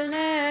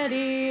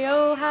Cincinnati,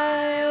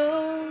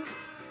 Ohio.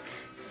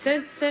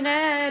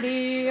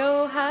 Cincinnati,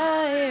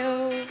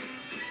 Ohio.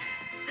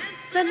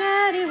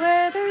 Cincinnati,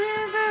 where the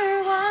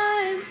river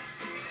winds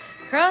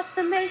across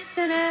the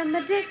Mason and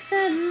the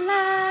Dixon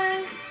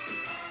line.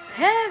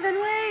 Heaven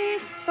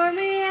waits for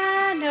me,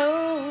 I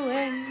know,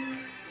 in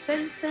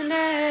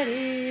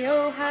Cincinnati,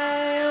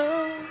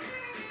 Ohio.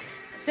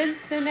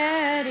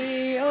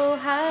 Cincinnati,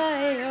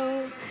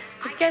 Ohio.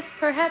 I guess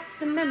perhaps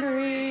the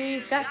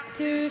memories got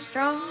too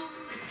strong,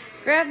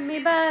 grabbed me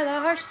by the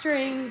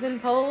heartstrings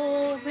and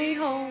pulled me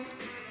home.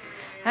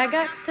 I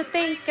got to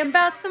thinking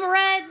about some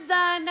Reds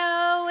I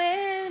know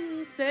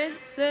in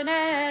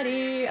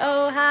Cincinnati,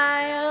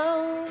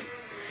 Ohio.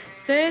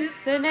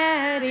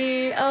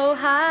 Cincinnati,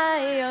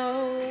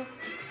 Ohio.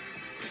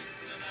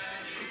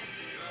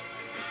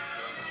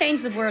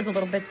 Change the words a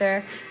little bit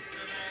there.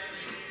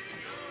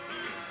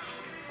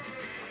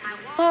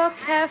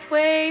 Walked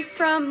halfway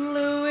from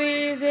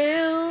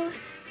Louisville.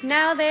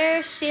 Now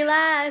there she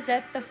lies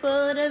at the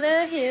foot of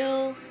the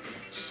hill,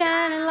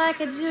 shining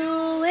like a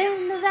jewel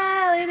in the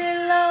valley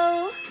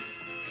below.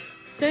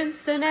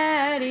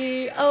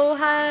 Cincinnati,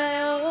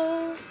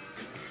 Ohio.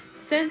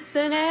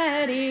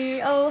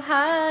 Cincinnati,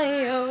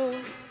 Ohio.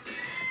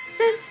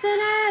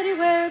 Cincinnati,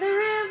 where the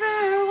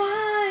river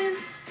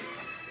winds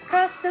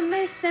across the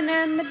Mason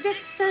and the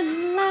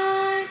Dixon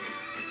line.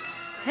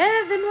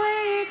 Heaven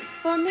waits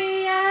for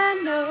me, I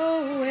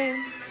know,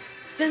 in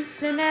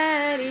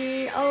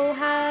Cincinnati,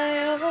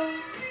 Ohio.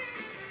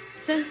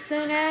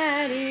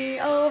 Cincinnati,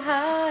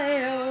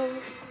 Ohio.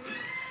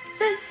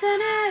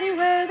 Cincinnati,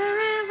 where the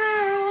river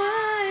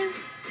winds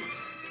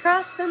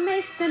across the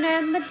Mason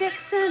and the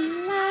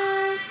Dixon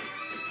line.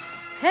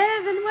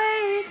 Heaven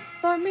waits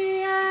for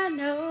me, I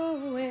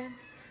know, in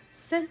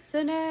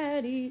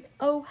Cincinnati,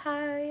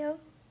 Ohio.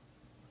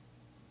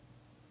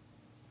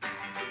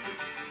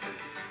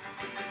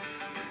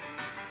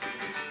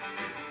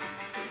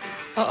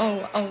 Oh,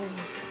 oh, oh,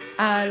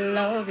 I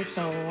love you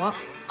so,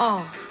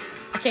 I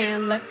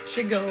can't let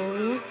you go.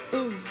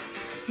 Ooh.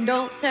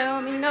 Don't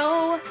tell me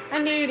no,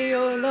 I need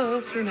your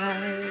love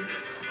tonight.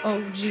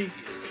 Oh gee,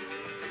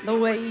 the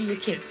way you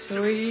kiss,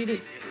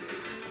 sweetie,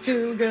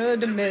 too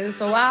good to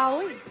miss. Oh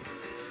I'll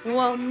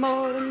want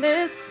more than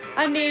this,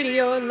 I need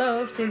your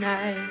love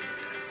tonight.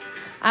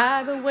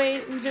 I've been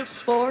waiting just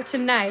for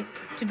tonight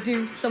to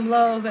do some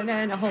loving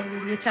and hold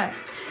you tight.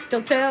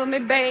 Don't tell me,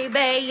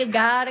 baby, you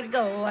gotta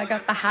go. I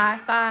got the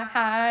hi-fi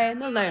high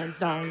and the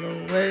land's not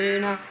away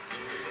now.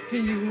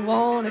 You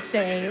wanna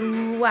stay,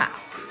 ooh, wow.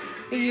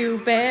 You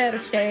better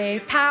stay,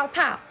 pow,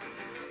 pow.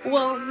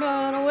 Won't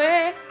run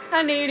away,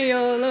 I need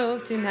your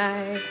love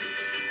tonight.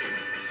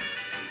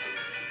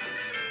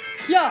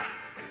 Yeah.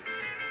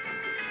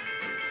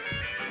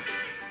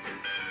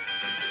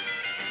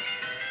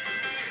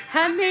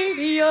 I need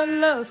your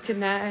love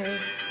tonight.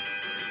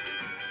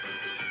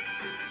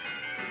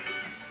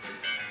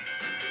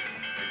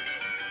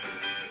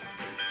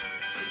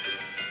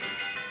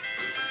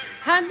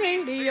 I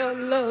need your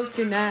love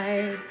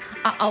tonight.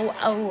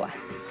 Oh,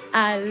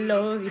 I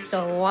love you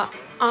so.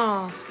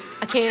 I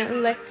can't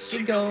let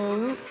you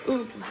go.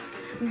 Ooh.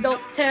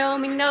 Don't tell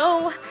me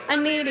no. I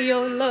need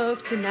your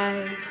love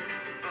tonight.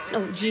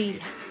 Oh, gee,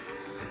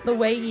 the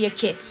way you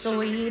kiss,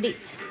 sweetie,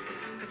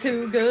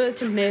 too good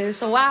to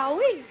miss. Oh,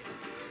 wowee,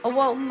 I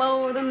want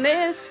more than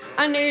this.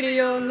 I need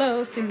your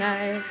love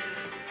tonight.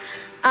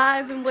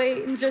 I've been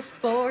waiting just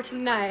for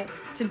tonight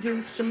to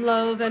do some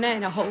loving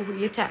and hold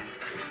you tight.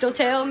 Don't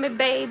tell me,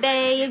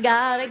 baby, you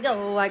gotta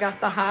go. I got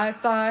the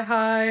hi-fi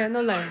high and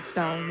the land's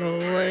down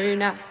the way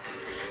now.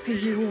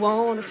 You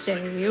wanna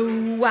stay,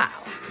 ooh, wow.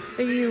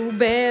 You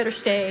better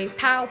stay,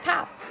 pow,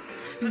 pow.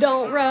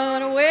 Don't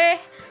run away.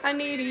 I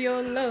need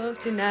your love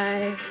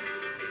tonight.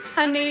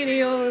 I need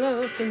your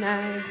love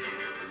tonight.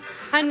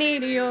 I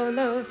need your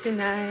love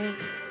tonight.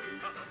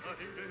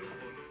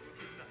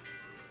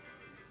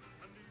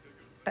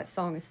 That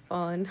song is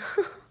fun.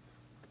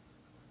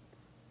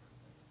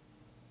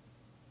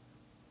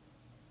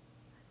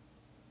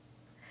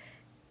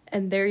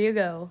 And there you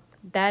go.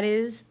 That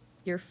is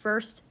your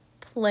first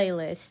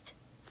playlist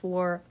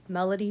for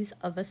Melodies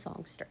of a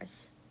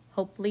Songstress.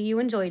 Hopefully you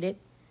enjoyed it.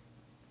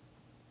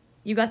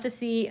 You got to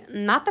see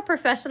not the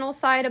professional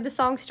side of the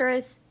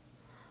songstress,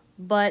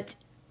 but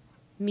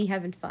me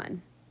having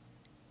fun.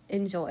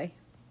 Enjoy.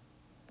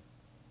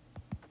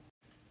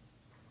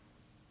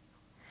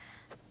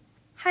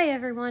 Hi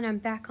everyone, I'm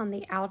back on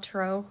the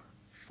outro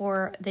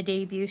for the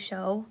debut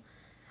show.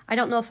 I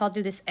don't know if I'll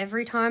do this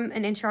every time,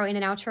 an intro and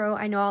an outro.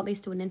 I know I'll at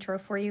least do an intro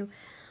for you,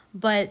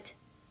 but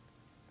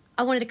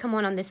I wanted to come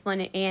on this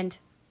one and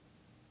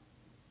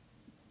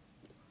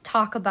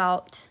talk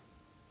about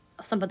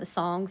some of the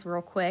songs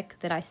real quick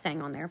that I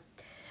sang on there.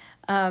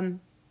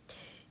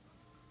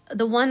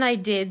 The one I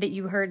did that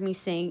you heard me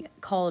sing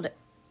called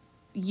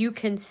You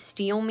Can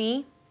Steal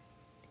Me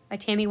by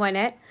Tammy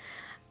Wynette.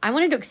 I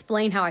wanted to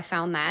explain how I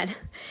found that.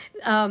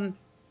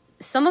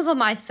 Some of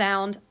them I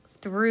found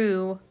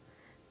through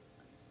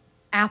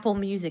Apple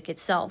Music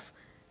itself.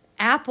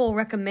 Apple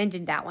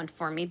recommended that one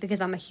for me because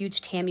I'm a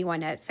huge Tammy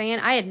Wynette fan.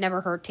 I had never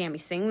heard Tammy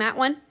sing that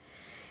one.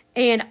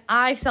 And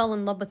I fell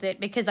in love with it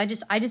because I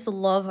just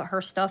love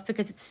her stuff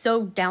because it's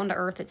so down to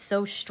earth. It's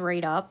so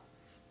straight up.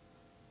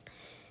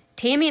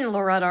 Tammy and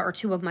Loretta are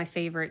two of my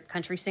favorite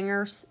country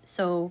singers.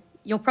 So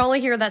you'll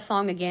probably hear that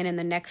song again in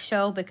the next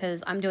show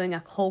because I'm doing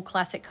a whole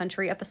classic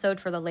country episode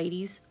for the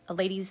ladies,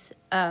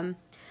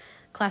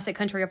 classic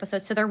country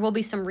episode. So there will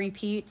be some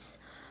repeats,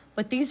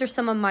 but these are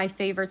some of my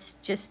favorites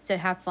just to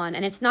have fun.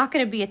 And it's not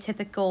going to be a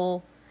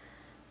typical,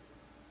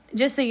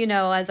 just so you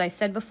know, as I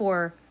said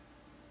before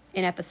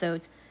in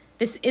episodes,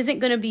 this isn't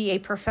going to be a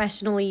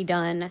professionally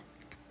done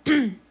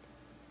thing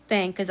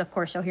because, of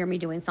course, you'll hear me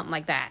doing something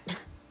like that.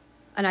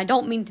 And I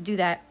don't mean to do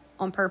that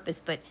on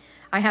purpose, but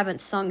I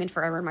haven't sung in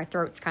forever. My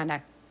throat's kind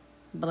of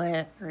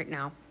bleh right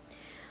now.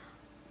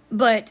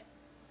 But,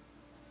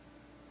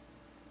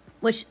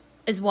 which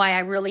is why I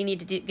really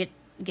need to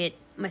get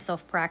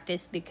myself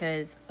practiced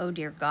because, oh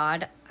dear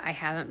God, I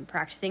haven't been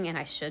practicing and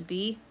I should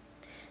be.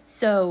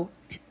 So,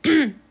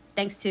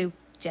 thanks to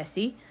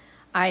Jessie,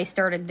 I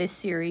started this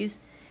series.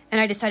 And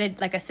I decided,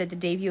 like I said, to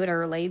debut it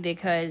early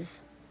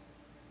because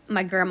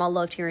my grandma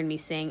loved hearing me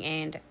sing.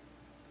 And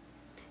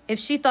if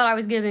she thought I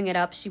was giving it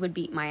up, she would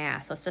beat my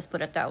ass. Let's just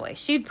put it that way.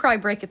 She'd probably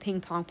break a ping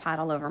pong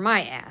paddle over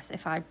my ass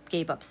if I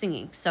gave up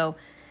singing. So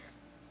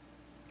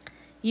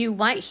you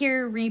might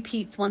hear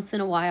repeats once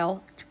in a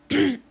while.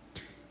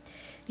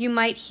 You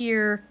might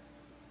hear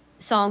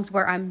songs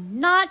where I'm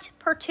not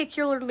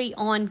particularly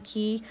on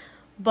key,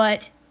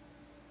 but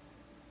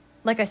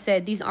like I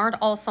said, these aren't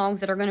all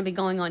songs that are going to be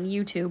going on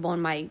YouTube on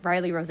my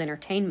Riley Rose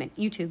Entertainment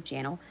YouTube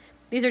channel.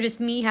 These are just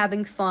me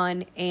having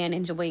fun and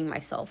enjoying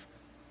myself.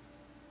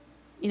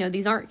 You know,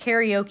 these aren't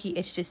karaoke.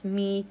 It's just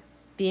me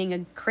being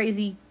a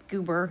crazy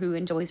goober who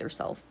enjoys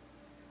herself.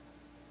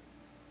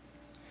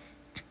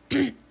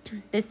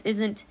 This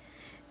isn't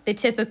the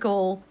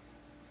typical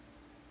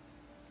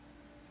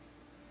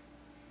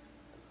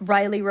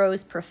Riley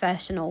Rose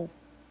professional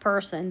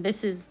person.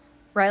 This is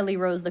Riley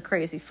Rose the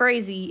Crazy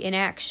Frazee in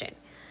action.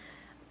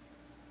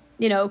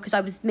 because I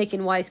was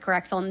making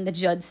wisecracks on the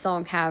Judd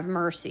song Have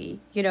Mercy.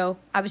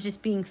 I was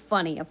just being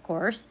funny, of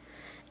course,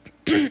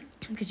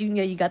 because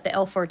you got the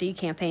L4D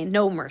campaign,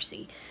 No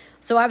Mercy.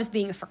 So I was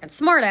being a freaking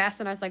smartass,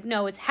 and I was like,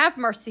 no, it's Have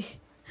Mercy.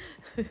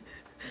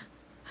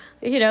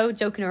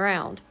 Joking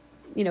around,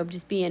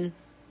 just being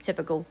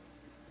typical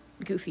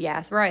goofy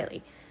ass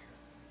Riley.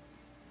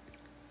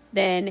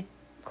 Then,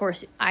 of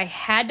course, I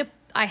had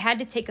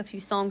to take a few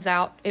songs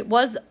out. It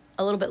was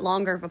a little bit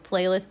longer of a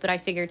playlist, but I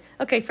figured,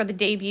 okay, for the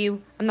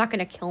debut, I'm not going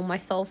to kill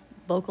myself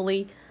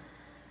vocally.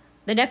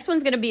 The next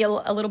one's going to be a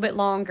little bit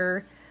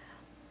longer,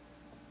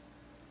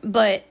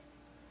 but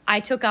I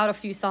took out a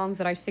few songs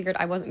that I figured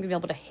I wasn't going to be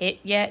able to hit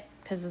yet,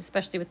 because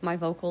especially with my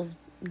vocals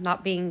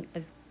not being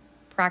as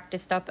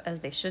practiced up as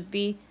they should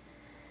be.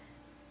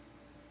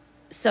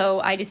 So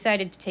I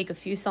decided to take a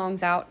few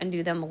songs out and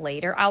do them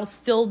later. I'll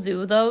still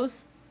do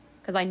those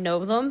because I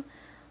know them,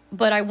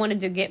 but I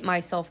wanted to get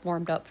myself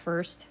warmed up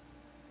first.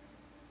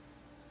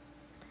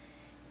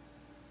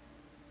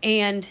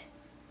 And,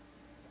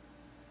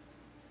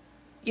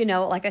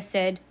 like I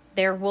said,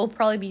 there will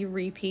probably be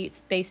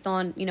repeats based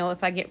on,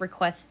 if I get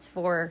requests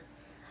for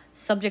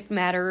subject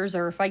matters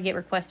or if I get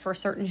requests for a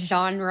certain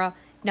genre.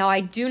 Now,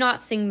 I do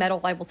not sing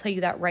metal. I will tell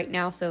you that right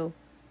now. So,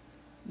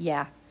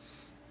 yeah.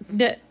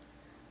 And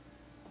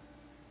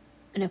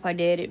if I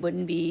did,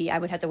 I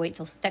would have to wait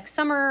till next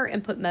summer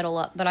and put metal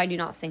up. But I do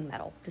not sing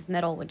metal because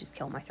metal would just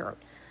kill my throat.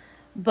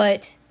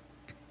 But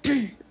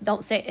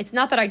it's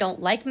not that I don't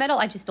like metal.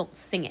 I just don't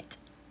sing it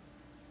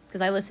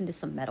because I listen to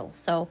some metal.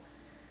 So,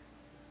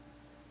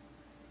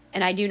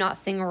 and I do not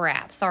sing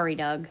rap. Sorry,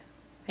 Doug.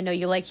 I know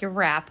you like your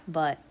rap,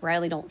 but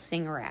Riley don't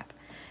sing rap.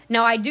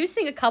 Now, I do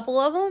sing a couple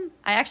of them.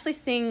 I actually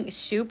sing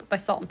Shoop by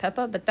Salt and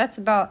Peppa, but that's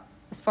about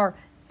as far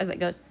as it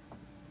goes.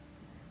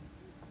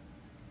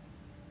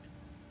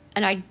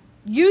 And I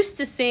used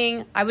to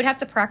sing, I would have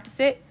to practice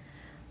it,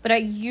 but I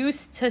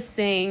used to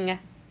sing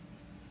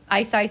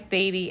Ice Ice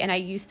Baby, and I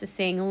used to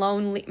sing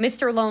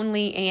Mr.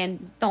 Lonely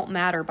and Don't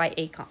Matter by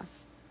Akon.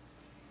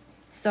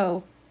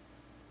 So,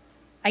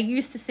 I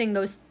used to sing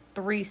those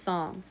 3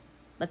 songs,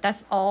 but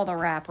that's all the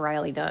rap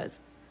Riley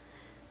does.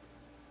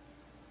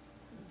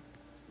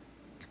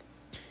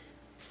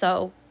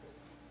 So,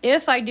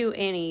 if I do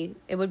any,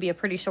 it would be a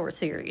pretty short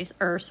series,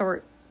 or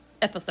short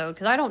episode,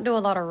 because I don't do a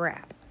lot of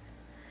rap.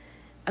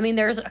 I mean,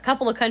 there's a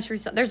couple of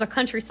there's a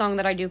country song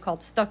that I do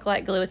called Stuck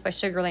Like Glue. It's by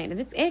Sugarland,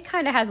 and it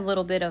kind of has a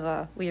little bit of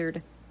a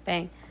weird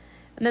thing.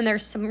 And then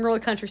there's some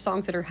really country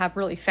songs that have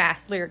really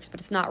fast lyrics,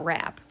 but it's not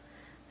rap.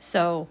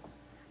 So,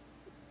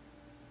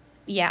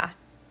 yeah.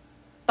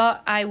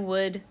 Thought I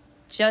would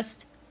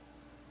just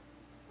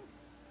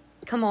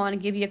come on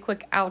and give you a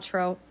quick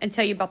outro and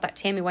tell you about that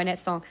Tammy Wynette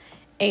song.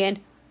 And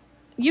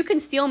You Can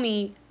Steal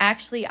Me,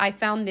 actually, I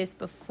found this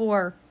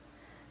before.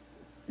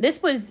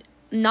 This was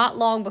not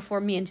long before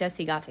me and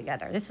Jesse got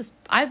together.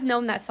 I've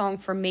known that song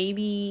for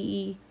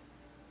maybe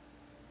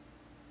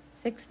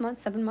 6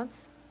 months, 7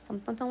 months,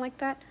 something like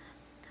that.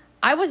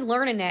 I was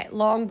learning it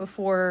long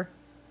before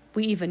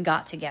we even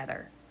got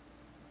together.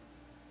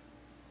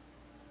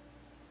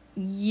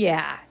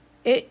 Yeah,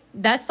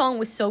 that song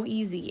was so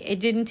easy. It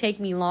didn't take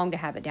me long to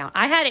have it down.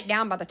 I had it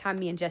down by the time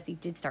me and Jesse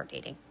did start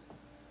dating.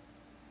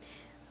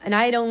 And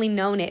I had only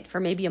known it for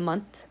maybe a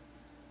month,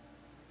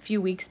 a few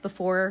weeks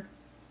before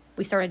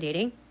we started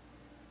dating.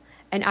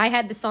 And I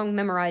had the song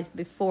memorized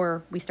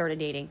before we started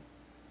dating.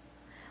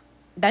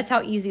 That's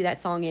how easy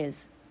that song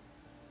is.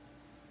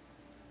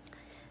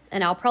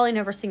 And I'll probably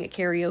never sing it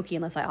karaoke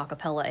unless I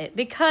acapella it,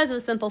 because of the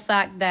simple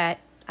fact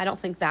that I don't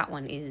think that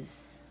one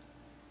has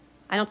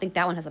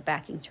a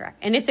backing track.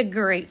 And it's a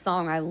great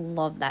song. I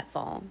love that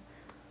song.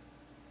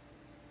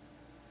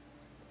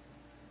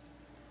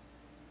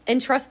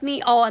 And trust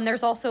me, and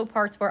there's also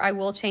parts where I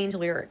will change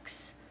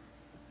lyrics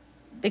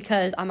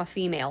because I'm a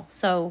female.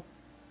 So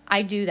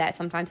I do that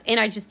sometimes. And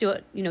I just do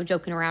it,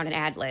 joking around and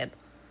ad-lib,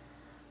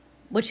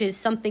 which is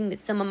something that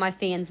some of my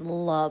fans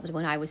loved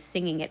when I was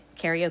singing at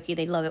karaoke.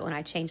 They love it when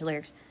I change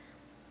lyrics.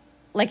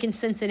 Like in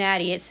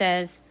Cincinnati, it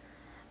says,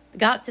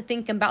 got to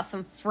thinking about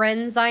some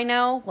friends I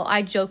know. Well,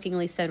 I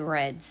jokingly said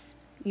Reds,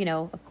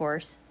 of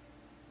course.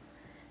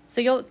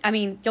 So you'll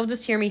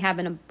just hear me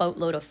having a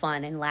boatload of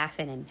fun and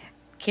laughing and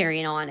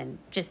carrying on and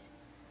just,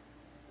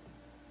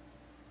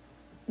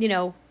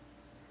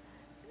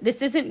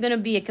 this isn't going to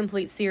be a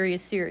complete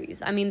serious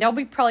series. I mean, there'll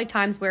be probably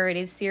times where it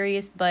is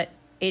serious, but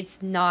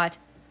it's not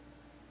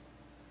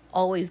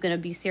always going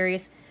to be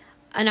serious.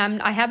 And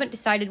I haven't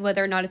decided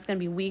whether or not it's going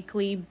to be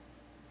weekly,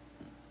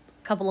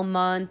 couple of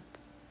months.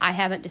 I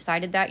haven't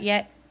decided that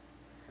yet,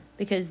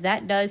 because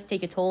that does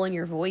take a toll on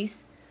your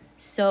voice.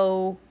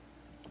 So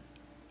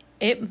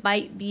it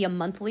might be a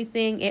monthly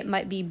thing. It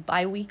might be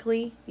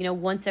bi-weekly,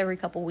 once every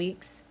couple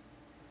weeks.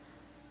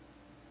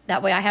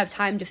 That way I have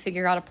time to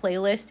figure out a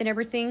playlist and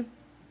everything.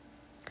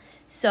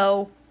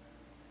 So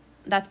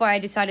that's why I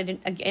decided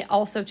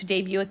also to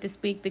debut it this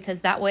week,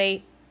 because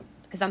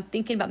I'm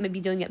thinking about maybe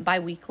doing it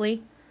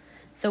bi-weekly.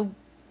 So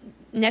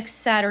next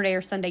Saturday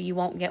or Sunday you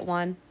won't get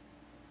one,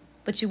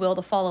 but you will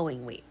the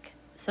following week.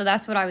 So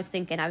that's what I was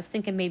thinking. I was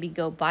thinking maybe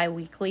go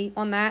bi-weekly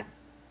on that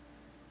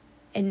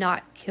and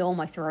not kill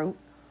my throat.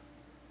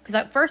 Because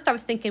at first I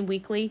was thinking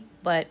weekly,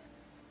 but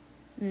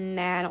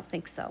nah, I don't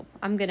think so.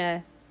 I'm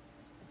not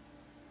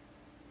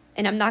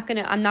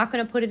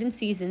gonna put it in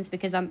seasons,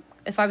 because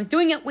if I was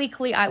doing it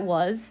weekly, I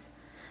was.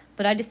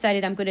 But I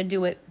decided I'm gonna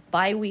do it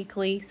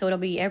bi-weekly, so it'll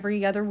be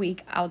every other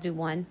week I'll do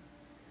one.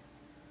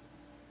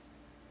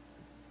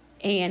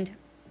 And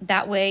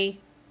that way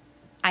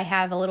I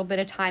have a little bit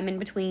of time in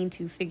between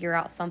to figure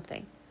out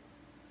something.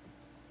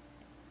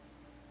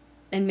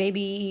 And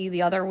maybe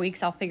the other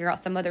weeks I'll figure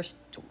out some other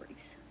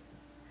stories.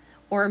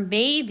 Or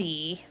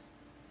maybe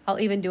I'll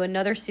even do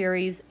another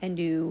series and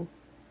do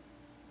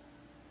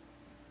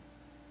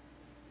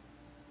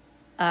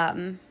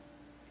Song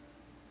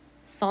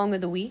of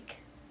the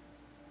Week.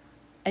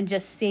 And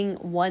just sing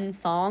one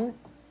song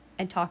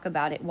and talk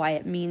about it, why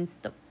it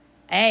means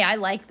Hey, I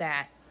like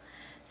that.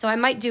 So I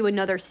might do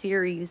another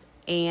series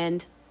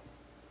and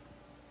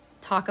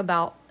talk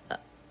about,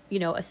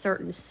 a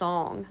certain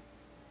song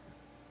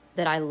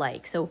that I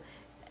like. So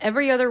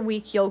every other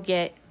week you'll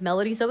get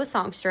Melodies of a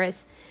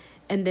Songstress,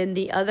 and then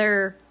the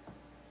other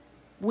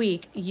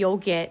week you'll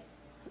get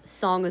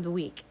Song of the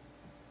Week.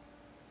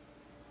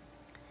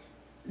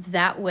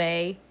 That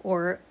way,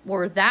 or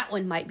that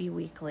one might be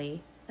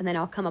weekly, and then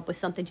I'll come up with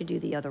something to do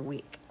the other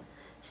week.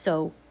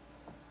 So,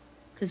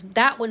 because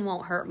that one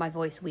won't hurt my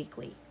voice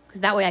weekly,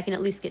 because that way I can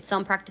at least get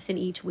some practice in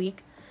each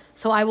week.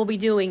 So I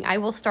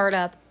will start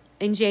up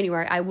in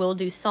January. I will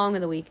do Song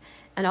of the Week,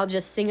 and I'll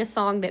just sing a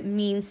song that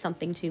means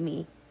something to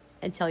me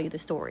and tell you the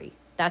story.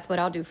 That's what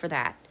I'll do for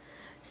that.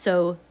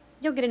 So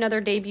you'll get another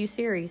debut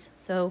series.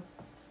 So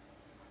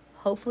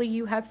hopefully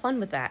you have fun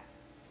with that.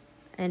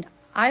 And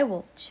I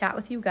will chat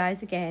with you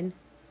guys again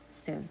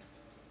soon.